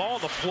putting the ball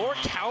on the floor.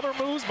 Counter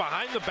moves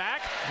behind the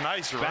back.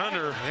 Nice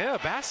runner. Yeah,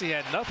 Bassie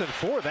had nothing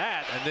for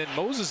that. And then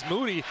Moses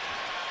Moody,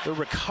 the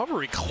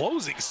recovery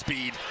closing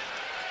speed.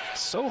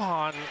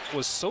 Sohan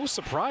was so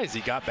surprised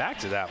he got back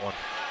to that one.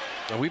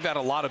 And we've had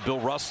a lot of Bill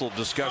Russell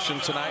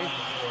discussion tonight.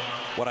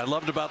 What I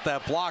loved about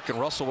that block, and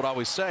Russell would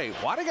always say,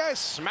 why do guys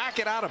smack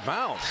it out of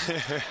bounds?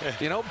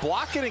 You know,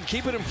 block it and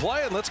keep it in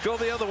play and let's go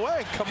the other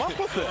way. Come up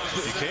with it.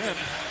 You can.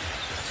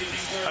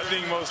 I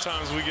think most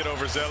times we get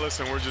overzealous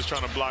and we're just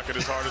trying to block it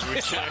as hard as we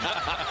can.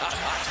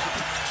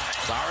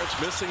 Saric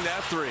missing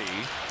that three.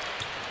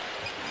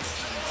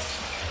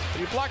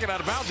 You block it out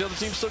of bounds, the other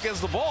team still gets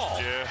the ball.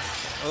 Yeah.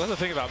 Well, that's the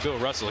thing about Bill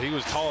Russell. He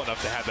was tall enough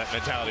to have that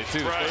mentality,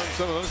 too. Right.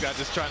 Some of those guys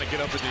just trying to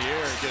get up in the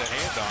air and get a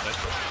hand on it.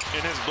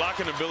 And his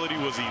blocking ability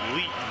was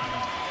elite.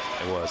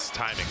 It was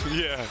timing.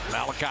 Yeah.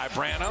 Malachi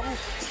Branham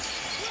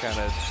kind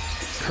of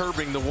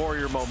curbing the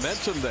Warrior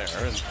momentum there.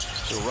 And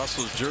so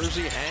Russell's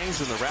jersey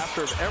hangs in the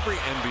rafter of every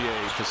NBA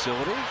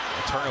facility.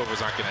 The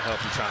turnovers aren't going to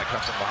help you trying to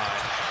come from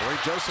behind. Corey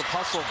Joseph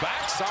hustled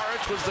back.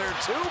 Saric was there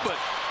too, but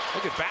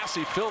look at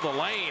Bassie fill the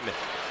lane.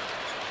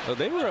 Well,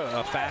 they were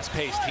a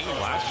fast-paced team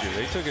last year.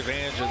 They took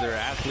advantage of their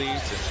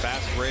athletes and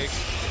fast breaks.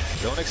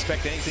 Don't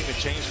expect anything to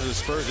change for the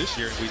Spurs this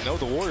year. We know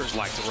the Warriors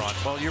like to run.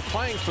 Well, you're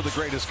playing for the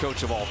greatest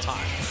coach of all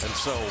time. And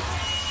so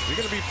you're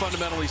going to be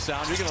fundamentally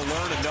sound. You're going to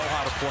learn and know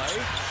how to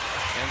play.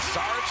 And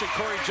Saric and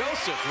Corey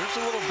Joseph. There's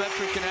a little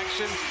veteran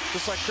connection,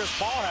 just like Chris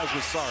Paul has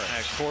with Saric.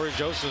 And Corey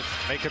Joseph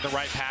making the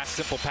right pass,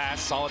 simple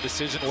pass, solid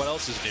decision. What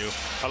else is new?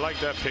 I like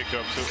that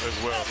pickup too, as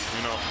well.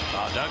 You know,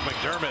 Doug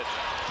McDermott,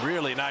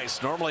 really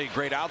nice. Normally a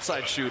great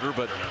outside shooter,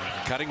 but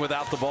cutting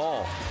without the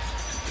ball.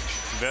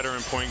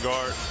 Veteran point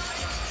guard.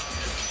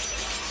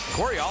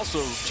 Corey also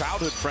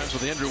childhood friends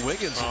with Andrew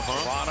Wiggins in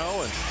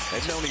Toronto, and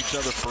they've known each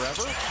other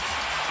forever.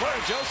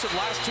 Corey Joseph,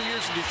 last 2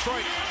 years in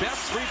Detroit,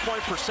 best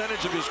three-point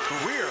percentage of his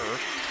career.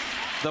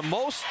 The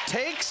most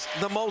takes,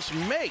 the most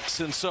makes.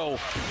 And so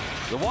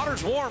the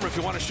water's warm if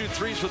you want to shoot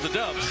threes with the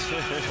Dubs.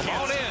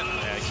 Come on in.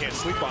 Yeah, you can't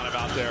sleep on him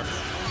out there.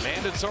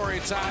 Mandatory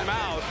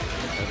timeout.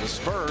 And the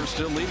Spurs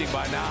still leading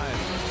by 9.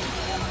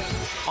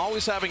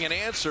 always having an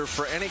answer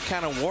for any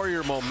kind of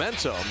Warrior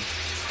momentum.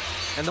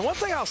 And the one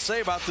thing I'll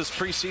say about this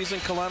preseason,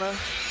 Kalena,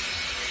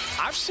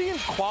 I've seen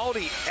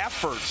quality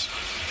efforts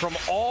from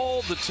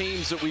all the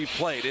teams that we've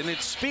played, and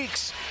it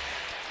speaks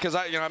because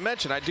I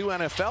mentioned I do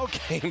NFL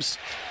games,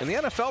 and the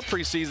NFL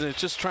preseason is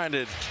just trying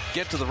to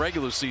get to the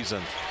regular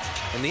season.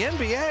 In the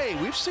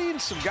NBA, we've seen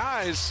some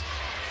guys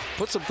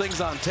put some things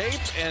on tape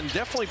and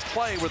definitely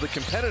play where the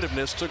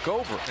competitiveness took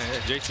over.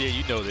 And JTA,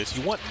 you know this.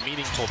 You want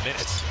meaningful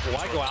minutes.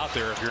 Why go out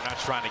there if you're not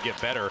trying to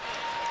get better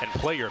and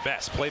play your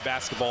best, play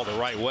basketball the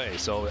right way?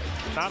 So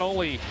not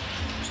only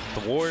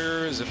the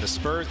Warriors and the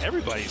Spurs,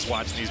 everybody's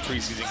watching these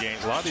preseason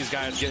games. A lot of these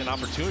guys get an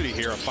opportunity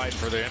here of fighting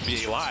for their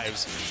NBA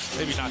lives.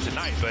 Maybe not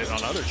tonight, but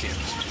on other teams.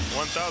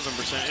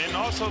 1,000%. And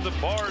also the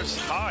bar is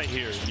high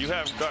here. You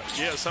have,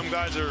 some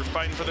guys are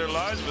fighting for their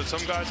lives, but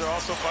some guys are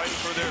also fighting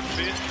for their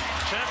 5th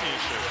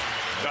championship.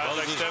 Guys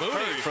like Steph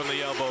Curry from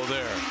the elbow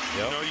there.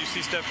 You know, you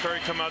see Steph Curry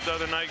come out the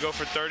other night, go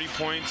for 30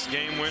 points,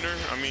 game winner.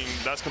 I mean,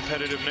 that's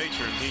competitive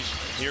nature. He's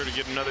here to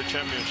get another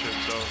championship,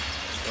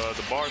 so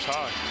the bar's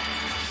high.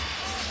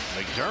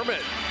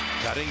 McDermott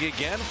cutting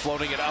again,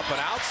 floating it up and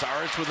out.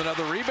 Saric with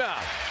another rebound.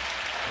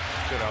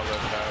 Good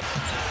outlet pass.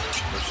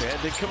 Push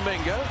ahead to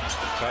Kuminga.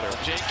 Cutter.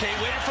 JK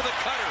waiting for the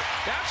cutter.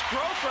 That's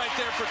growth right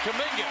there for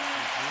Kuminga.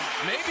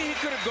 Maybe he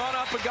could have gone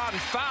up and gotten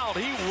fouled.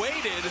 He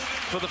waited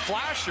for the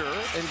flasher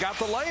and got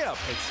the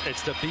layup.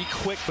 It's the be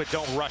quick but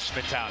don't rush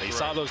mentality. Right.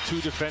 Saw those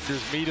two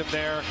defenders meet him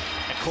there,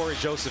 and Corey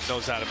Joseph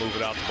knows how to move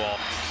it out the ball.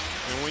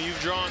 And when you've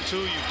drawn 2,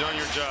 you've done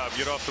your job.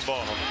 Get off the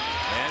ball.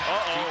 And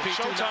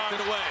Showtime.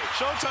 It away.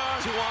 Showtime.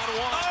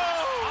 2-on-1.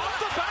 Oh! Off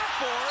the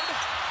backboard.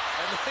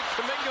 And then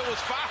Kuminga was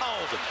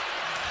fouled.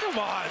 Come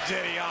on,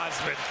 Jetty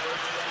Osmond.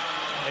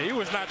 Hey, he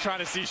was not trying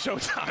to see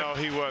Showtime. No,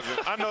 he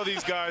wasn't. I know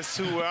these guys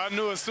too well. I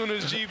knew as soon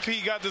as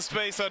GP got the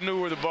space, I knew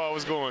where the ball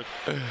was going.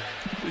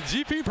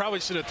 GP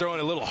probably should have thrown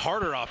it a little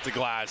harder off the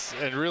glass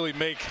and really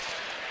make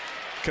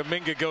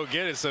Kuminga go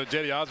get it so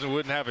Jetty Osmond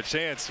wouldn't have a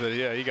chance. But,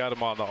 yeah, he got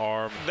him on the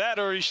arm. That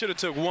or he should have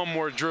took one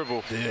more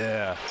dribble.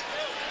 Yeah.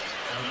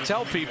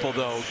 Tell people,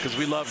 though, because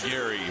we love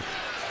Gary,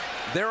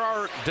 there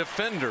are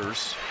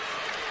defenders,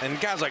 and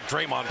guys like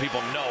Draymond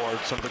people know are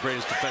some of the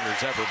greatest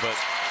defenders ever, but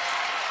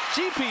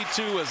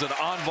GP2 as an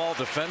on-ball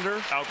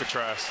defender.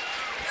 Alcatraz.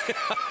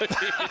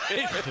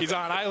 He's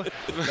on island.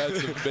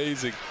 That's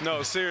amazing.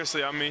 No,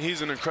 seriously, I mean,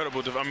 he's an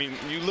incredible I mean,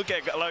 you look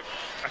at, like,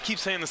 I keep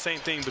saying the same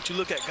thing, but you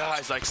look at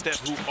guys like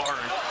Steph who are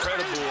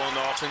incredible on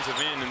the offensive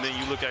end, and then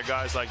you look at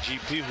guys like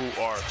GP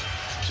who are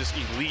just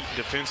elite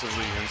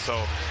defensively. And so,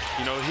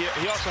 you know,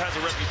 he also has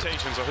a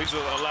reputation, so he's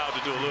allowed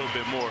to do a little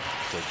bit more.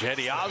 So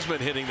Jetty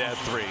Osmond hitting that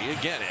 3.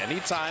 Again,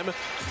 anytime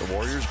the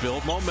Warriors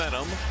build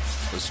momentum,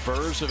 the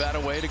Spurs have had a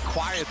way to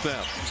quiet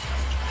them.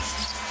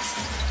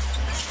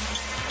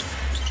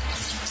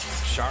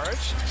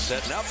 Saric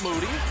setting up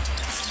Moody.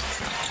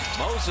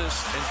 Moses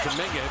and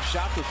Kuminga have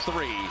shot the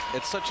 3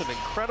 at such an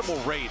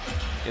incredible rate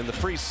in the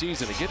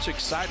preseason. It gets you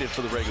excited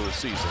for the regular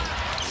season.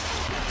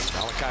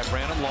 Malachi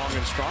Branham long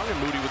and strong, and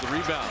Moody with the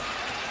rebound.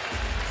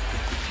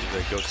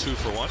 They go 2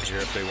 for 1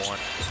 here if they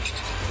want.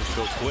 Just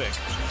go quick.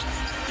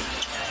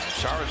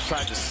 Saric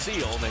tried to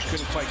seal, and they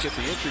couldn't quite get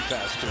the entry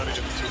pass to him.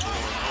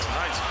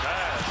 Nice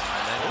pass.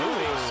 And then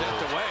Moody sent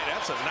away.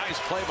 That's a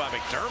nice play by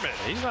McDermott.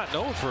 He's not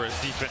known for his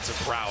defensive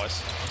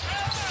prowess.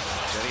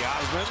 Jetty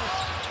Osmond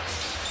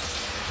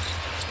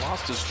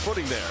lost his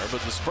footing there,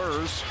 but the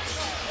Spurs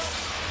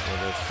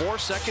with a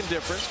 4-second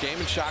difference, game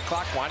and shot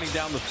clock winding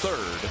down the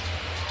 3rd.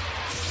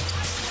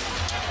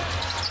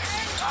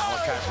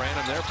 Malachi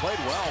Branham there, played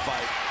well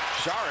by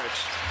Saric.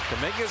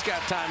 Kuminga's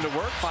got time to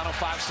work, final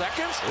 5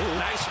 seconds. Ooh.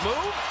 Nice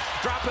move,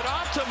 drop it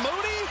off to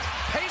Moody,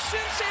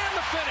 patience and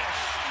the finish.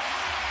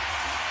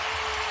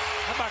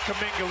 How about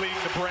Kuminga leading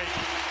the break?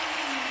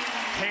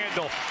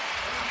 Handle.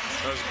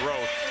 That's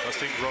growth. I've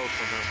seen growth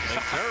from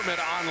him. McDermott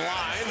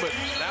online, but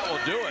that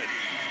will do it.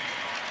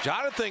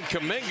 Jonathan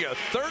Kuminga,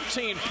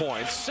 13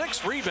 points,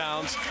 6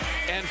 rebounds,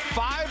 and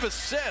 5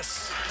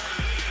 assists.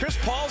 Chris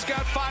Paul's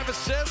got 5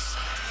 assists.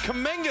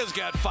 Kuminga's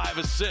got 5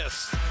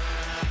 assists.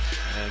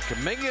 And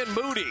Kuminga and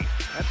Moody,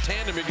 that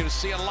tandem you're going to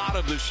see a lot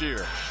of this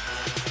year.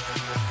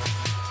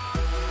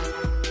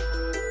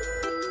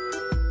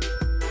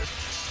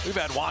 We've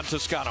had Juan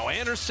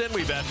Toscano-Anderson.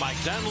 We've had Mike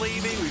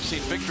Dunleavy. We've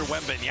seen Victor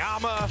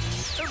Wembanyama.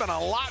 There's been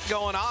a lot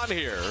going on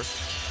here.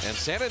 And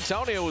San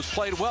Antonio has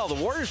played well. The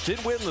Warriors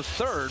did win the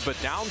 3rd, but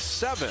down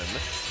 7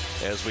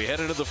 as we head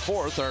into the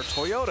 4th. Our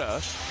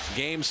Toyota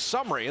game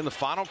summary in the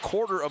final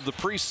quarter of the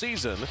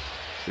preseason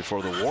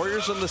before the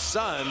Warriors and the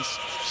Suns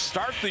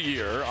start the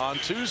year on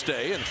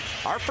Tuesday. And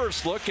our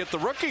first look at the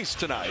rookies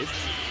tonight.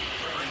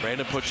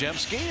 Brandon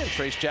Podziemski and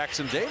Trace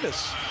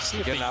Jackson-Davis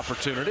get an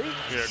opportunity.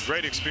 Yeah,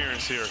 great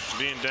experience here,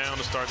 being down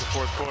to start the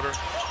 4th quarter.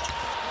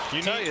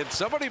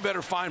 Somebody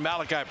better find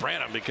Malachi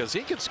Branham because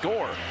he can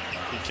score.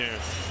 He can.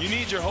 You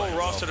need your whole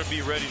roster to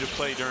be ready to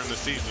play during the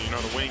season, you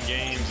know, to win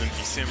games in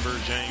December,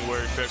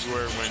 January,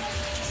 February, when,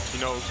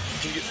 you know,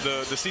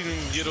 the season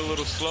can get a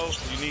little slow.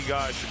 You need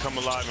guys to come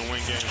alive and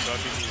win games. So I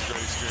think he's a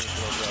great experience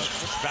for those guys.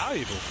 It's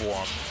valuable for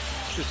him.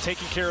 Just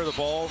taking care of the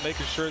ball,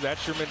 making sure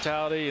that's your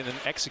mentality, and then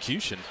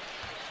execution.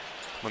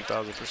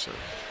 1,000%.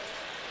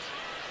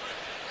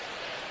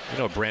 You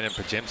know, Brandon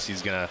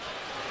Pajemski's going to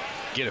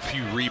get a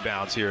few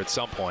rebounds here at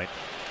some point.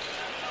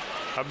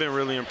 I've been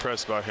really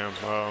impressed by him.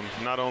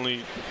 Not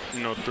only,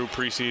 through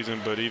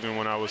preseason, but even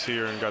when I was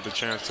here and got the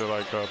chance to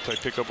play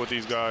pickup with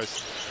these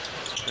guys.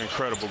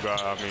 Incredible guy.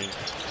 I mean,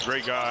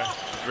 great guy,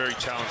 very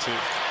talented.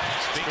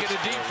 Speaking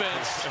of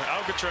defense,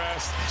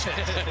 Alcatraz.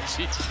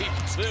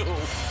 GP2.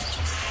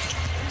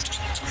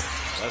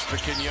 Lester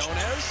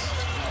Quinones.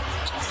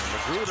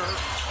 Magruder.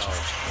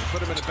 They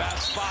put him in a bad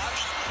spot.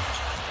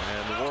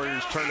 And the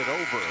Warriors turn it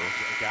over.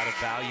 Got to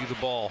value the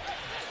ball.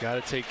 Got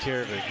to take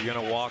care of it. You're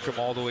going to walk them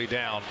all the way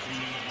down.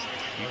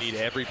 You need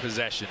every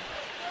possession.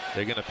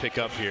 They're going to pick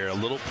up here. A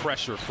little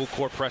pressure, full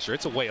court pressure.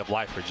 It's a way of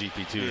life for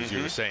GP2, as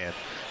you were saying.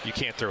 You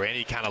can't throw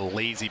any kind of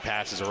lazy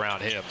passes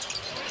around him.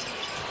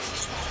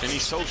 And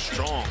he's so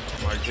strong.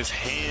 Like, his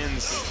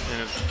hands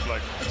and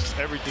just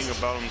everything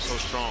about him is so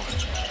strong.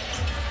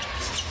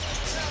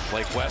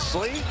 Blake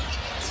Wesley,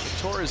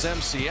 he tore his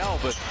MCL,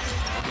 but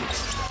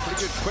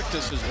pretty good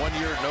quickness his 1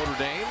 year at Notre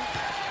Dame.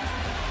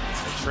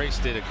 Trace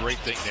did a great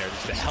thing there,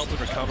 just to help him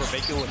recover,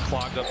 make it look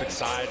clogged up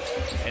inside,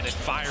 and then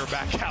fire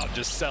back out and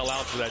just sell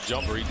out for that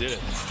jumper. He did it.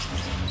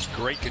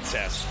 Great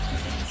contest.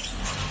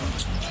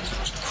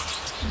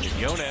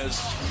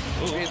 Quinones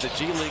made the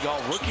G League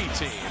All-Rookie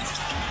team.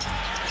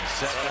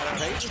 Set that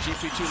pace.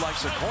 GP2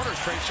 likes the corners.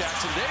 Trace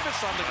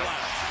Jackson-Davis on the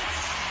glass.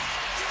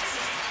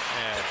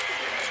 And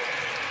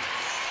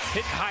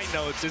hitting high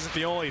notes isn't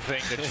the only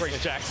thing that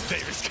Trace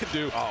Jackson-Davis can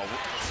do. Oh,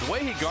 the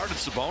way he guarded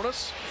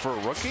Sabonis for a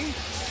rookie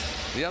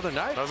the other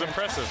night. That was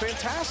impressive.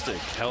 Fantastic.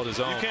 Held his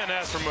own. You can't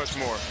ask for much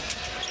more.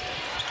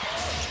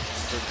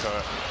 Good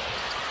cut.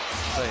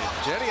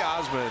 Jetty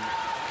Osman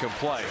can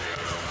play.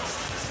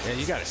 And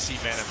you got to see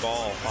man and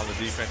ball on the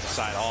defensive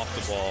side off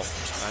the ball.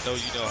 I know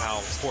you know how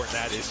important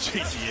that is,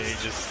 JTA.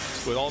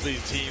 Just with all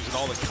these teams and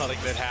all the cutting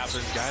that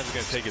happens, guys are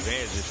going to take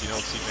advantage if you don't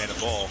see man and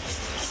ball.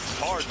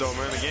 It's hard, though,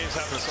 man. The game's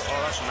happening so... Oh,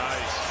 that's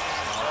nice.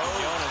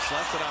 Jonas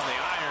left it on the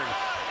iron.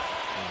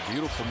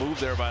 Beautiful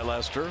move there by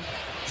Lester.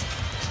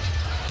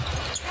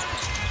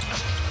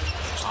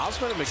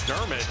 Osman and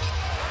McDermott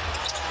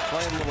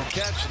playing a little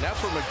catch, and that's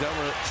where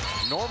McDermott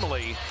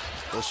normally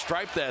will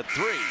stripe that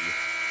three.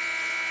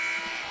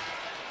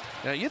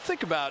 Now you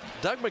think about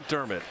Doug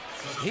McDermott.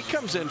 He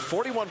comes in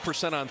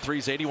 41% on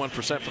threes,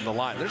 81% from the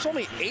line. There's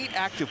only 8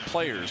 active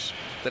players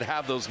that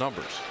have those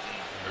numbers.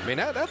 I mean,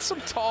 that's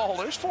some tall.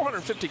 There's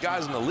 450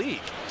 guys in the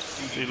league.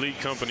 Elite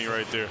company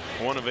right there.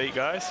 One of 8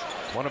 guys?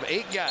 One of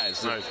 8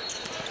 guys. Nice.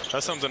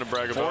 That's something to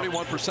brag about.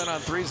 41% on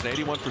threes and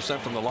 81%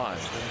 from the line.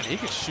 He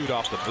can shoot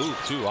off the move,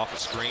 too, off the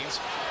screens.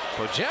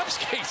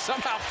 Pojemski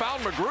somehow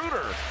found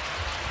Magruder.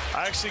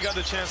 I actually got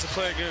the chance to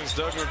play against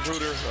Doug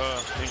Magruder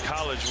in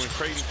college when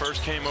Creighton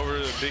first came over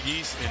to the Big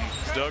East, and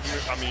Doug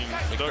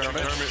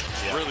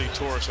McDermott really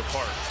tore us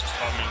apart.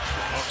 I mean,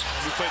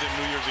 we played them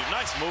New Year's Eve.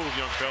 Nice move,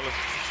 young fella.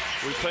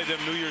 We played them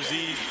New Year's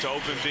Eve to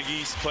open Big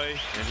East play,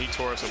 and he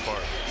tore us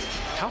apart.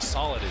 How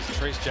solid is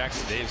Trace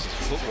Jackson-Davis'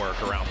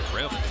 footwork around the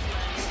rim?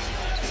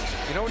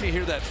 You know when you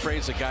hear that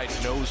phrase, a guy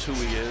knows who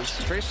he is?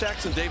 Trace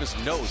Jackson-Davis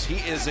knows he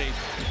is a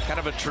kind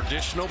of a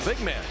traditional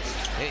big man.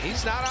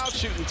 He's not out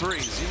shooting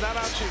threes. He's not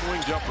out shooting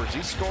wing jumpers.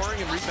 He's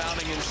scoring and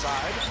rebounding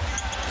inside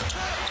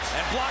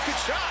and blocking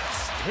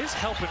shots. His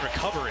help and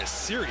recover is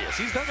serious.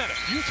 He's done that a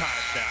few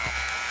times now.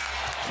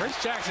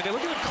 Trace Jackson,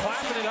 look at him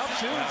clapping it up,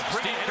 too.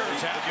 Steve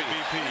Kerr's happy.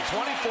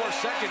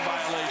 24-second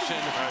violation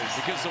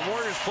because the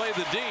Warriors play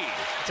the D.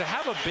 To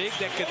have a big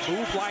that can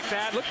move like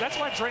that, look, that's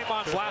why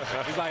Draymond's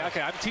laughing. He's like, okay,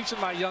 I'm teaching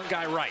my young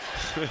guy right.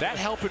 That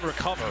help and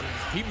recover.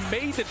 He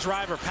made the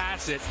driver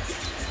pass it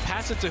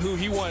to who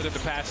he wanted him to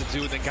pass it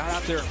to, and then got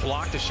out there and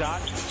blocked the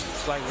shot.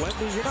 It's like,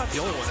 Wemby, you're not the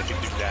only one that can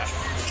do that.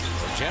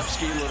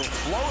 Pojemski, little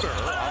floater,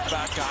 up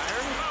back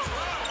iron.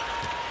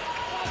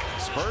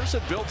 Spurs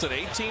had built an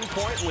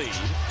 18-point lead.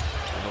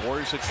 And the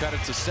Warriors had cut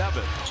it to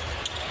 7.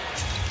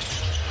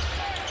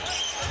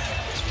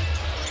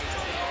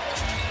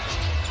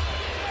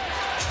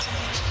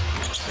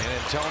 San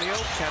Antonio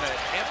kind of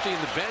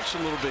emptying the bench a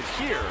little bit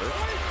here,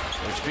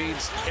 which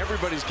means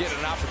everybody's getting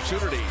an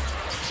opportunity.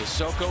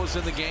 Sissoko is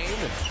in the game,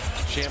 and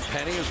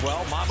Champagny as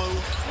well. Mamu.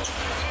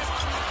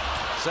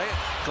 Say it,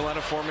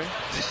 Galena, for me.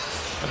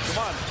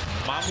 Come on.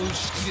 Mamu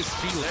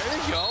Skeetus-Feely. There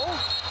you go.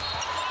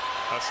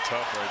 That's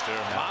tough right there.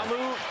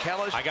 Mamu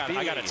Kellish. I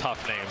got a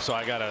tough name, so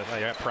I got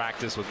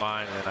practice with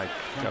mine, and I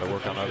got to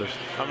work on others.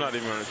 I'm not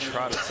even going to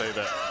try to say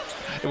that.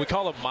 And we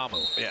call him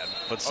Mamu. Yeah,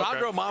 but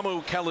Sandro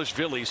Mamu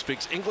Kelishvili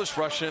speaks English,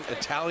 Russian,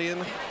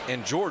 Italian,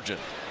 and Georgian.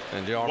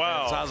 And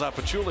wow. Zaza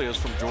Pachulia is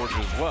from Georgia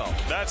as well.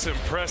 That's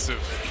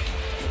impressive.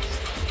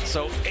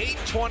 So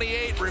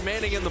 8:28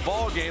 remaining in the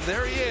ball game.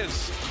 There he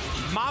is,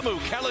 Mamu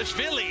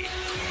Kelishvili.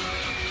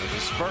 The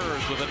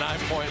Spurs with a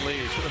 9-point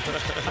lead.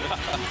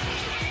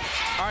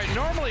 All right,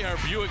 normally our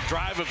Buick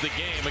drive of the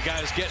game, a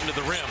guy's getting to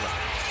the rim.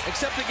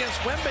 Except against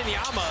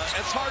Wembanyama,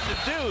 it's hard to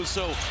do.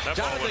 So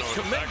Jonathan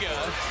Kuminga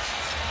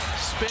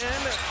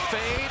spin,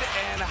 fade,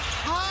 and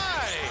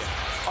high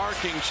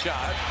arcing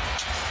shot.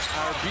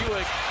 Our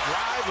Buick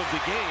drive of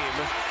the game.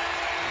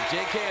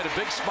 JK had a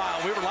big smile.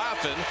 We were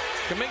laughing.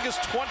 Kuminga's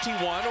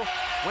 21.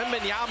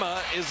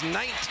 Wembanyama is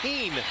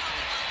 19.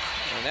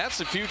 And that's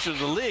the future of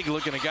the league,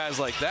 looking at guys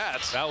like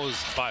that. That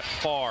was by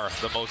far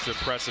the most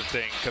impressive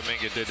thing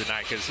Kuminga did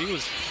tonight, because he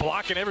was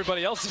blocking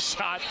everybody else's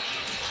shot.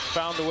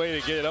 Found a way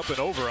to get it up and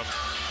over him.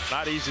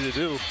 Not easy to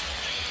do.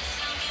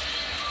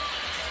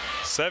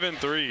 7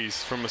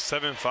 threes from a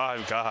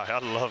 7'5" guy. I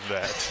love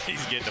that.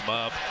 He's getting them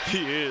up.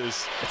 He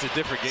is. It's a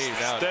different game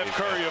now. Steph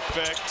Curry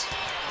effect.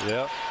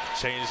 Yep.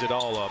 Changed it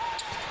all up.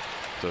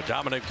 So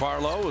Dominic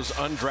Barlow was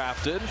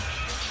undrafted.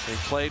 He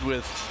played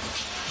with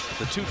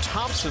the two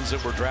Thompsons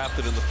that were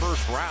drafted in the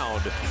first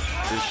round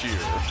this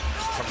year.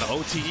 From the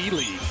OTE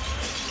League.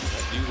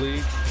 That new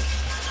league.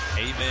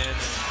 Amen.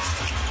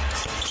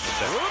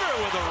 Ruder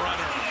with a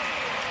runner.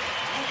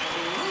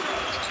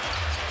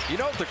 You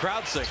know what the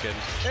crowd's thinking?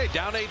 Hey,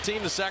 down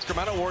 18 to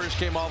Sacramento. Warriors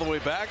came all the way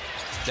back.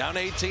 Down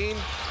 18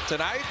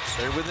 tonight.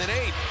 They're within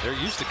 8. They're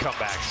used to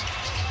comebacks.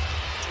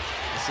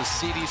 This is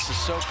C.D.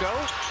 Sissoko.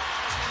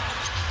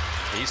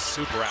 He's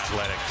super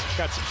athletic.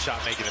 Got some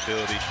shot-making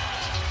ability.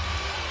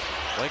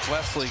 Blake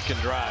Wesley can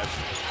drive.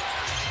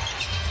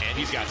 And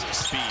he's got some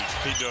speed.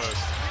 He does.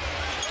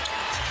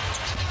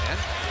 And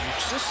you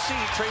just see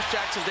Trayce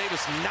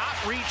Jackson-Davis not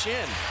reach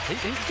in.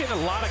 He's getting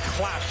a lot of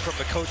claps from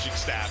the coaching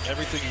staff.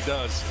 Everything he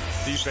does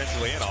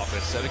defensively and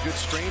offense. Set a good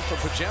screen for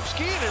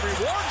Podziemski, and it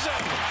rewards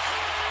him.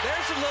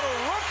 There's a little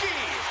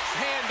rookie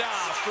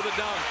handoff for the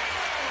dunk.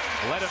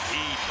 Let him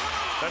eat.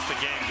 That's the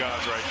game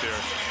gods right there.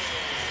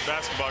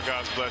 Basketball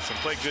gods bless him.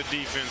 Play good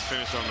defense,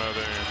 finish on the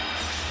other end.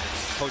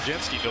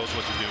 Podziemski knows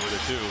what to do with it,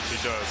 too. He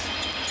does.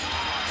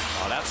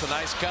 Oh, that's a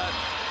nice cut.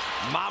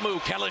 Mamu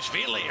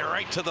Kelishvili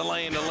right to the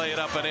lane to lay it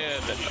up and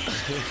in.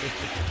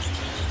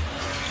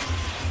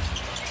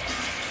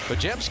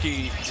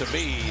 Podziemski, to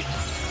me,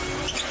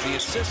 the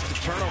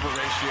assist-to-turnover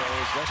ratio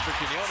as Lester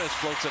Quinones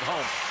floats it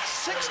home.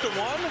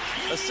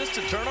 6-to-1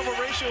 assist-to-turnover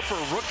ratio for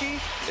a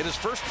rookie in his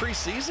first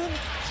preseason?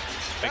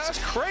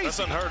 That's crazy.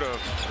 That's unheard of.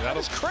 That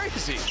is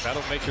crazy.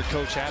 That'll make your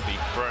coach happy.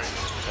 Right.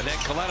 And then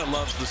Coletta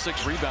loves the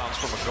 6 rebounds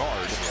from a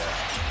guard.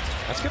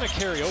 That's going to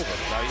carry over.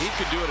 Now, he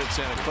could do it at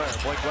Santa Clara.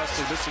 Blake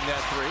Wesley missing that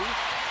 3.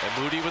 And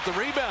Moody with the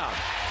rebound.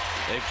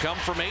 They've come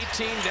from 18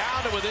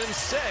 down to within 6.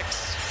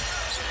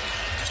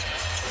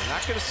 We're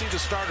not going to see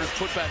the starters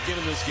put back in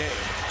this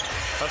game.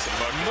 That's a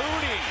bucket.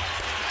 Moody.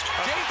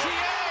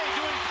 JTA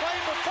doing play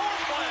before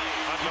play.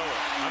 I know it.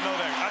 I know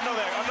that. I know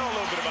that. I know a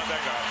little bit about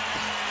that guy.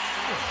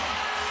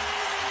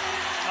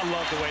 I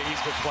love the way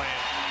he's been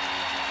playing.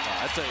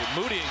 I tell you,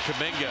 Moody and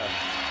Kuminga,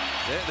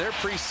 their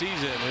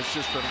preseason has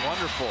just been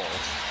wonderful.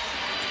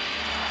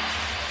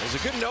 There's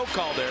a good no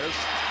call there.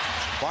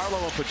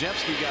 Barlow and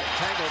Podziemski got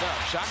tangled up.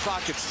 Shot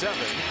clock at 7.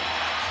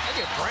 I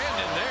get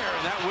Brandon there,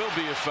 and that will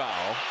be a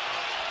foul.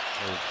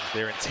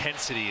 Their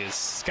intensity is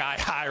sky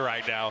high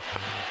right now.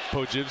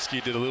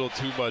 Podziemski did a little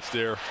too much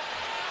there.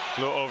 A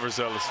little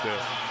overzealous there.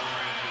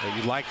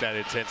 You like that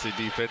intensity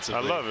defensively.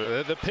 I love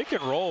it. The pick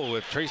and roll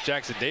with Trayce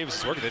Jackson-Davis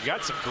is working. They've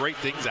got some great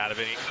things out of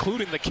it,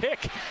 including the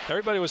kick.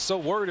 Everybody was so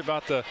worried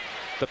about the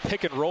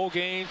pick and roll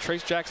game.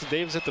 Trayce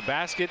Jackson-Davis at the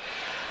basket.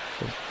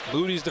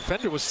 Moody's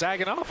defender was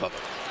sagging off of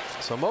him.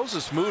 So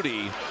Moses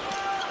Moody,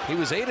 he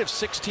was 8 of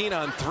 16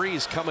 on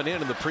threes coming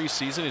in the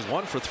preseason. He's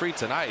 1 for 3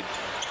 tonight.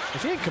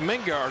 If he and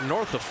Kuminga are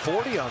north of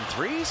 40 on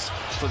threes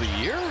for the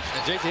year.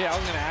 And JT, I was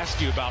going to ask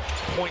you about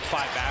 .5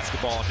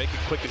 basketball and making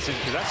quick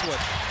decisions, because that's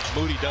what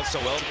Moody does so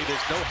well to me.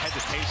 There's no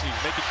hesitation.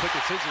 He's making quick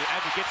decisions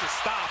as he gets a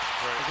stop,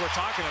 as we're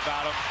talking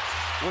about him.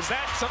 Was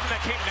that something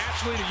that came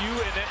naturally to you,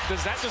 and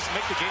does that just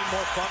make the game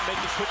more fun,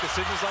 making quick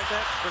decisions like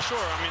that? For sure.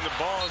 I mean, the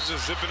ball is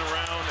just zipping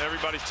around.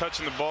 Everybody's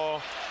touching the ball.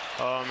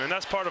 And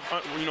that's part of,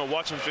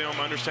 watching film,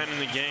 understanding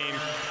the game.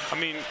 I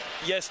mean,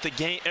 yes, the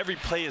game, every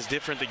play is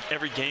different.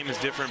 Every game is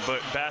different,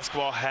 but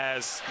basketball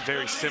has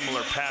very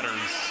similar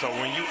patterns. So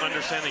when you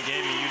understand the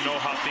game and you know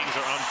how things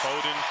are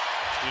unfolding,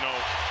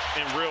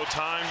 in real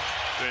time,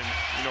 then,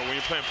 when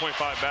you're playing .5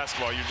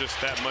 basketball, you're just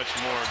that much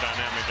more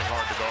dynamic and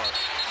hard to guard.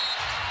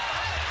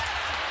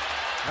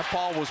 That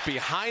ball was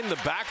behind the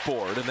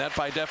backboard, and that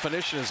by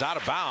definition is out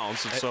of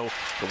bounds. And so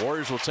the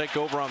Warriors will take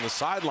over on the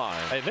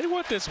sideline. Hey, they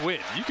want this win.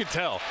 You can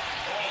tell.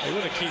 They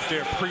want to keep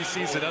their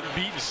preseason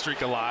unbeaten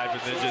streak alive and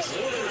then just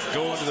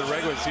go into the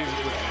regular season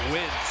with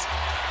wins.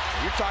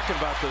 You're talking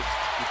about the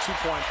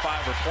 2.5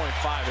 or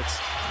 .5. It's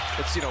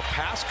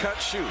pass, cut,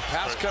 shoot.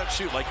 Pass, cut,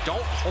 shoot. Like,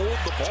 don't hold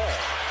the ball.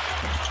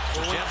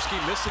 Podziemski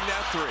missing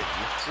that 3.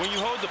 When you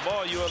hold the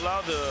ball, you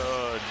allow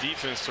the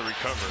defense to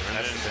recover.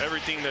 And then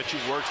everything that you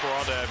worked for,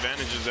 all the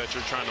advantages that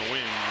you're trying to win,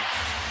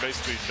 you've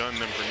basically done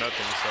them for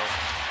nothing. So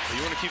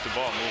you want to keep the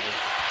ball moving.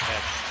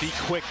 Be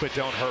quick, but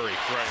don't hurry.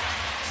 Right.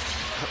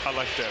 I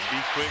like that. Be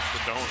quick,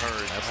 but don't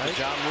hurry. That's the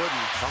John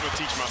Wooden. I'm going to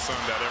teach my son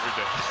that every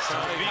day.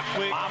 Be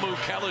quick. Mamu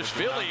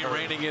Kelishvili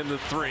reining in the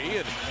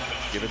 3 and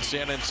giving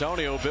San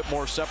Antonio a bit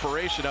more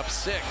separation, up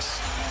 6.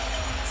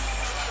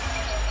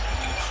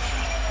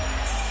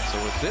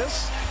 So with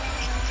this,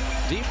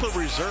 deeper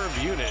reserve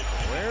unit.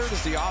 Where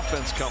does the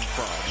offense come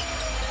from?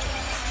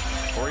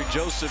 Corey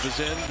Joseph is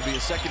in to be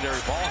a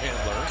secondary ball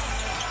handler.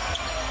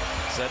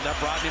 Setting up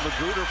Rodney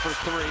Magruder for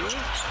three.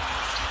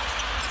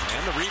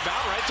 And the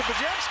rebound right to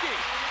Pajemski.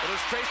 But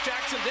it's Trace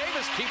Jackson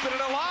Davis keeping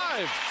it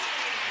alive.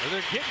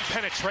 They're getting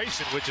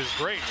penetration, which is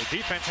great. The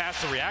defense has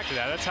to react to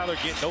that. That's how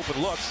they're getting open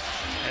looks,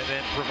 and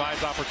then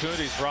provides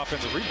opportunities for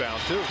offensive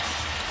rebounds, too.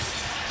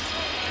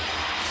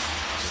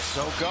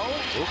 Sissoko.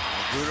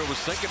 Magruder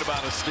was thinking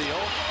about a steal.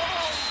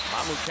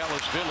 Mamu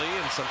Kelishvili,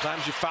 and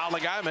sometimes you foul a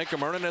guy, make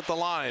him earn it at the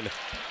line.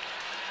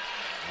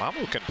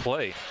 Mamu can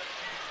play.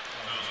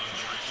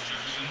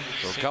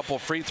 So a couple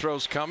free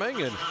throws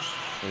coming, and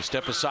we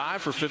step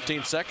aside for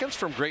 15 seconds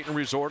from Grayton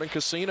Resort and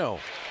Casino.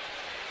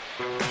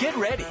 Get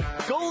ready.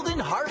 Golden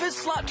Harvest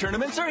slot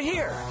tournaments are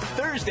here.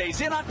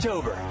 Thursdays in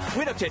October.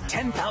 Win up to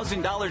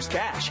 $10,000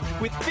 cash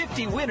with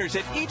 50 winners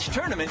at each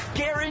tournament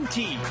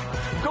guaranteed.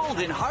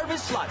 Golden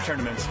Harvest slot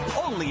tournaments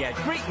only at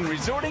Grayton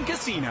Resort and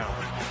Casino.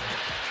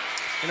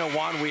 You know,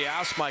 Juan, we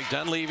asked Mike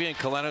Dunleavy, and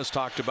Kalena's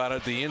talked about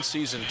it, the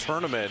in-season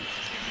tournament.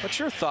 What's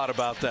your thought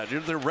about that?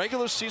 They're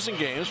regular season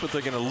games, but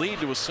they're going to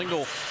lead to a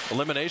single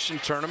elimination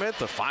tournament.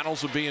 The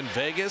finals will be in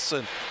Vegas,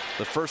 and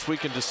the first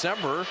week in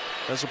December.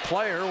 As a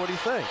player, what do you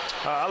think?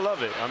 I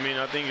love it. I mean,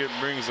 I think it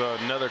brings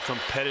another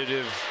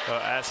competitive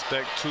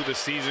aspect to the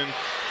season.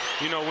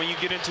 You know, when you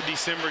get into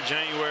December,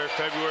 January,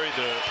 February,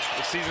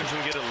 the season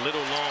can get a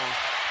little long.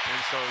 And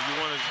so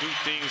you want to do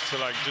things to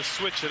like just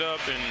switch it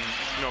up and,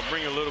 you know,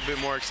 bring a little bit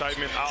more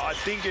excitement. I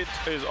think it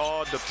is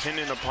all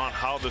dependent upon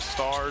how the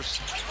stars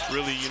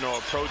really, you know,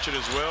 approach it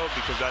as well,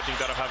 because I think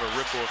that'll have a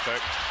ripple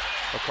effect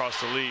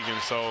across the league.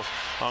 And so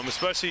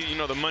especially, you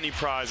know, the money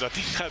prize, I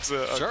think that's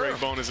a great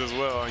bonus as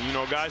well. And, you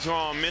know, guys who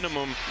are on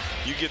minimum,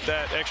 you get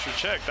that extra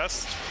check.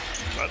 That's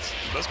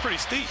pretty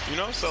steep, you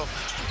know. So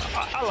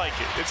I like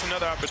it. It's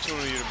another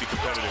opportunity to be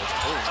competitive.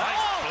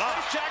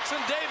 Nice Jackson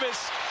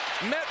Davis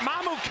met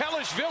Mamu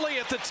Kelishvili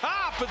at the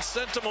top and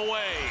sent him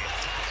away.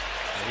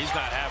 And he's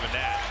not having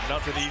that.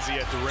 Nothing easy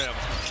at the rim.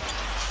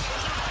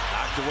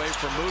 Knocked away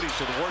from Moody,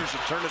 so the Warriors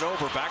have turned it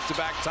over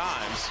back-to-back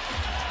times.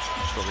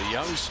 So the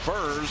young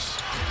Spurs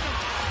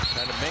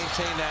trying to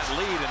maintain that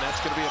lead, and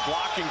that's going to be a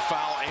blocking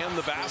foul and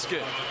the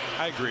basket.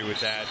 I agree with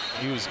that.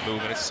 He was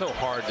moving. It's so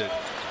hard to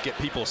get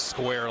people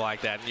square like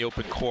that in the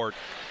open court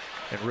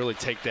and really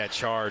take that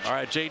charge. All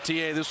right,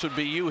 JTA, this would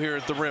be you here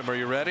at the rim. Are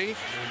you ready?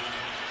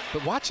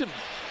 But watch him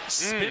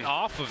spin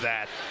off of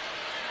that.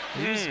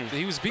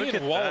 He was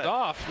being walled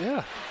off.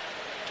 Yeah.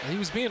 He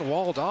was being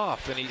walled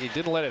off, and he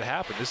didn't let it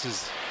happen. This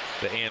is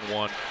the and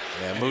one.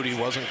 Yeah, Moody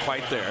wasn't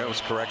quite there. It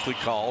was correctly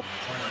called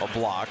a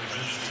block.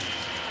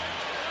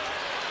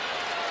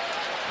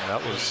 And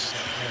that was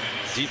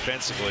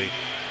defensively.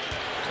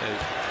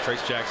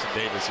 Trace Jackson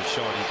Davis is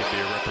showing he can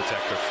be a rim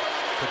protector.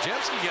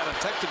 Pajemski got a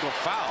technical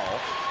foul.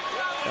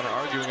 Kind of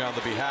arguing on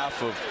the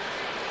behalf of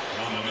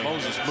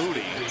Moses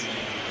Moody.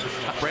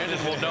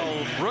 Brandon will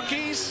know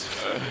rookies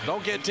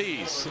don't get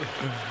teased.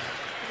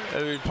 I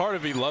mean, part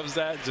of me loves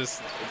that,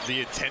 just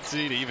the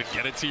intensity to even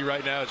get a tee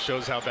right now. It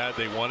shows how bad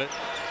they want it.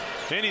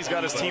 And he's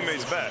got his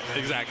teammates back.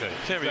 Exactly.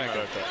 Can't be mad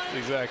at that.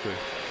 Exactly.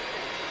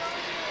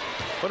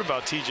 What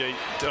about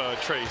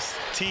Trace?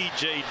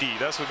 TJD.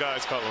 That's what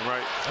guys call him,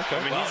 right? Okay.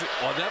 I mean,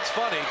 well, that's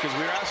funny, because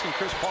we were asking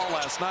Chris Paul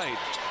last night,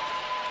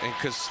 and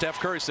because Steph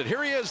Curry said,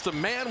 here he is, the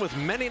man with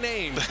many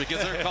names,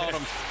 because they're calling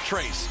him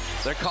Trace.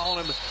 They're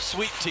calling him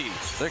Sweet T.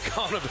 They're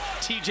calling him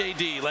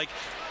TJD. Like,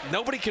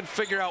 nobody can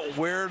figure out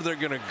where they're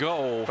going to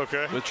go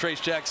with Trace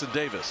Jackson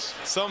Davis.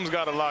 Something's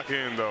got to lock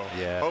in, though.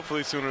 Yeah.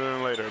 Hopefully sooner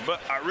than later. But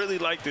I really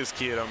like this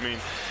kid. I mean,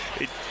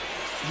 he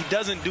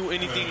doesn't do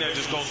anything that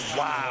just goes,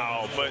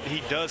 wow, but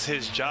he does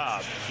his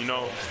job. You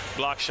know,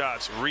 block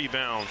shots,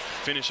 rebound,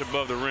 finish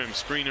above the rim,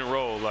 screen and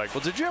roll. Like,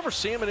 well, did you ever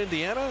see him in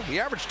Indiana? He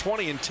averaged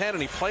 20 and 10,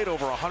 and he played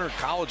over 100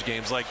 college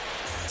games. Like,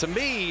 to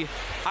me,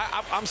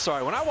 I'm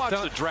sorry, when I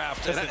watched the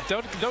draft,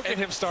 don't get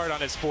him started on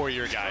his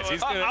 4-year guys.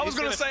 I was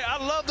going to say,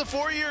 I love the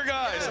 4-year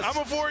guys. Yes.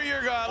 I'm a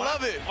 4-year guy. I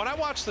love it. When I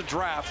watch the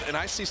draft and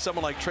I see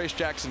someone like Trace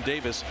Jackson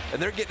Davis,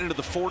 and they're getting into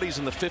the 40s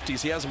and the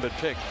 50s, he hasn't been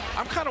picked,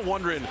 I'm kind of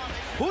wondering,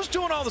 who's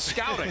doing all the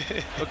scouting?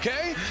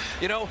 Okay?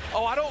 You know,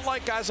 I don't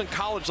like guys in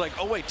college like,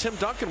 oh, wait, Tim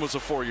Duncan was a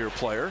 4-year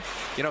player.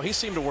 You know, he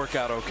seemed to work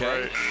out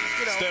okay. Right.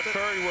 You know, Steph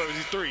Curry, what was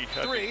he, 3?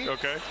 3.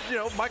 Okay. You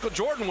know, Michael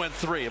Jordan went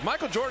 3. If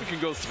Michael Jordan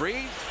can go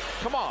 3,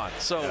 come on.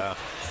 So, yeah.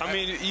 I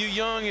mean, you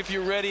young, if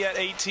you're ready at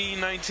 18,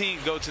 19,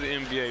 go to the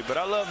NBA. But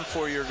I love the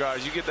 4-year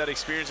guys. You get that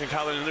experience in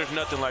college, and there's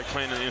nothing like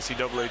playing in the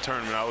NCAA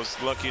tournament. I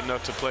was lucky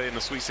enough to play in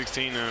the Sweet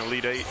 16 and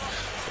Elite 8.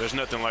 There's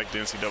nothing like the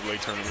NCAA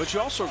tournament. But you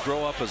also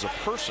grow up as a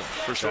person.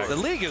 For sure. The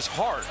league is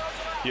hard.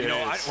 Yeah, you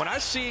know, when I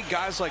see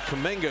guys like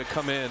Kuminga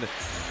come in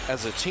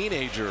as a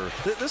teenager,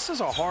 this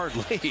is a hard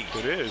league.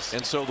 It is.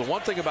 And so the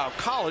one thing about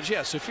college,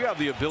 yes, if you have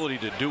the ability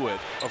to do it,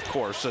 of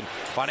course, and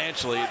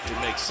financially it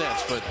makes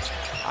sense, but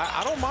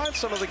I don't mind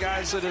some of the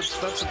guys that have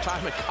spent some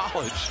time in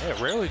college. Yeah,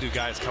 rarely do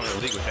guys come to the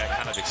league with that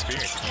kind of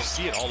experience. You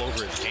see it all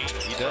over his game.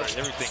 He does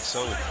everything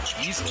so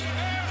easily.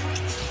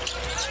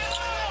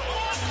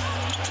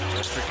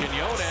 Mr.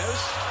 Quinones.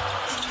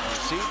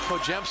 See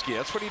Pojemski,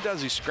 that's what he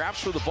does. He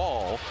scraps for the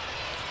ball.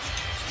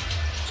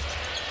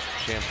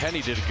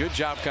 Champagny did a good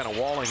job kind of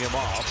walling him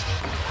off.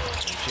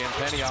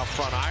 Champagny off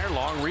front iron,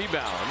 long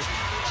rebound.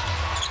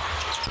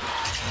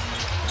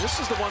 This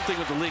is the one thing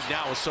with the league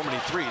now with so many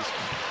threes.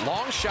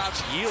 Long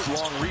shots yield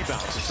long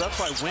rebounds. So that's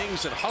why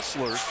wings and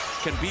hustlers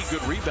can be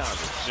good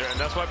rebounders. Yeah, and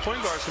that's why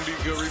point guards can be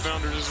good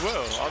rebounders as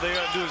well. All they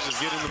got to do is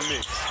just get in the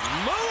mix.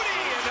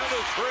 Moody,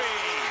 another three.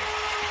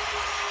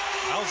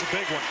 That was a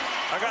big one.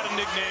 I got a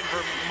nickname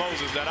for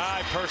Moses that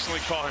I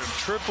personally call him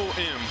Triple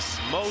M's.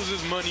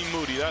 Moses Money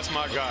Moody. That's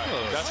my guy.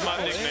 That's my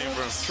nickname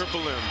for him,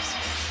 Triple M's.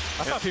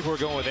 I thought people were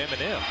going with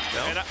Eminem.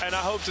 No? And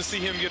I hope to see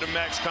him get a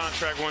max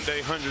contract one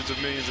day, hundreds of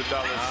millions of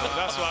dollars. So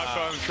that's why I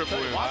call him Triple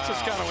M.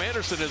 Toscano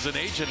Anderson as an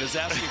agent is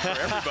asking for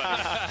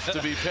everybody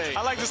to be paid.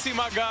 I like to see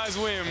my guys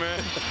win,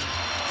 man.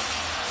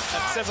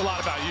 That says a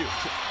lot about you.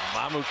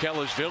 Mamu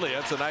Kelishvili,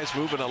 that's a nice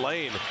move in a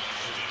lane.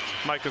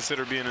 Might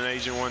consider being an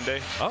agent one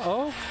day.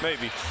 Uh-oh.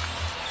 Maybe.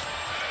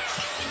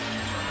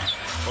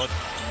 Well,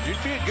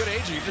 you'd be a good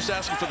agent. You're just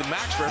asking for the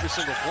max for every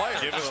single player.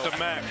 Give us the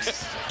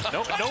max. No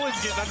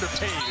one's getting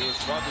underpaid. It was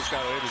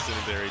Toscano Anderson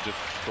as their agent.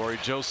 Corey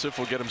Joseph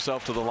will get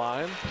himself to the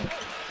line.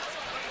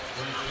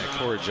 And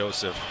Corey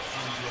Joseph,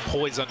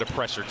 poised under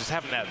pressure. Just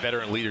having that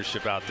veteran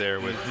leadership out there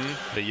with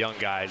the young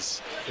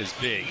guys is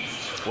big.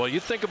 Well, you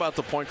think about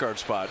the point guard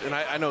spot, and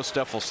I know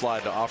Steph will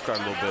slide to off guard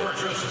a little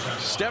bit.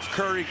 Steph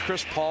Curry,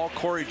 Chris Paul,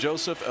 Corey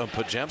Joseph, and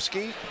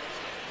Pojemski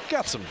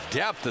got some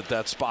depth at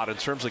that spot in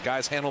terms of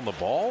guys handling the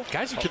ball.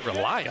 Guys you can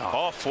rely on.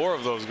 All four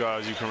of those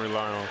guys you can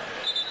rely on.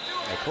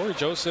 Yeah, Corey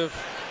Joseph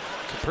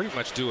can pretty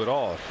much do it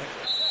all.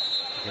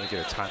 We're going to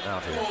get a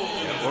timeout here.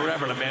 Yeah, we're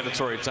having a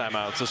mandatory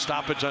timeout. It's a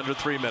stoppage under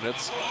 3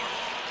 minutes.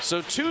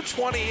 So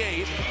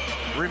 2:28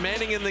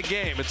 remaining in the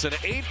game. It's an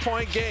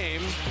 8-point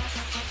game.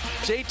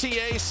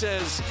 JTA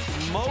says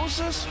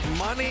Moses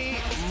Money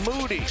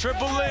Moody.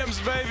 Triple M's,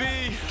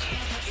 baby.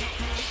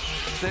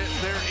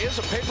 There is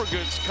a paper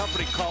goods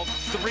company called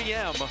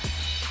 3M.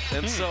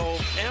 And so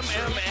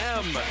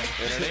MMM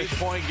in an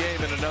 8-point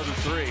game and another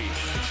three.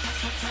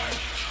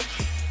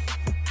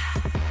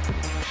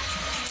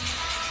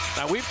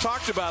 Now, we've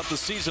talked about the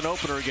season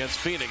opener against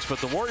Phoenix, but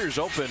the Warriors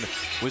open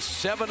with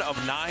 7 of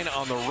 9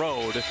 on the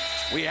road.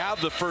 We have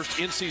the first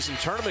in-season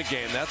tournament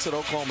game. That's at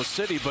Oklahoma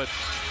City. But,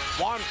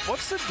 Juan,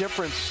 what's the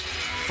difference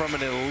from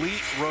an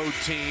elite road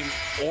team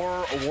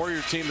or a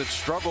Warrior team that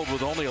struggled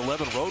with only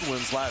 11 road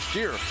wins last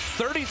year?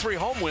 33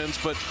 home wins,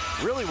 but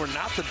really were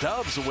not the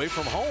dubs away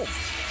from home.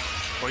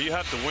 Well, you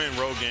have to win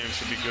road games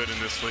to be good in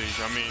this league.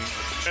 I mean,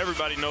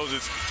 everybody knows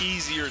it's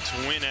easier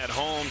to win at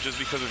home just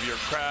because of your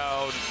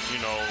crowd, you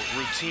know,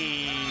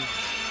 routine,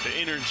 the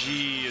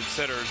energy,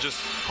 etc.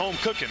 Just home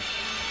cooking.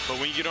 But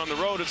when you get on the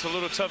road, it's a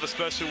little tough,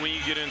 especially when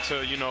you get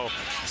into, you know,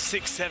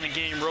 6-7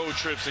 game road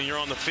trips and you're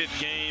on the 5th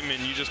game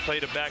and you just play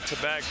the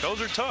back-to-back.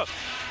 Those are tough,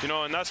 you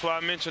know, and that's why I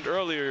mentioned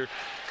earlier,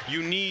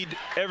 you need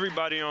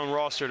everybody on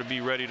roster to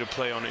be ready to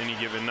play on any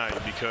given night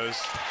because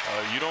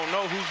you don't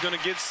know who's going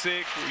to get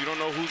sick. You don't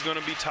know who's going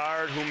to be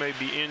tired, who may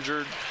be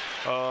injured,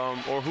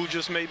 or who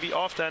just may be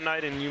off that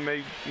night, and you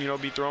may, you know,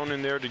 be thrown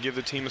in there to give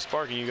the team a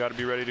spark, and you got to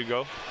be ready to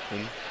go.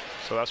 And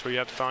so that's where you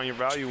have to find your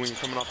value when you're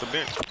coming off the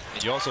bench.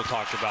 And you also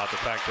talked about the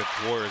fact that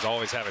the Warriors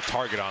always have a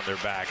target on their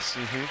backs.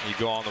 You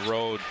go on the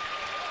road,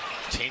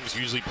 teams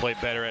usually play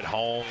better at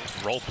home.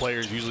 Role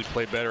players usually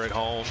play better at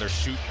home. They're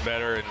shooting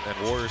better,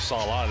 and Warriors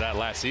saw a lot of that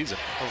last season.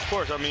 Of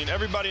course. I mean,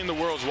 everybody in the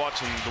world's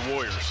watching the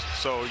Warriors.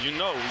 So you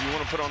know you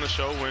want to put on a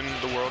show when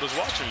the world is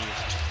watching you.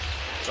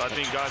 So I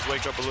think guys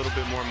wake up a little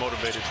bit more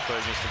motivated to play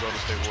against the Golden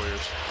State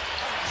Warriors.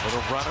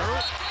 Little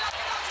runner.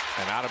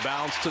 And out of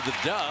bounds to the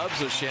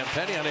Dubs as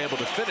Champagny unable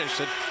to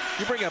finish it.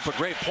 You bring up a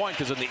great point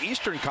because in the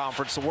Eastern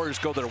Conference, the Warriors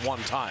go there one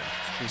time.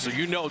 So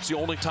you know it's the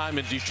only time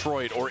in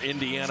Detroit or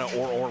Indiana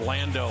or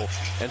Orlando.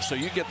 And so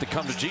you get the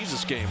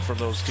come-to-Jesus game from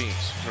those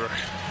teams.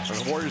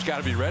 And the Warriors got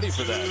to be ready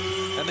for that.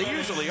 And they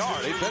usually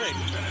are. They've been a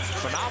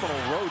phenomenal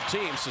road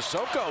team.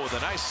 Sissoko with a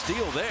nice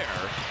steal there.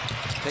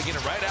 Taking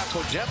it right at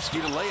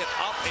Pojemski to lay it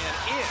up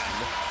and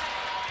in.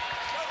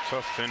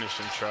 Tough finish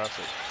in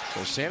traffic.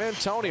 So San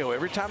Antonio,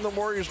 every time the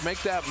Warriors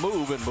make that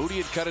move, and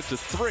Moody had cut it to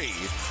 3,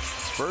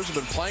 Spurs have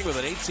been playing with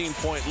an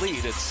 18-point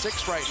lead. It's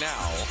 6 right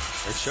now.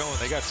 They're showing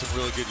they got some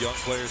really good young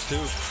players, too.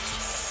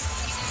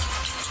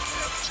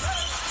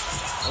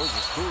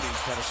 Moses Moody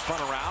kind of spun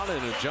around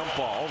in a jump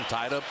ball and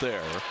tied up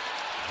there.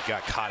 He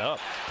got caught up.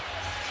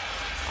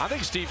 I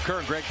think Steve Kerr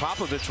and Greg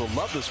Popovich will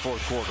love this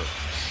fourth quarter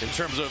in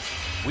terms of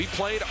we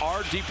played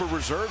our deeper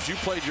reserves, you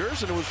played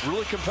yours, and it was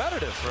really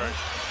competitive. Right.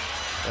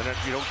 And,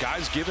 you know,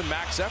 guys giving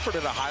max effort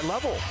at a high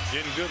level.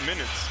 Getting good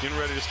minutes, getting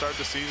ready to start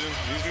the season.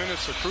 These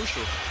minutes are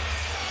crucial.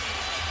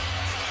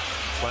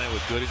 Playing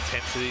with good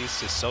intensity.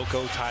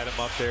 Sissoko tied them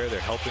up there.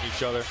 They're helping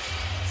each other.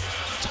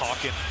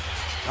 Talking.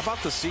 How about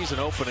the season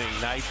opening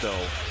night,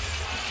 though?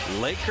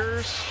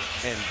 Lakers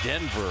and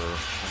Denver,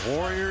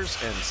 Warriors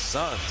and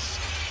Suns.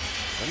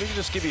 Let me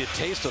just give you a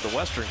taste of the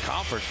Western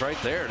Conference right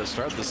there to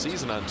start the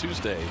season on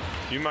Tuesday.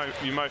 You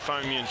might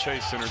find me in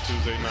Chase Center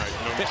Tuesday night.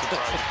 Don't be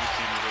surprised if you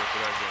see me there for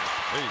that game.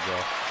 There you go.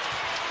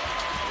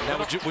 Now,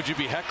 would you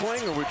be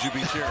heckling or would you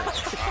be cheering?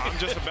 I'm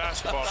just a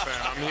basketball fan.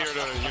 I'm here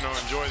to,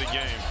 enjoy the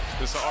game.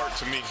 It's an art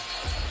to me.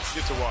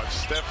 Get to watch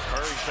Steph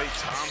Curry, Klay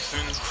Thompson,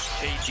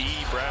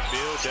 KD, Brad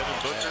Beal, Devin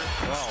Booker.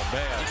 Oh,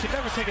 man. You can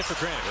never take it for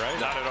granted, right?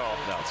 Not at all.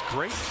 No, it's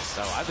great.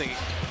 No, I think,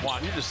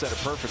 Juan, you just said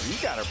it perfectly. You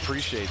got to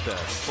appreciate that.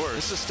 Of course.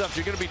 This is stuff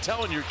you're going to be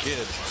telling your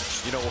kids.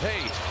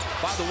 Hey,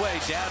 by the way,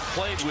 Dad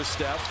played with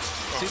Steph.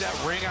 See that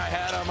ring I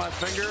had on my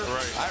finger?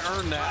 Right. I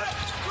earned that.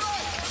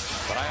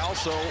 But I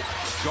also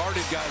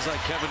guarded guys like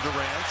Kevin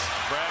Durant.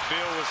 Brad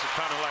Beal was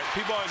kind of like,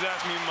 people always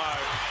ask me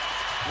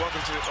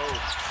welcome to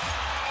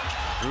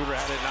Gruder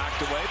had it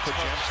knocked away.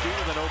 Podziemski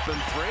with an open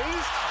three.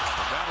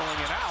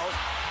 Rattling it out.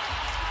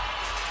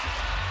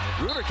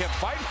 Gruder kept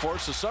fighting for it.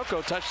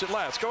 Sissoko touched it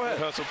last. Go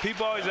ahead. So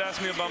people always ask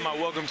me about my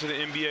welcome to the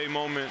NBA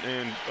moment,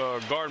 and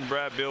guarding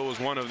Brad Beal was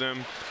one of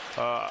them.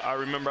 I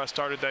remember I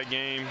started that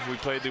game. We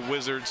played the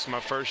Wizards my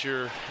first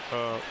year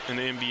in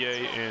the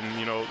NBA,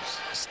 and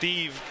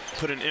Steve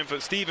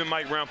and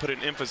Mike Brown put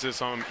an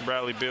emphasis on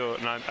Bradley Beal,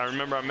 and I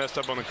remember I messed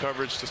up on the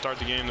coverage to start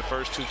the game the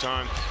first 2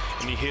 times,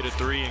 and he hit a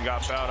 3 and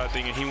got fouled, I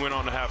think, and he went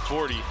on to have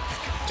 40.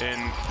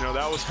 And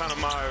that was kind of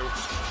my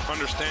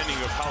understanding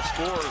of how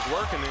scorers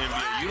work in the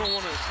NBA. You don't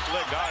want to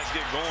let guys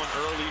get going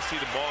early, see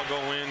the ball go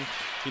in,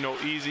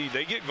 easy.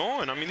 They get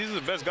going. I mean, these are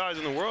the best guys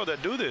in the world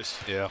that do this.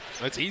 Yeah,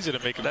 it's easy to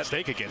make a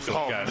mistake against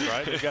those guys,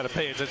 right? You got to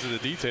pay attention to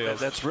the details.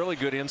 That's really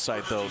good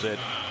insight, though, that,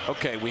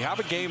 okay, we have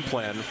a game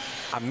plan.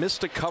 I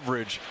missed a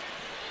coverage.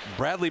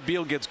 Bradley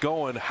Beal gets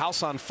going,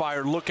 house on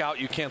fire, look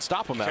out, you can't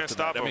stop him after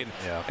that. I mean,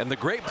 and the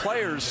great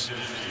players,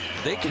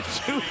 they can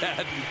do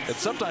that, and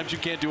sometimes you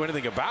can't do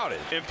anything about it.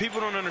 And people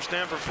don't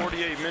understand, for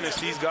 48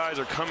 minutes, these guys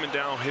are coming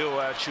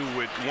downhill at you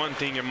with one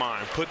thing in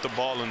mind: put the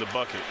ball in the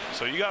bucket.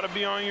 So you got to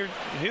be on your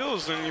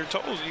heels and your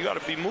toes. You got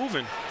to be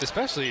moving.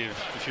 Especially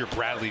if you're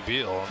Bradley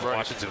Beal on the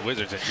Washington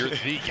Wizards and you're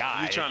the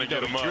guy. You're trying to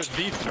get him up. You're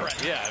the threat.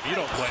 Yeah, if you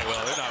don't play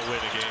well, they're not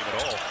winning a game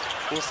at all.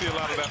 We'll see a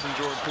lot of that from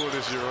Jordan Poole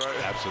this year, right?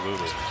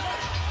 Absolutely.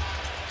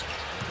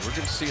 We're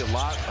going to see a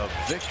lot of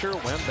Victor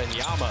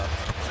Wembanyama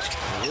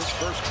in his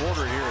first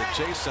quarter here at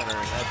Chase Center,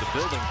 and had the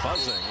building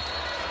buzzing.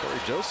 Corey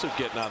Joseph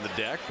getting on the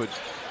deck, but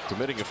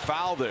committing a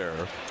foul there.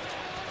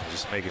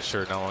 Just making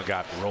sure no one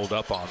got rolled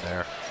up on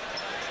there.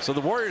 So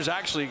the Warriors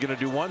actually going to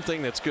do one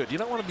thing that's good. You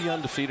don't want to be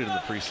undefeated in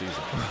the preseason.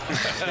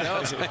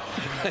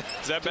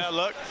 Is that bad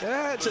luck?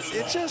 Yeah, it's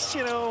just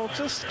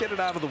just get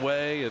it out of the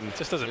way and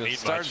just doesn't mean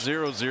start much.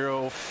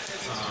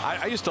 0-0.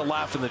 I used to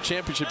laugh in the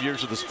championship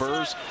years of the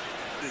Spurs.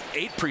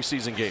 8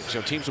 preseason games.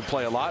 Teams would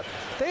play a lot.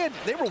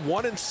 They were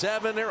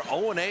 1-7. They were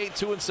 0-8,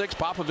 2-6.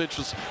 Popovich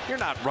was. You're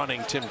not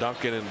running Tim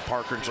Duncan and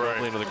Parker and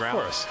Ginobili into the ground.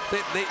 Of course.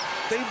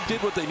 They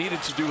did what they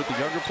needed to do with the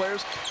younger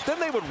players.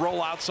 Then they would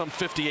roll out some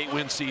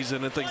 58-win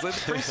season and things. The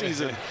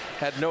preseason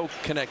had no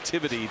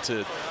connectivity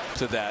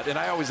to that. And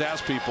I always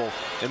ask people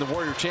in the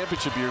Warrior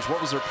championship years,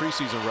 what was their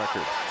preseason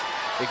record?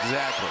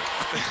 Exactly.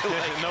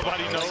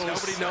 Nobody knows.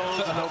 Nobody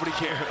knows. And nobody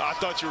cares. I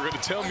thought you were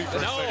going to tell me for a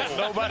second.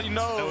 Nobody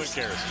knows. No one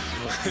cares.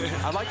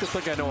 I'd like to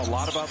think I know a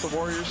lot about the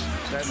Warriors.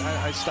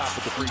 I stop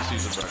at the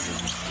preseason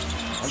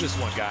record. I just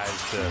want guys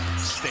to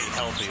stay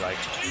healthy. Like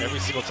every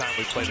single time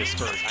we play the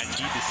Spurs, I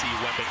need to see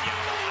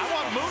Wembanyama. I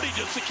want Moody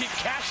just to keep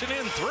cashing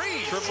in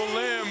threes. Triple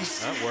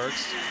limbs. That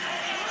works.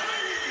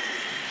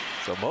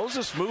 So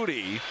Moses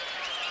Moody,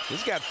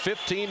 he's got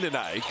 15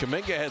 tonight.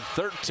 Kuminga had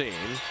 13.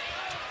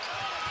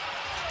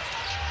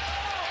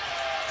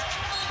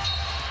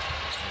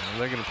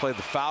 They're going to play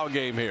the foul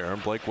game here.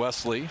 And Blake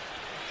Wesley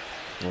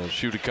will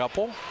shoot a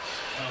couple.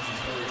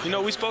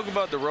 We spoke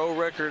about the road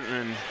record,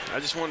 and I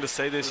just wanted to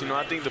say this.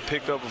 I think the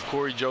pickup of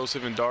Corey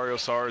Joseph and Dario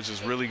Saric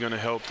is really going to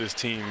help this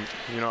team.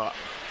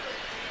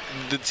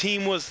 The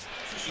team was,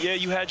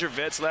 you had your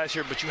vets last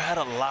year, but you had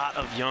a lot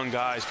of young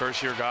guys,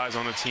 first-year guys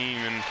on the team.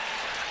 And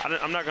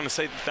I'm not going to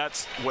say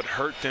that's what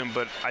hurt them,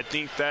 but I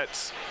think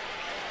that's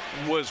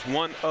was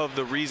one of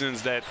the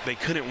reasons that they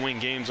couldn't win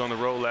games on the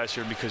road last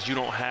year, because you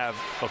don't have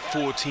a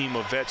full team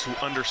of vets who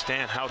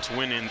understand how to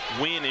win in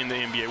the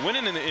NBA.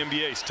 Winning in the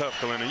NBA is tough,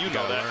 Kalina. You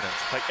know that.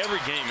 Like, every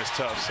game is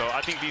tough. So I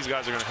think these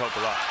guys are going to help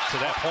a lot. To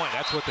that point,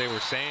 that's what they were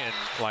saying,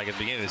 like at the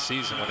beginning of the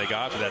season when they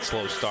got to that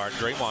slow start.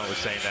 Draymond was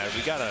saying that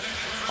we got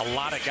a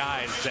lot of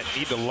guys that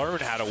need to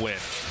learn how to win,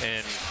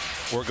 and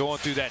we're going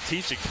through that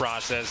teaching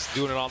process,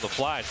 doing it on the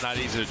fly. It's not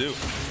easy to do.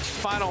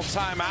 Final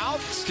timeout.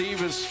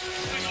 Steve is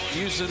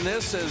using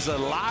this as a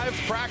live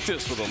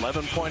practice with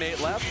 11.8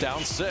 left,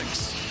 down 6.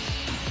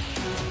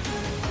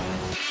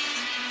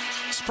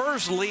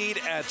 Spurs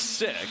lead at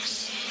 6.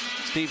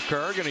 Steve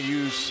Kerr going to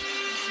use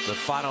the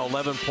final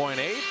 11.8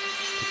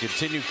 to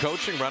continue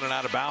coaching, running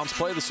out of bounds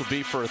play. This will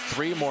be for a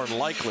 3 more than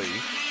likely.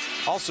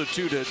 Also,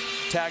 too, to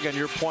tag on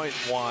your point,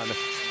 Juan,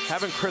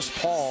 having Chris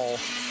Paul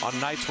on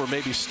nights where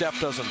maybe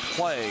Steph doesn't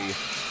play,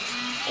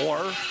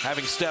 or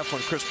having Steph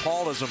when Chris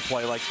Paul doesn't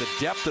play, like the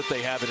depth that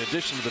they have in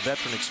addition to the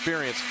veteran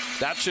experience,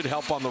 that should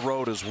help on the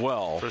road as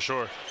well. For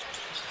sure.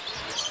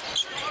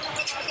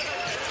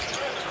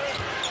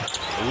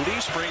 Moody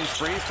springs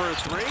free for a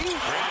three.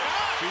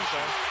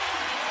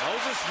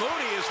 Moses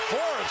Moody is 4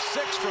 of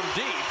 6 from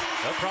deep.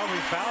 They'll probably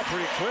foul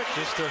pretty quick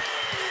just to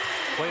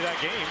play that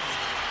game.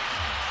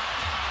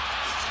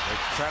 They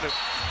try to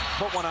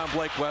put one on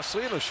Blake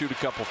Wesley and he'll shoot a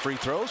couple free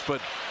throws,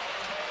 but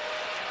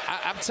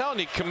I'm telling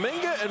you,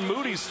 Kuminga and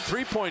Moody's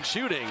three-point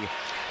shooting,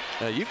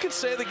 you could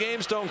say the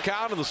games don't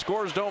count and the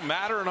scores don't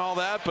matter and all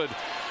that, but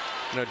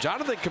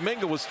Jonathan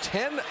Kuminga was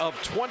 10 of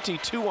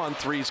 22 on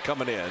threes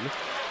coming in,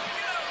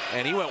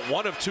 and he went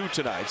 1 of 2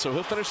 tonight, so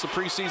he'll finish the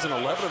preseason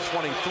 11 of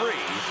 23.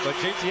 But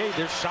JTA,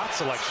 their shot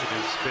selection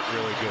has been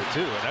really good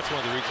too, and that's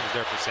one of the reasons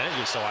their percentage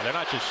is so high. They're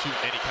not just shooting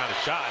any kind of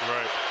shot.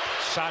 Right.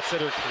 Shots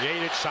that are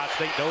created, shots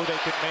they know they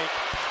can make.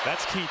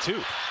 That's key too.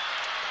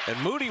 And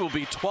Moody will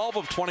be 12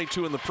 of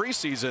 22 in the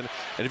preseason.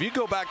 And if you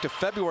go back to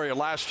February of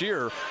last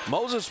year,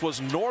 Moses was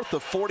north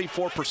of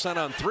 44%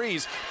 on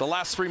threes the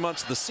last 3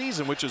 months of the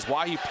season, which is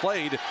why he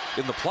played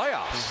in the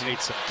playoffs. He's made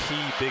some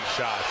key big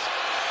shots.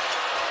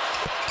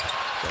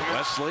 So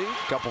Wesley,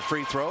 a couple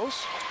free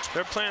throws.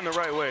 They're playing the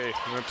right way.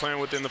 They're playing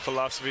within the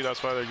philosophy.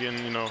 That's why they're getting,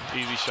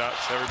 easy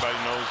shots. Everybody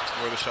knows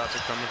where the shots are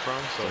coming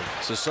from.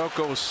 So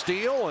Sissoko's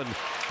steal, and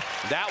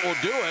that will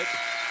do it.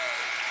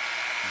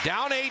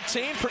 Down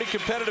 18, pretty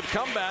competitive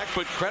comeback,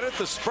 but credit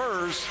the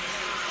Spurs.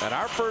 And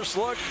our first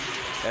look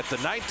at the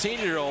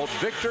 19-year-old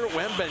Victor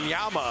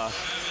Wembanyama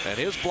and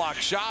his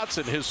blocked shots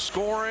and his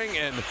scoring.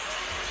 And,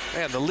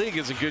 man, the league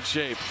is in good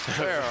shape.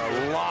 There are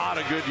a lot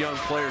of good young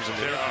players in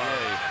the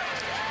NBA.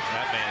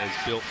 That man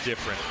is built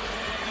different.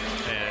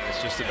 And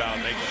it's just about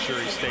making sure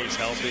he stays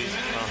healthy.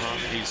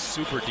 He's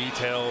super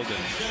detailed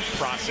and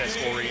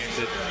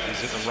process-oriented.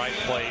 He's in the right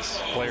place.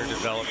 Player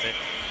development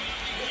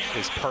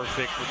is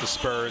perfect with the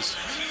Spurs.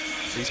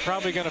 He's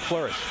probably going to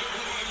flourish.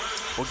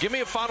 Well, give me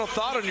a final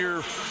thought on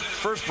your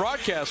first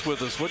broadcast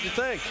with us. What do you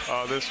think?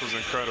 Oh, this was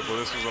incredible.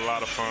 This was a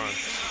lot of fun.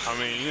 I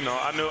mean,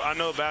 I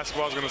know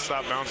basketball's going to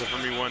stop bouncing for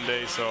me one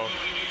day, so,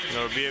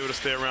 to be able to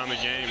stay around the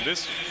game,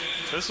 this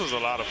was a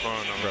lot of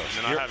fun.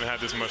 And I haven't had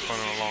this much fun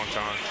in a long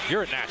time.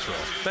 You're a natural.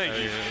 Thank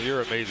you.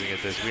 You're amazing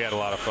at this. We had a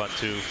lot of fun,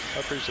 too. I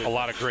appreciate it. A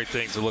lot of great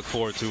things to look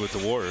forward to with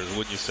the Warriors,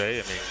 wouldn't you say?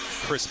 I mean,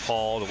 Chris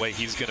Paul, the way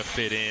he's going to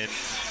fit in,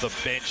 the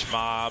bench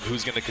mob,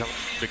 who's going to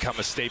become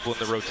a staple in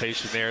the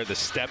rotation there, the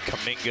step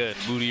Kuminga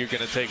and Moody you're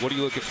going to take. What are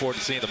you looking forward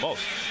to seeing the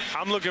most?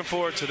 I'm looking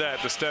forward to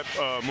that, the step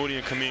Moody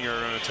and Kuminga are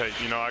going to take.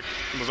 I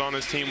was on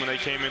this team when they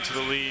came into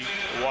the league,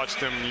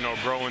 watched them,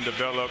 grow and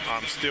develop.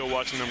 I'm still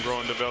watching them grow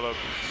and develop.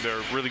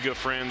 They're really good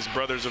friends,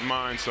 brothers of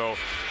mine, so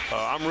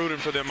I'm rooting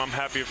for them. I'm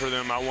happy for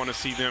them. I want to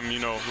see them,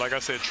 like I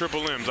said,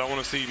 triple M's. I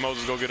want to see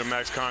Moses go get a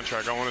max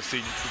contract. I want to see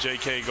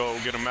JK go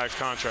get a max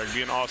contract,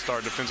 be an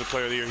all-star defensive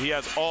player of the year. He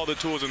has all the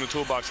tools in the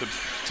toolbox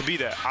to be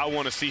that. I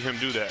want to see him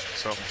do that.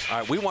 So, all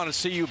right, we want to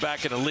see you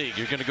back in the league.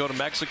 You're going to go to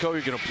Mexico.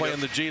 You're going to play in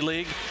the G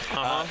League.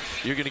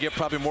 You're going to get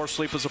probably more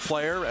sleep as a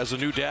player. As a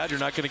new dad, you're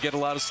not going to get a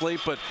lot of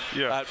sleep. But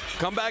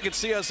come back and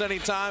see us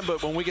anytime.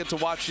 But when we get to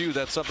watch you,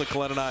 that's something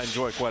Colin and I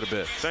enjoy quite a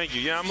bit. Thank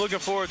you. Yeah, I'm looking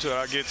forward to it.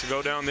 I get to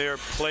go down there,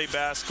 play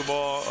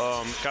basketball.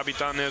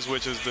 Capitanes,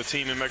 which is the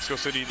team in Mexico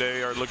City,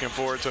 they are looking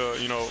forward to,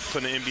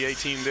 putting an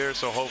NBA team there.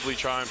 So hopefully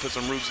try and put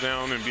some roots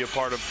down and be a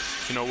part of,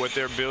 what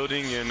they're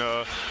building and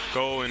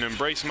go and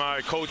embrace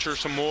my culture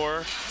some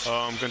more.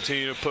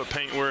 Continue to put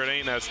paint where it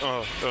ain't, as,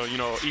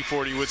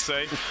 E40 would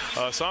say.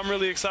 So I'm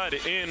really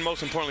excited. And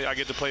most importantly, I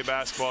get to play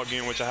basketball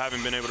again, which I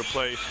haven't been able to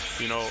play,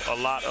 a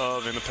lot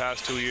of in the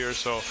past 2 years.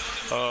 So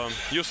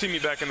you'll see me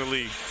back in the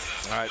league.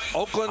 All right,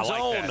 Oakland's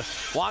own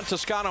Juan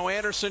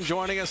Toscano-Anderson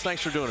joining us.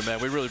 Thanks for doing it, man.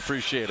 We really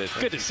appreciate it.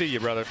 Good to see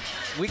you, brother.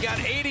 We got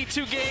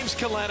 82 games,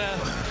 Kalena.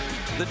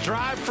 The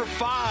drive for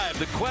 5,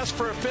 the quest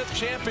for a 5th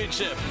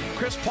championship.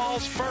 Chris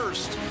Paul's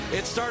first.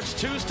 It starts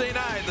Tuesday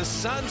night. The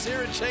Suns here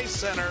at Chase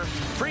Center.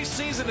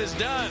 Preseason is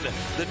done.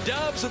 The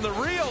Dubs and the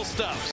real stuff